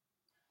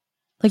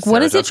 Like, Sarah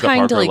what is it Jessica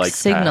trying to Parker like likes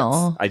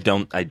signal? pets.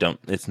 I don't.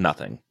 It's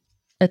nothing.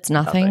 It's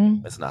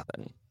nothing. It's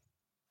nothing.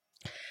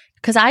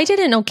 Because I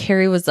didn't know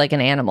Carrie was like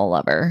an animal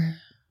lover.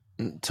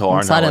 To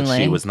our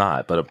knowledge, she was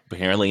not. But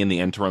apparently, in the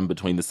interim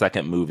between the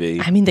second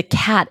movie, I mean, the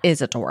cat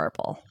is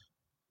adorable.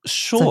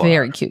 Sure, it's a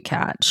very cute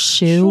cat.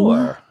 Shoe.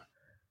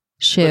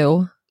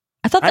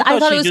 I thought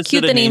it was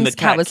cute. The name the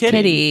cat was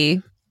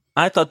Kitty.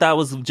 I thought that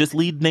was just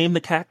lead name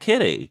the cat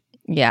Kitty.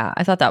 Yeah,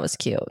 I thought that was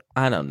cute.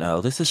 I don't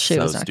know. This is Shoe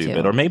so is not stupid.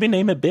 cute. Or maybe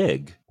name it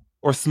Big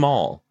or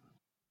Small.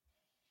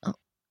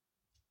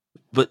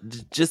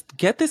 But just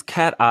get this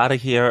cat out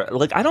of here.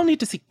 Like, I don't need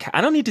to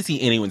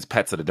see anyone's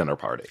pets at a dinner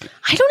party.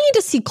 I don't need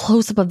to see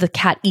close up of the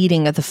cat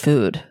eating of the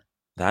food.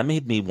 That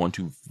made me want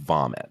to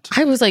vomit.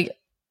 I was like,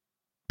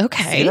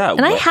 okay.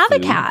 And I have a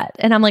cat,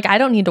 and I'm like, I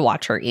don't need to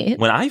watch her eat.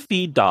 When I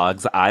feed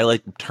dogs, I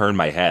like turn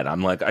my head.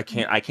 I'm like, I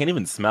can't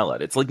even smell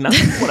it. It's like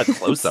nothing you want a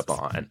close up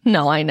on.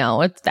 No, I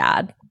know. It's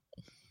bad.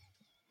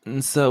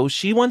 And so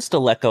she wants to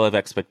let go of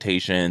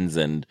expectations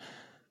and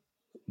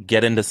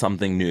get into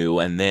something new,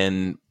 and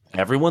then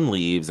everyone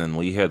leaves, and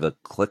we hear the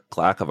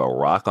click-clack of a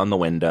rock on the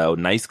window.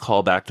 Nice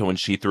callback to when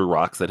she threw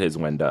rocks at his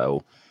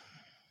window.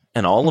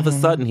 And all of a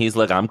sudden, he's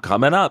like, I'm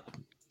coming up.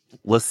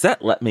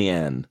 Lisette let me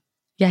in.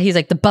 Yeah, he's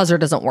like, the buzzer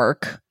doesn't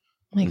work.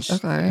 I'm like,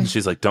 okay. And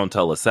she's like, don't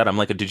tell Lisette. I'm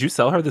like, did you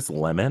sell her this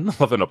lemon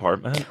of an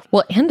apartment?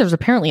 Well, and there's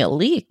apparently a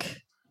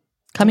leak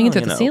coming in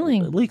through the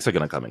ceiling. Leaks are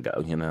going to come and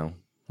go, you know.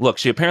 Look,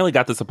 she apparently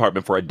got this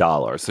apartment for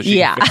 $1, so she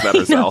can fix that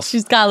herself.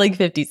 She's got like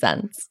 50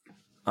 cents.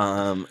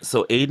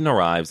 So Aiden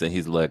arrives and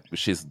he's like,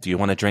 do you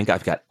want a drink?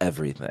 I've got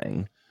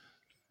everything.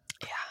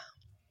 Yeah.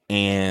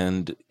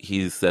 And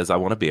he says, I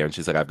want a beer. And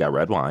she's like, I've got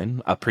red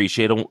wine.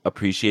 Appreciate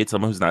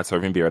someone who's not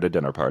serving beer at a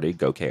dinner party.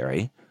 Go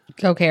Carrie.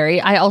 Go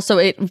Carrie.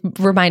 It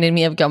reminded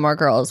me of Gilmore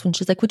Girls when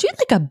she's like, would you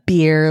like a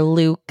beer,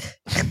 Luke?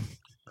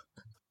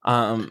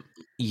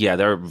 Yeah,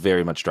 they're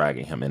very much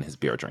dragging him in his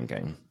beer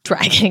drinking.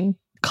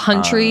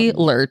 Country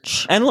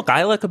lurch. And look,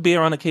 I like a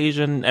beer on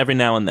occasion every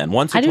now and then.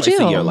 Once or twice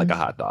a year, like a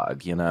hot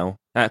dog, you know?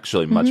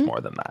 Actually, much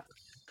more than that.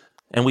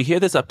 And we hear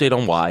this update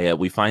on Wyatt.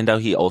 We find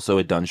out he also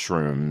had done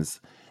shrooms.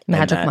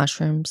 Magic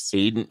mushrooms.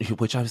 Aiden,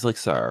 which I was like,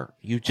 sir,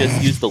 you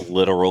just used the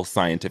literal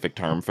scientific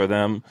term for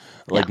them.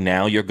 Like,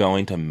 now you're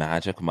going to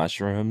magic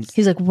mushrooms?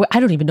 He's like,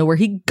 I don't even know where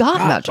he got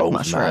magic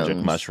mushrooms.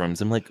 Magic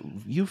mushrooms. I'm like,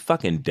 you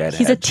fucking deadhead.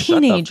 He's a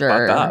teenager.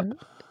 Shut the fuck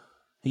up.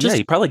 Yeah,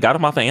 he probably got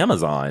them off of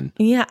Amazon.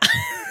 Yeah.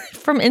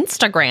 From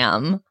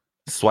Instagram.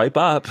 Swipe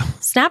up.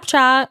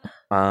 Snapchat.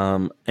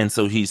 And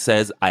so he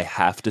says, I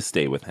have to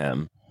stay with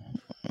him.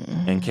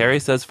 And Carrie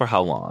says, for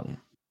how long?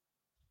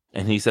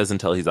 And he says,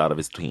 until he's out of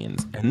his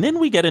teens. And then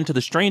we get into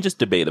the strangest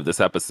debate of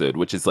this episode,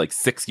 which is like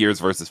 6 years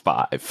versus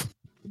 5.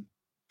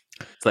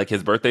 It's like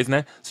his birthday's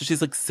next. So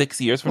she's like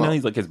 6 years from now.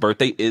 He's like, his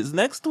birthday is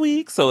next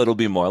week. So it'll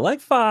be more like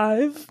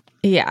 5.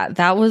 Yeah,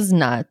 that was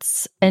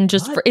nuts. And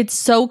just it's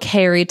so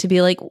Carrie to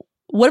be like,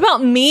 what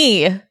about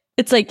me?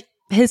 It's like,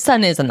 his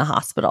son is in the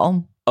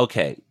hospital.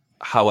 Okay.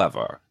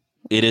 However,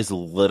 it is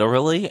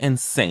literally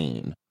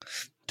insane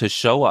to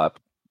show up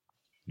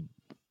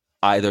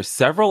either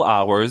several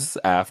hours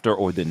after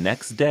or the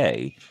next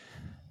day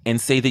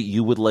and say that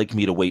you would like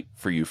me to wait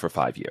for you for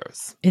 5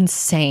 years.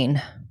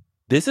 Insane.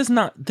 This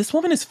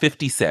woman is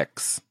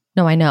 56.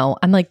 No, I know.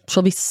 I'm like,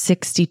 she'll be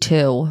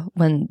 62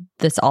 when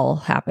this all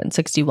happened.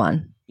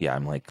 61. Yeah,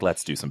 I'm like,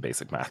 let's do some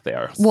basic math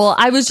there. Well,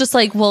 I was just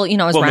like, I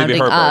was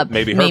rounding up.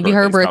 Maybe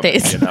her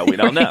birthday's. You know, we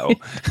don't know.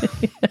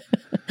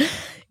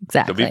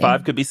 Exactly. Could be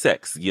 5, could be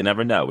 6. You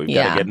never know. We've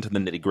got to get into the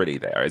nitty gritty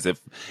there. Is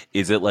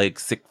it like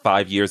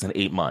 5 years and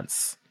 8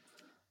 months?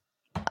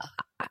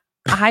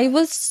 I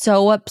was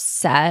so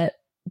upset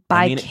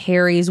by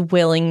Carrie's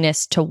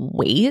willingness to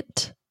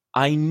wait.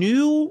 I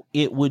knew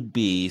it would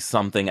be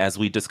something, as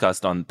we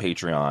discussed on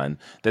Patreon,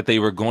 that they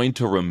were going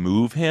to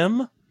remove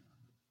him,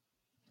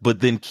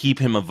 but then keep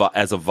him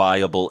as a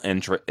viable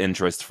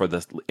interest for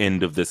the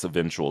end of this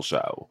eventual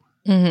show.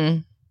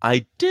 Mm-hmm.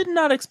 I did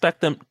not expect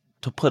them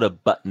to put a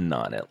button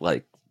on it,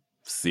 like,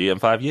 see you in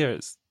 5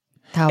 years.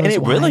 And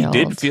it really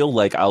did feel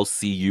like I'll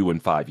see you in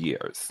 5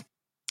 years.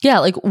 Yeah,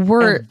 like,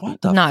 we're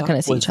not going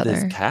to see each other.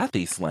 This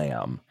Kathy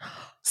slam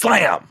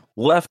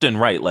left and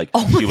right. Like,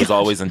 she was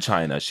always in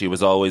China. She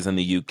was always in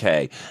the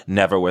UK,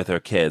 never with her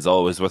kids,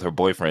 always with her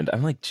boyfriend.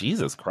 I'm like,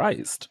 Jesus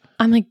Christ.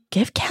 I'm like,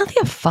 give Kathy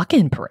a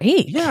fucking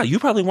break. Yeah, you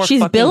probably weren't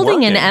She's building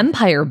working. an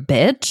empire,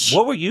 bitch.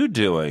 What were you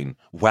doing?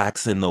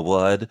 Waxing the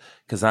wood?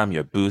 Because I'm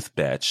your booth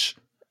bitch.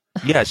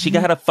 Yeah, she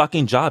had a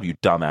fucking job, you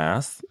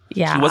dumbass.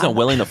 Yeah. She wasn't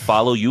willing to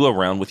follow you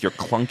around with your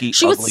clunky,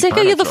 She was sick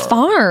furniture. of the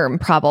farm,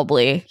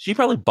 probably. She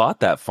probably bought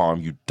that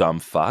farm, you dumb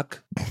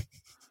fuck.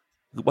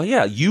 Well,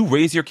 yeah, you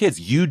raise your kids.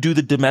 You do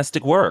the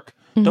domestic work.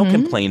 Mm-hmm. Don't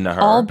complain to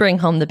her. I'll bring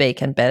home the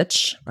bacon,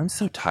 bitch. I'm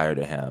so tired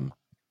of him.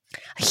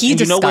 He disgusted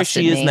me. You know where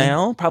she is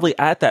now? Probably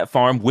at that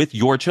farm with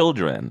your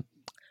children.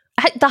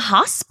 At the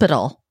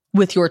hospital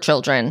with your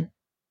children.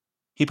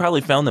 He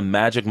probably found the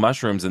magic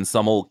mushrooms in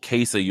some old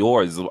case of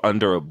yours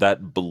under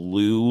that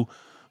blue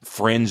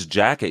fringe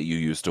jacket you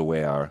used to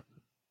wear.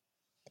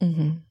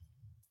 Mm-hmm.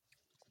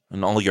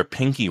 And all your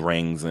pinky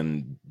rings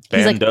and bandos.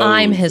 He's like,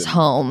 I'm his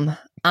home.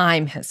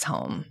 I'm his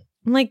home.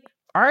 I'm like,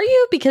 are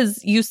you?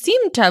 Because you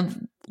seem to have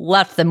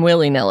left them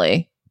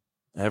willy-nilly.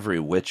 Every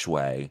which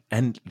way.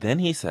 And then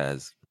he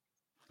says,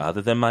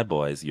 other than my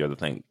boys, you're the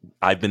thing.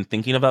 I've been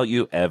thinking about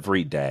you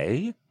every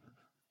day.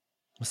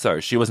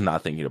 Sorry, she was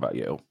not thinking about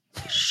you.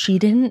 She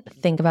didn't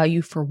think about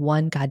you for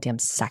one goddamn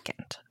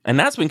second. And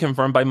that's been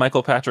confirmed by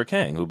Michael Patrick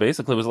King, who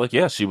basically was like,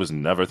 yeah, she was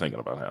never thinking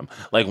about him.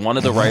 Like, one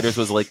of the writers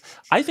was like,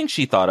 I think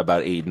she thought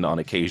about Aiden on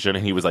occasion.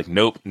 And he was like,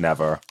 nope,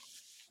 never.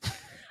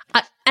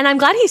 And I'm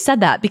glad he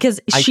said that because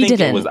she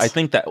didn't. I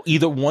think that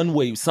either one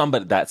way,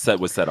 somebody that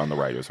was said on the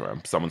writer's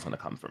room. Someone's going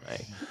to come for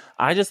me.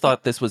 I just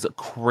thought this was a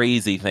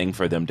crazy thing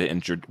for them to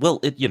introduce. Well,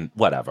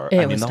 whatever.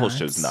 I mean, the whole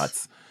show's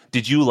nuts.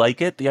 Did you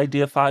like it, the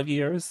idea of 5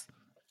 years?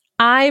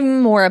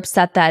 I'm more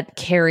upset that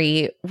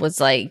Carrie was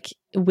like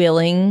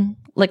willing.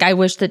 Like, I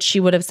wish that she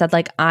would have said,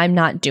 like, I'm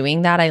not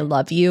doing that. I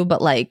love you.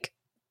 But like,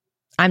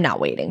 I'm not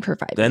waiting for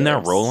 5 years. Then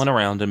they're rolling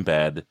around in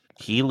bed.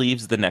 He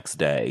leaves the next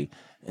day.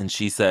 And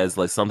she says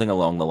like something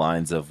along the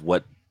lines of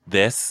what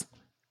this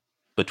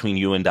between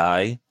you and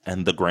I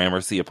and the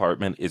Gramercy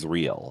apartment is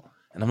real.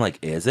 And I'm like,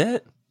 is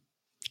it?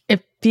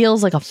 It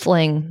feels like a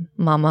fling,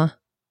 mama.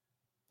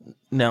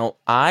 Now,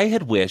 I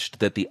had wished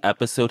that the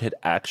episode had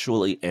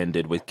actually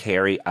ended with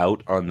Carrie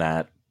out on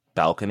that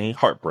balcony,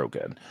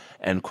 heartbroken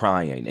and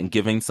crying and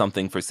giving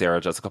something for Sarah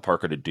Jessica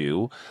Parker to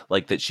do.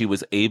 Like that she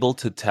was able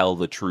to tell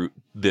the truth,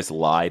 this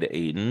lie to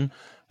Aiden,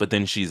 but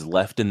then she's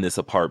left in this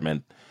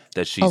apartment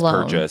that she's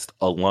purchased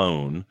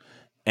alone.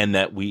 And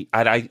that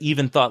I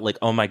even thought like,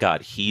 oh my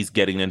God, he's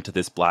getting into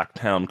this black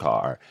town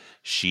car.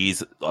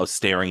 She's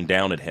staring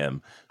down at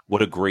him.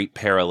 What a great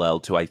parallel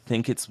to, I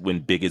think it's when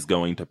Big is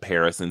going to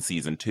Paris in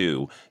season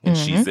 2 and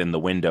she's in the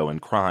window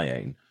and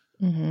crying.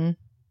 Mm-hmm.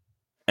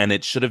 And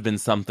it should have been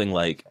something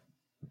like,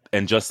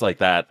 and just like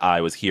that,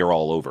 I was here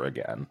all over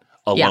again,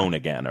 alone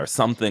again, or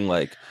something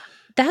like.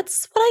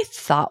 That's what I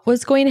thought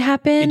was going to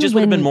happen. It just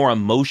would have been more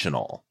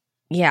emotional.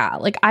 Yeah,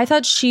 like I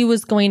thought she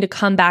was going to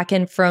come back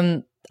in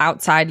from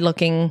outside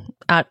looking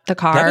at the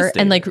car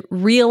and like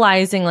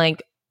realizing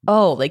like,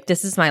 oh, like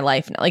this is my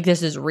life now. Like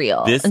this is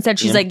real. Instead,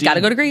 she's like,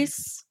 gotta go to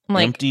Greece. I'm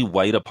like, empty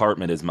white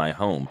apartment is my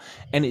home.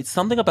 And it's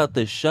something about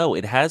this show.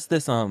 It has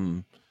this,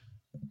 and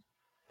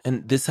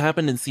this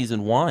happened in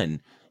season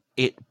 1.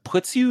 It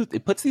puts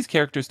these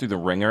characters through the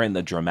ringer and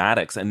the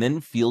dramatics and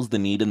then feels the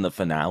need in the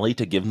finale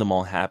to give them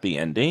all happy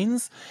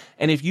endings.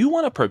 And if you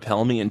want to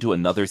propel me into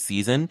another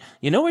season,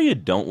 you know where you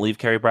don't leave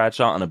Carrie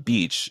Bradshaw? On a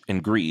beach in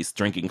Greece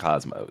drinking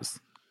Cosmos.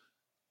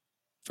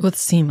 With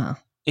Seema.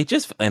 It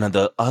just, and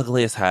the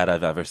ugliest hat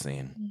I've ever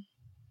seen.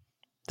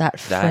 That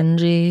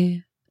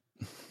fringy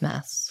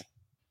mess.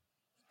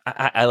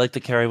 I like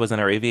that Carrie was in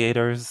her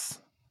aviators.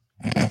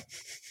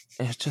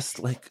 It's just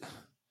like...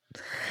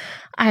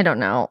 I don't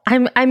know.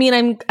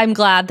 I'm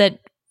glad that,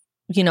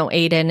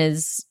 Aiden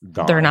is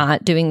gone. They're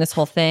not doing this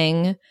whole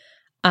thing.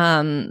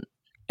 And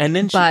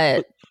then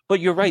but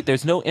you're right,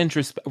 there's no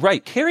interest.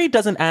 Right, Carrie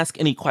doesn't ask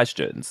any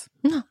questions.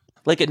 No.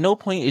 Like at no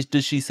point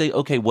does she say,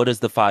 okay, what does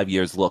the 5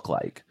 years look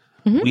like?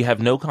 Mm-hmm. We have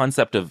no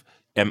concept of,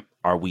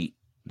 are we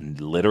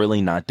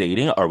literally not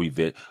dating?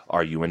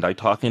 Are you and I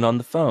talking on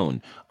the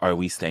phone? Are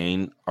we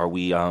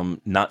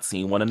not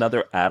seeing one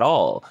another at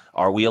all?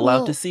 Are we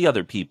allowed to see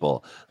other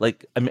people?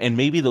 Like, and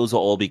maybe those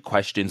will all be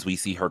questions we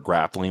see her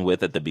grappling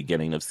with at the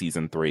beginning of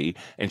season 3.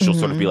 And she'll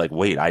sort of be like,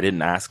 wait, I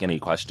didn't ask any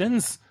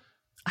questions.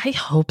 I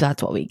hope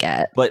that's what we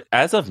get. But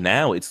as of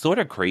now, it's sort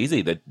of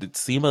crazy that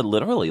Seema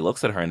literally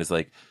looks at her and is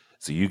like,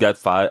 so you got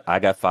 5, I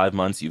got 5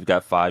 months, you've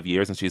got 5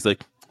 years. And she's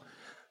like,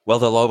 well,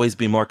 there'll always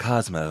be more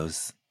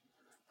Cosmos.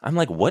 I'm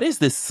like, what is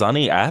this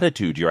sunny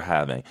attitude you're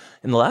having?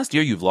 In the last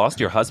year, you've lost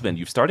your husband.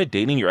 You've started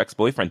dating your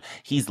ex-boyfriend.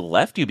 He's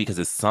left you because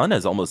his son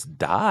has almost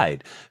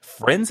died.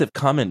 Friends have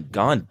come and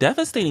gone.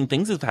 Devastating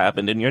things have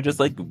happened. And you're just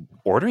like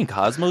ordering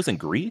Cosmos in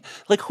Greek?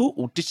 Like,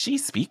 who did she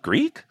speak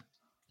Greek?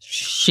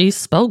 She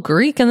spoke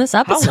Greek in this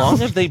episode. How long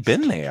have they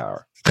been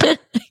there?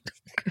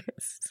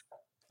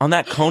 On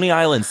that Coney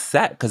Island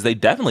set, because they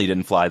definitely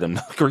didn't fly them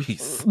to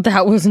Greece.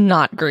 That was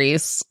not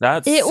Greece.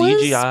 That's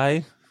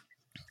CGI.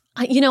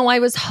 I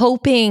was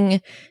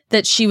hoping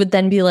that she would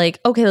then be like,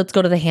 okay, let's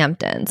go to the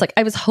Hamptons. Like,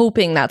 I was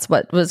hoping that's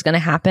what was going to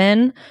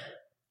happen.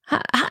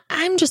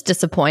 I'm just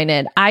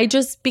disappointed.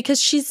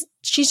 Because she's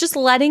just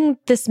letting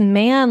this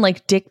man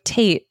like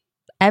dictate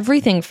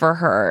everything for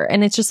her.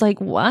 And it's just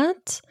like,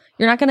 what?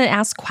 You're not going to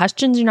ask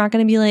questions. You're not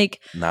going to be like...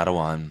 Not a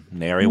one.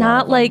 Nary one.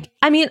 Not like...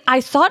 I mean, I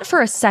thought for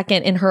a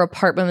second in her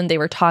apartment when they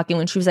were talking,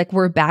 when she was like,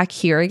 we're back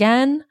here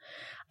again.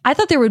 I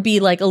thought there would be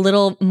like a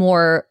little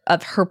more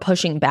of her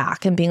pushing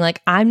back and being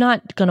like, I'm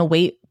not going to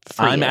wait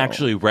for you. I'm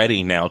actually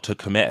ready now to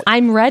commit.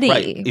 I'm ready.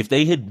 Right. If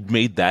they had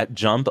made that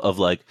jump of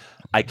like,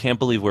 I can't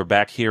believe we're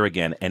back here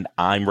again and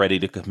I'm ready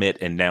to commit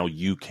and now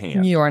you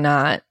can't. You're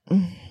not.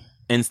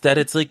 Instead,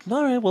 it's like,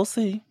 all right, we'll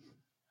see.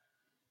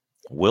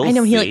 I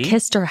know, he like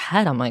kissed her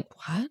head. I'm like,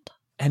 what?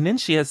 And then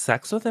she has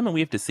sex with him and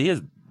we have to see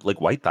his like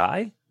white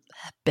thigh.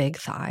 That big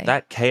thigh.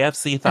 That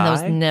KFC thigh. And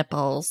those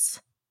nipples.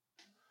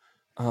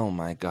 Oh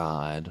my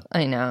God.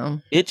 I know.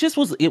 It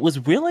was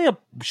really a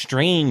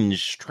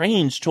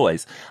strange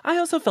choice. I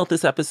also felt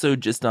this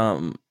episode just,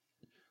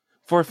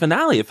 for a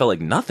finale, it felt like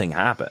nothing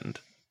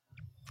happened.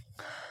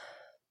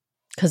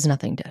 Because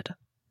nothing did.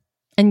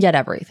 And yet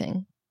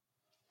everything.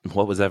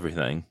 What was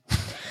everything?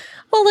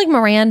 Well, like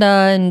Miranda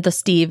and the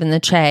Steve and the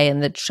Che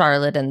and the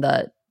Charlotte and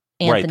the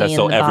Anthony. Right, that's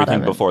so and the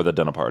everything before the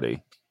dinner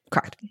party.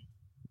 Correct.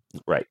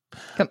 Right.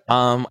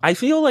 I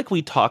feel like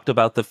we talked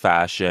about the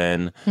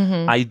fashion.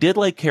 Mm-hmm. I did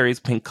like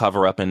Carrie's pink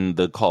cover up and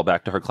the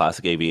callback to her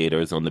classic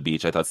aviators on the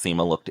beach. I thought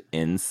Seema looked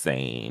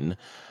insane.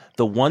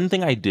 The one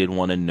thing I did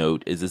want to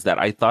note is that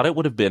I thought it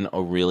would have been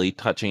a really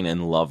touching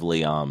and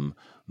lovely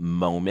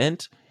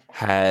moment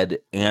had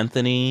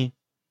Anthony.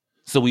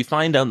 So we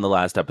find out in the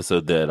last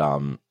episode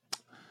that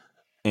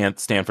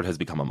Stanford has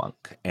become a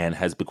monk and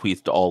has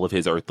bequeathed all of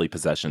his earthly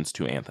possessions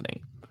to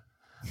Anthony.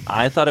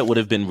 I thought it would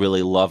have been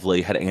really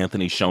lovely had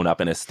Anthony shown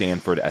up in a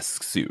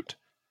Stanford-esque suit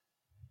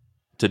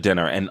to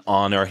dinner and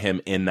honor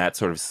him in that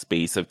sort of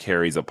space of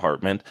Carrie's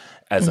apartment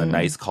as a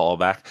nice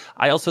callback.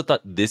 I also thought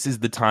this is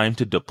the time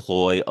to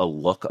deploy a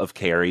look of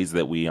Carrie's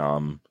that we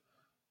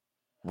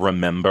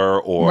remember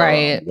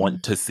or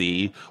want to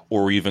see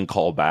or even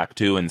call back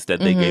to.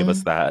 Instead, they gave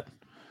us that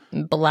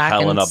black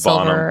Helena and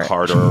silver. Bonham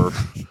Carter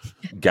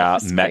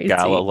Met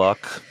Gala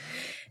look.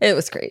 It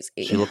was crazy.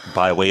 She looked,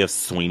 by way of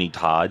Sweeney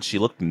Todd, she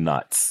looked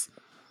nuts.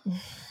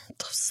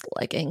 Those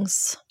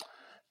leggings.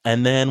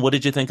 And then what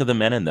did you think of the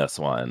men in this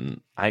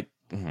one? I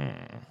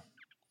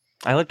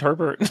liked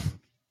Herbert.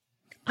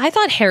 I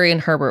thought Harry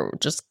and Herbert were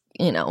just,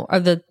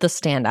 are the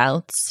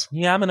standouts.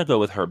 Yeah, I'm going to go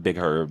with Big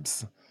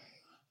Herbs.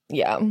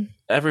 Yeah.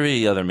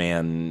 Every other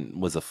man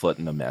was a foot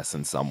in a mess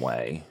in some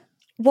way.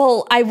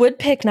 Well, I would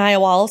pick Nia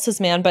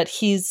Wallace's man, but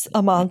he's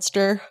a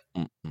monster.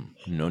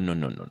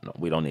 No.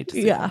 We don't need to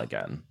see him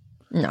again.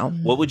 No.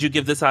 What would you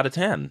give this out of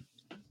 10?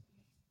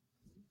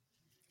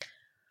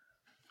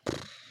 I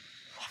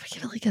would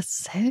give it like a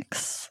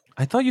 6.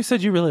 I thought you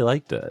said you really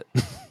liked it.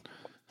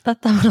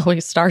 That's how it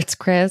always starts,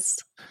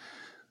 Chris.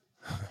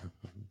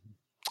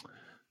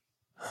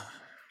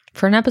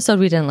 For an episode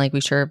we didn't like,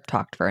 we sure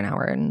talked for an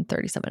hour and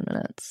 37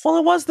 minutes. Well,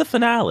 it was the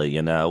finale,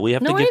 We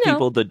have to give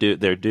people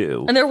their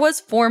due. And there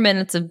was 4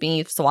 minutes of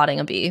me swatting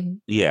a bee.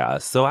 Yeah,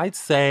 so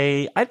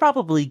I'd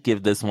probably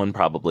give this one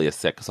probably a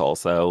 6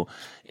 also.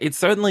 It's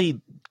certainly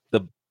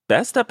the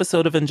best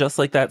episode of And Just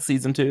Like That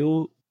Season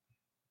 2,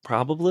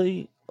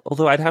 probably.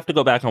 Although I'd have to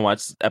go back and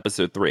watch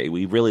episode 3.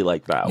 We really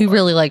liked that We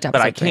really liked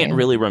episode 3. But I can't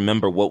really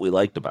remember what we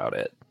liked about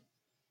it.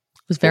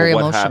 It was very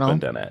what emotional.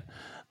 What happened in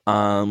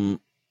it.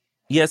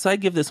 Yes,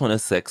 I'd give this one a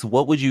 6.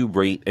 What would you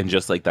rate And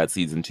Just Like That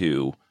Season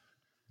 2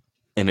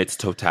 in its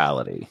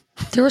totality?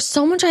 There was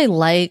so much I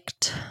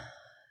liked,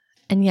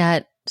 and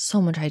yet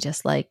so much I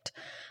disliked.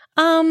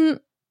 Honestly,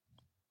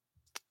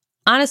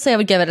 I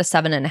would give it a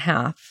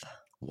 7.5.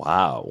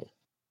 Wow.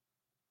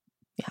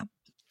 Yeah.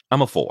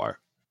 I'm a 4.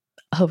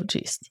 Oh,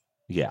 geez.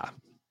 Yeah.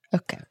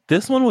 Okay.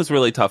 This one was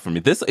really tough for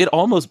me. It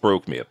almost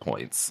broke me at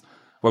points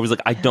where I was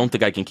like, I don't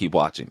think I can keep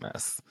watching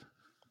this.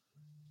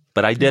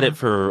 But I did it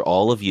for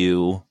all of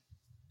you.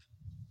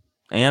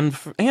 And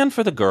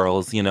for the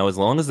girls, as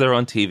long as they're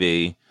on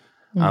TV,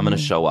 I'm going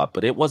to show up.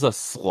 But it was a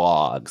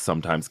slog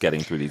sometimes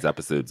getting through these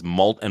episodes and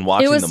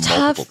watching them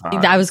multiple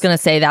times. I was going to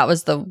say that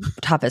was the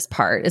toughest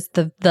part. It's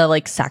the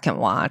second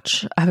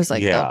watch. I was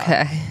like,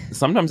 okay.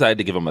 Sometimes I had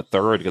to give them a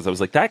third because I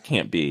was like, that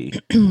can't be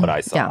what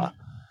I saw. Yeah,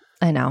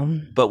 I know.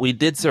 But we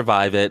did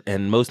survive it.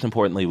 And most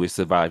importantly, we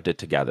survived it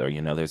together.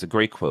 There's a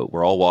great quote.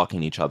 We're all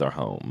walking each other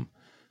home.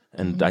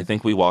 And I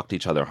think we walked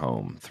each other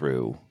home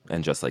through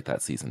And Just Like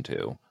That Season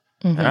 2.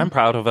 And I'm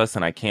proud of us,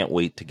 and I can't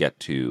wait to get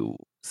to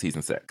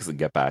Season 6 and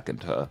get back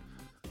into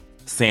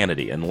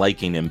sanity and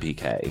liking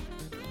MPK.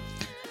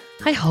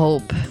 I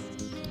hope.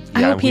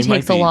 I hope he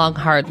takes a long,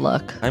 hard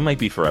look. I might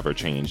be forever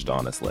changed,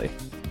 honestly.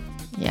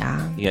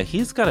 Yeah. Yeah,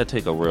 he's got to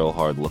take a real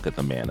hard look at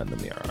the man in the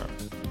mirror.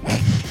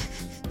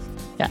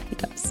 Yeah, he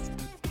does.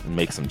 And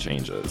make some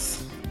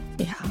changes.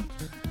 Yeah.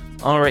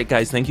 All right,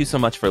 guys, thank you so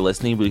much for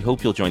listening. We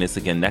hope you'll join us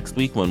again next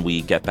week when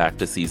we get back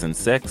to Season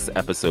 6,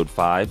 Episode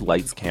 5,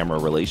 Lights, Camera,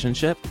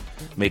 Relationship.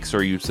 Make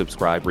sure you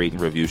subscribe, rate, and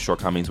review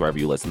Shortcomings wherever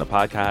you listen to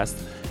podcasts.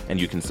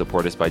 And you can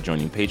support us by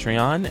joining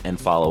Patreon and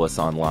follow us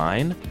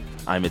online.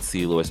 I'm at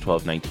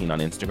CLewis1219 on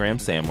Instagram.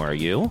 Sam, where are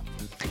you?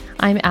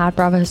 I'm at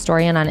Bravo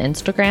Historian on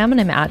Instagram, and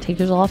I'm at Take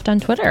Yours Aloft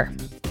on Twitter.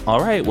 All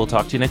right, we'll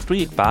talk to you next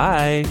week.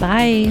 Bye.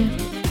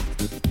 Bye.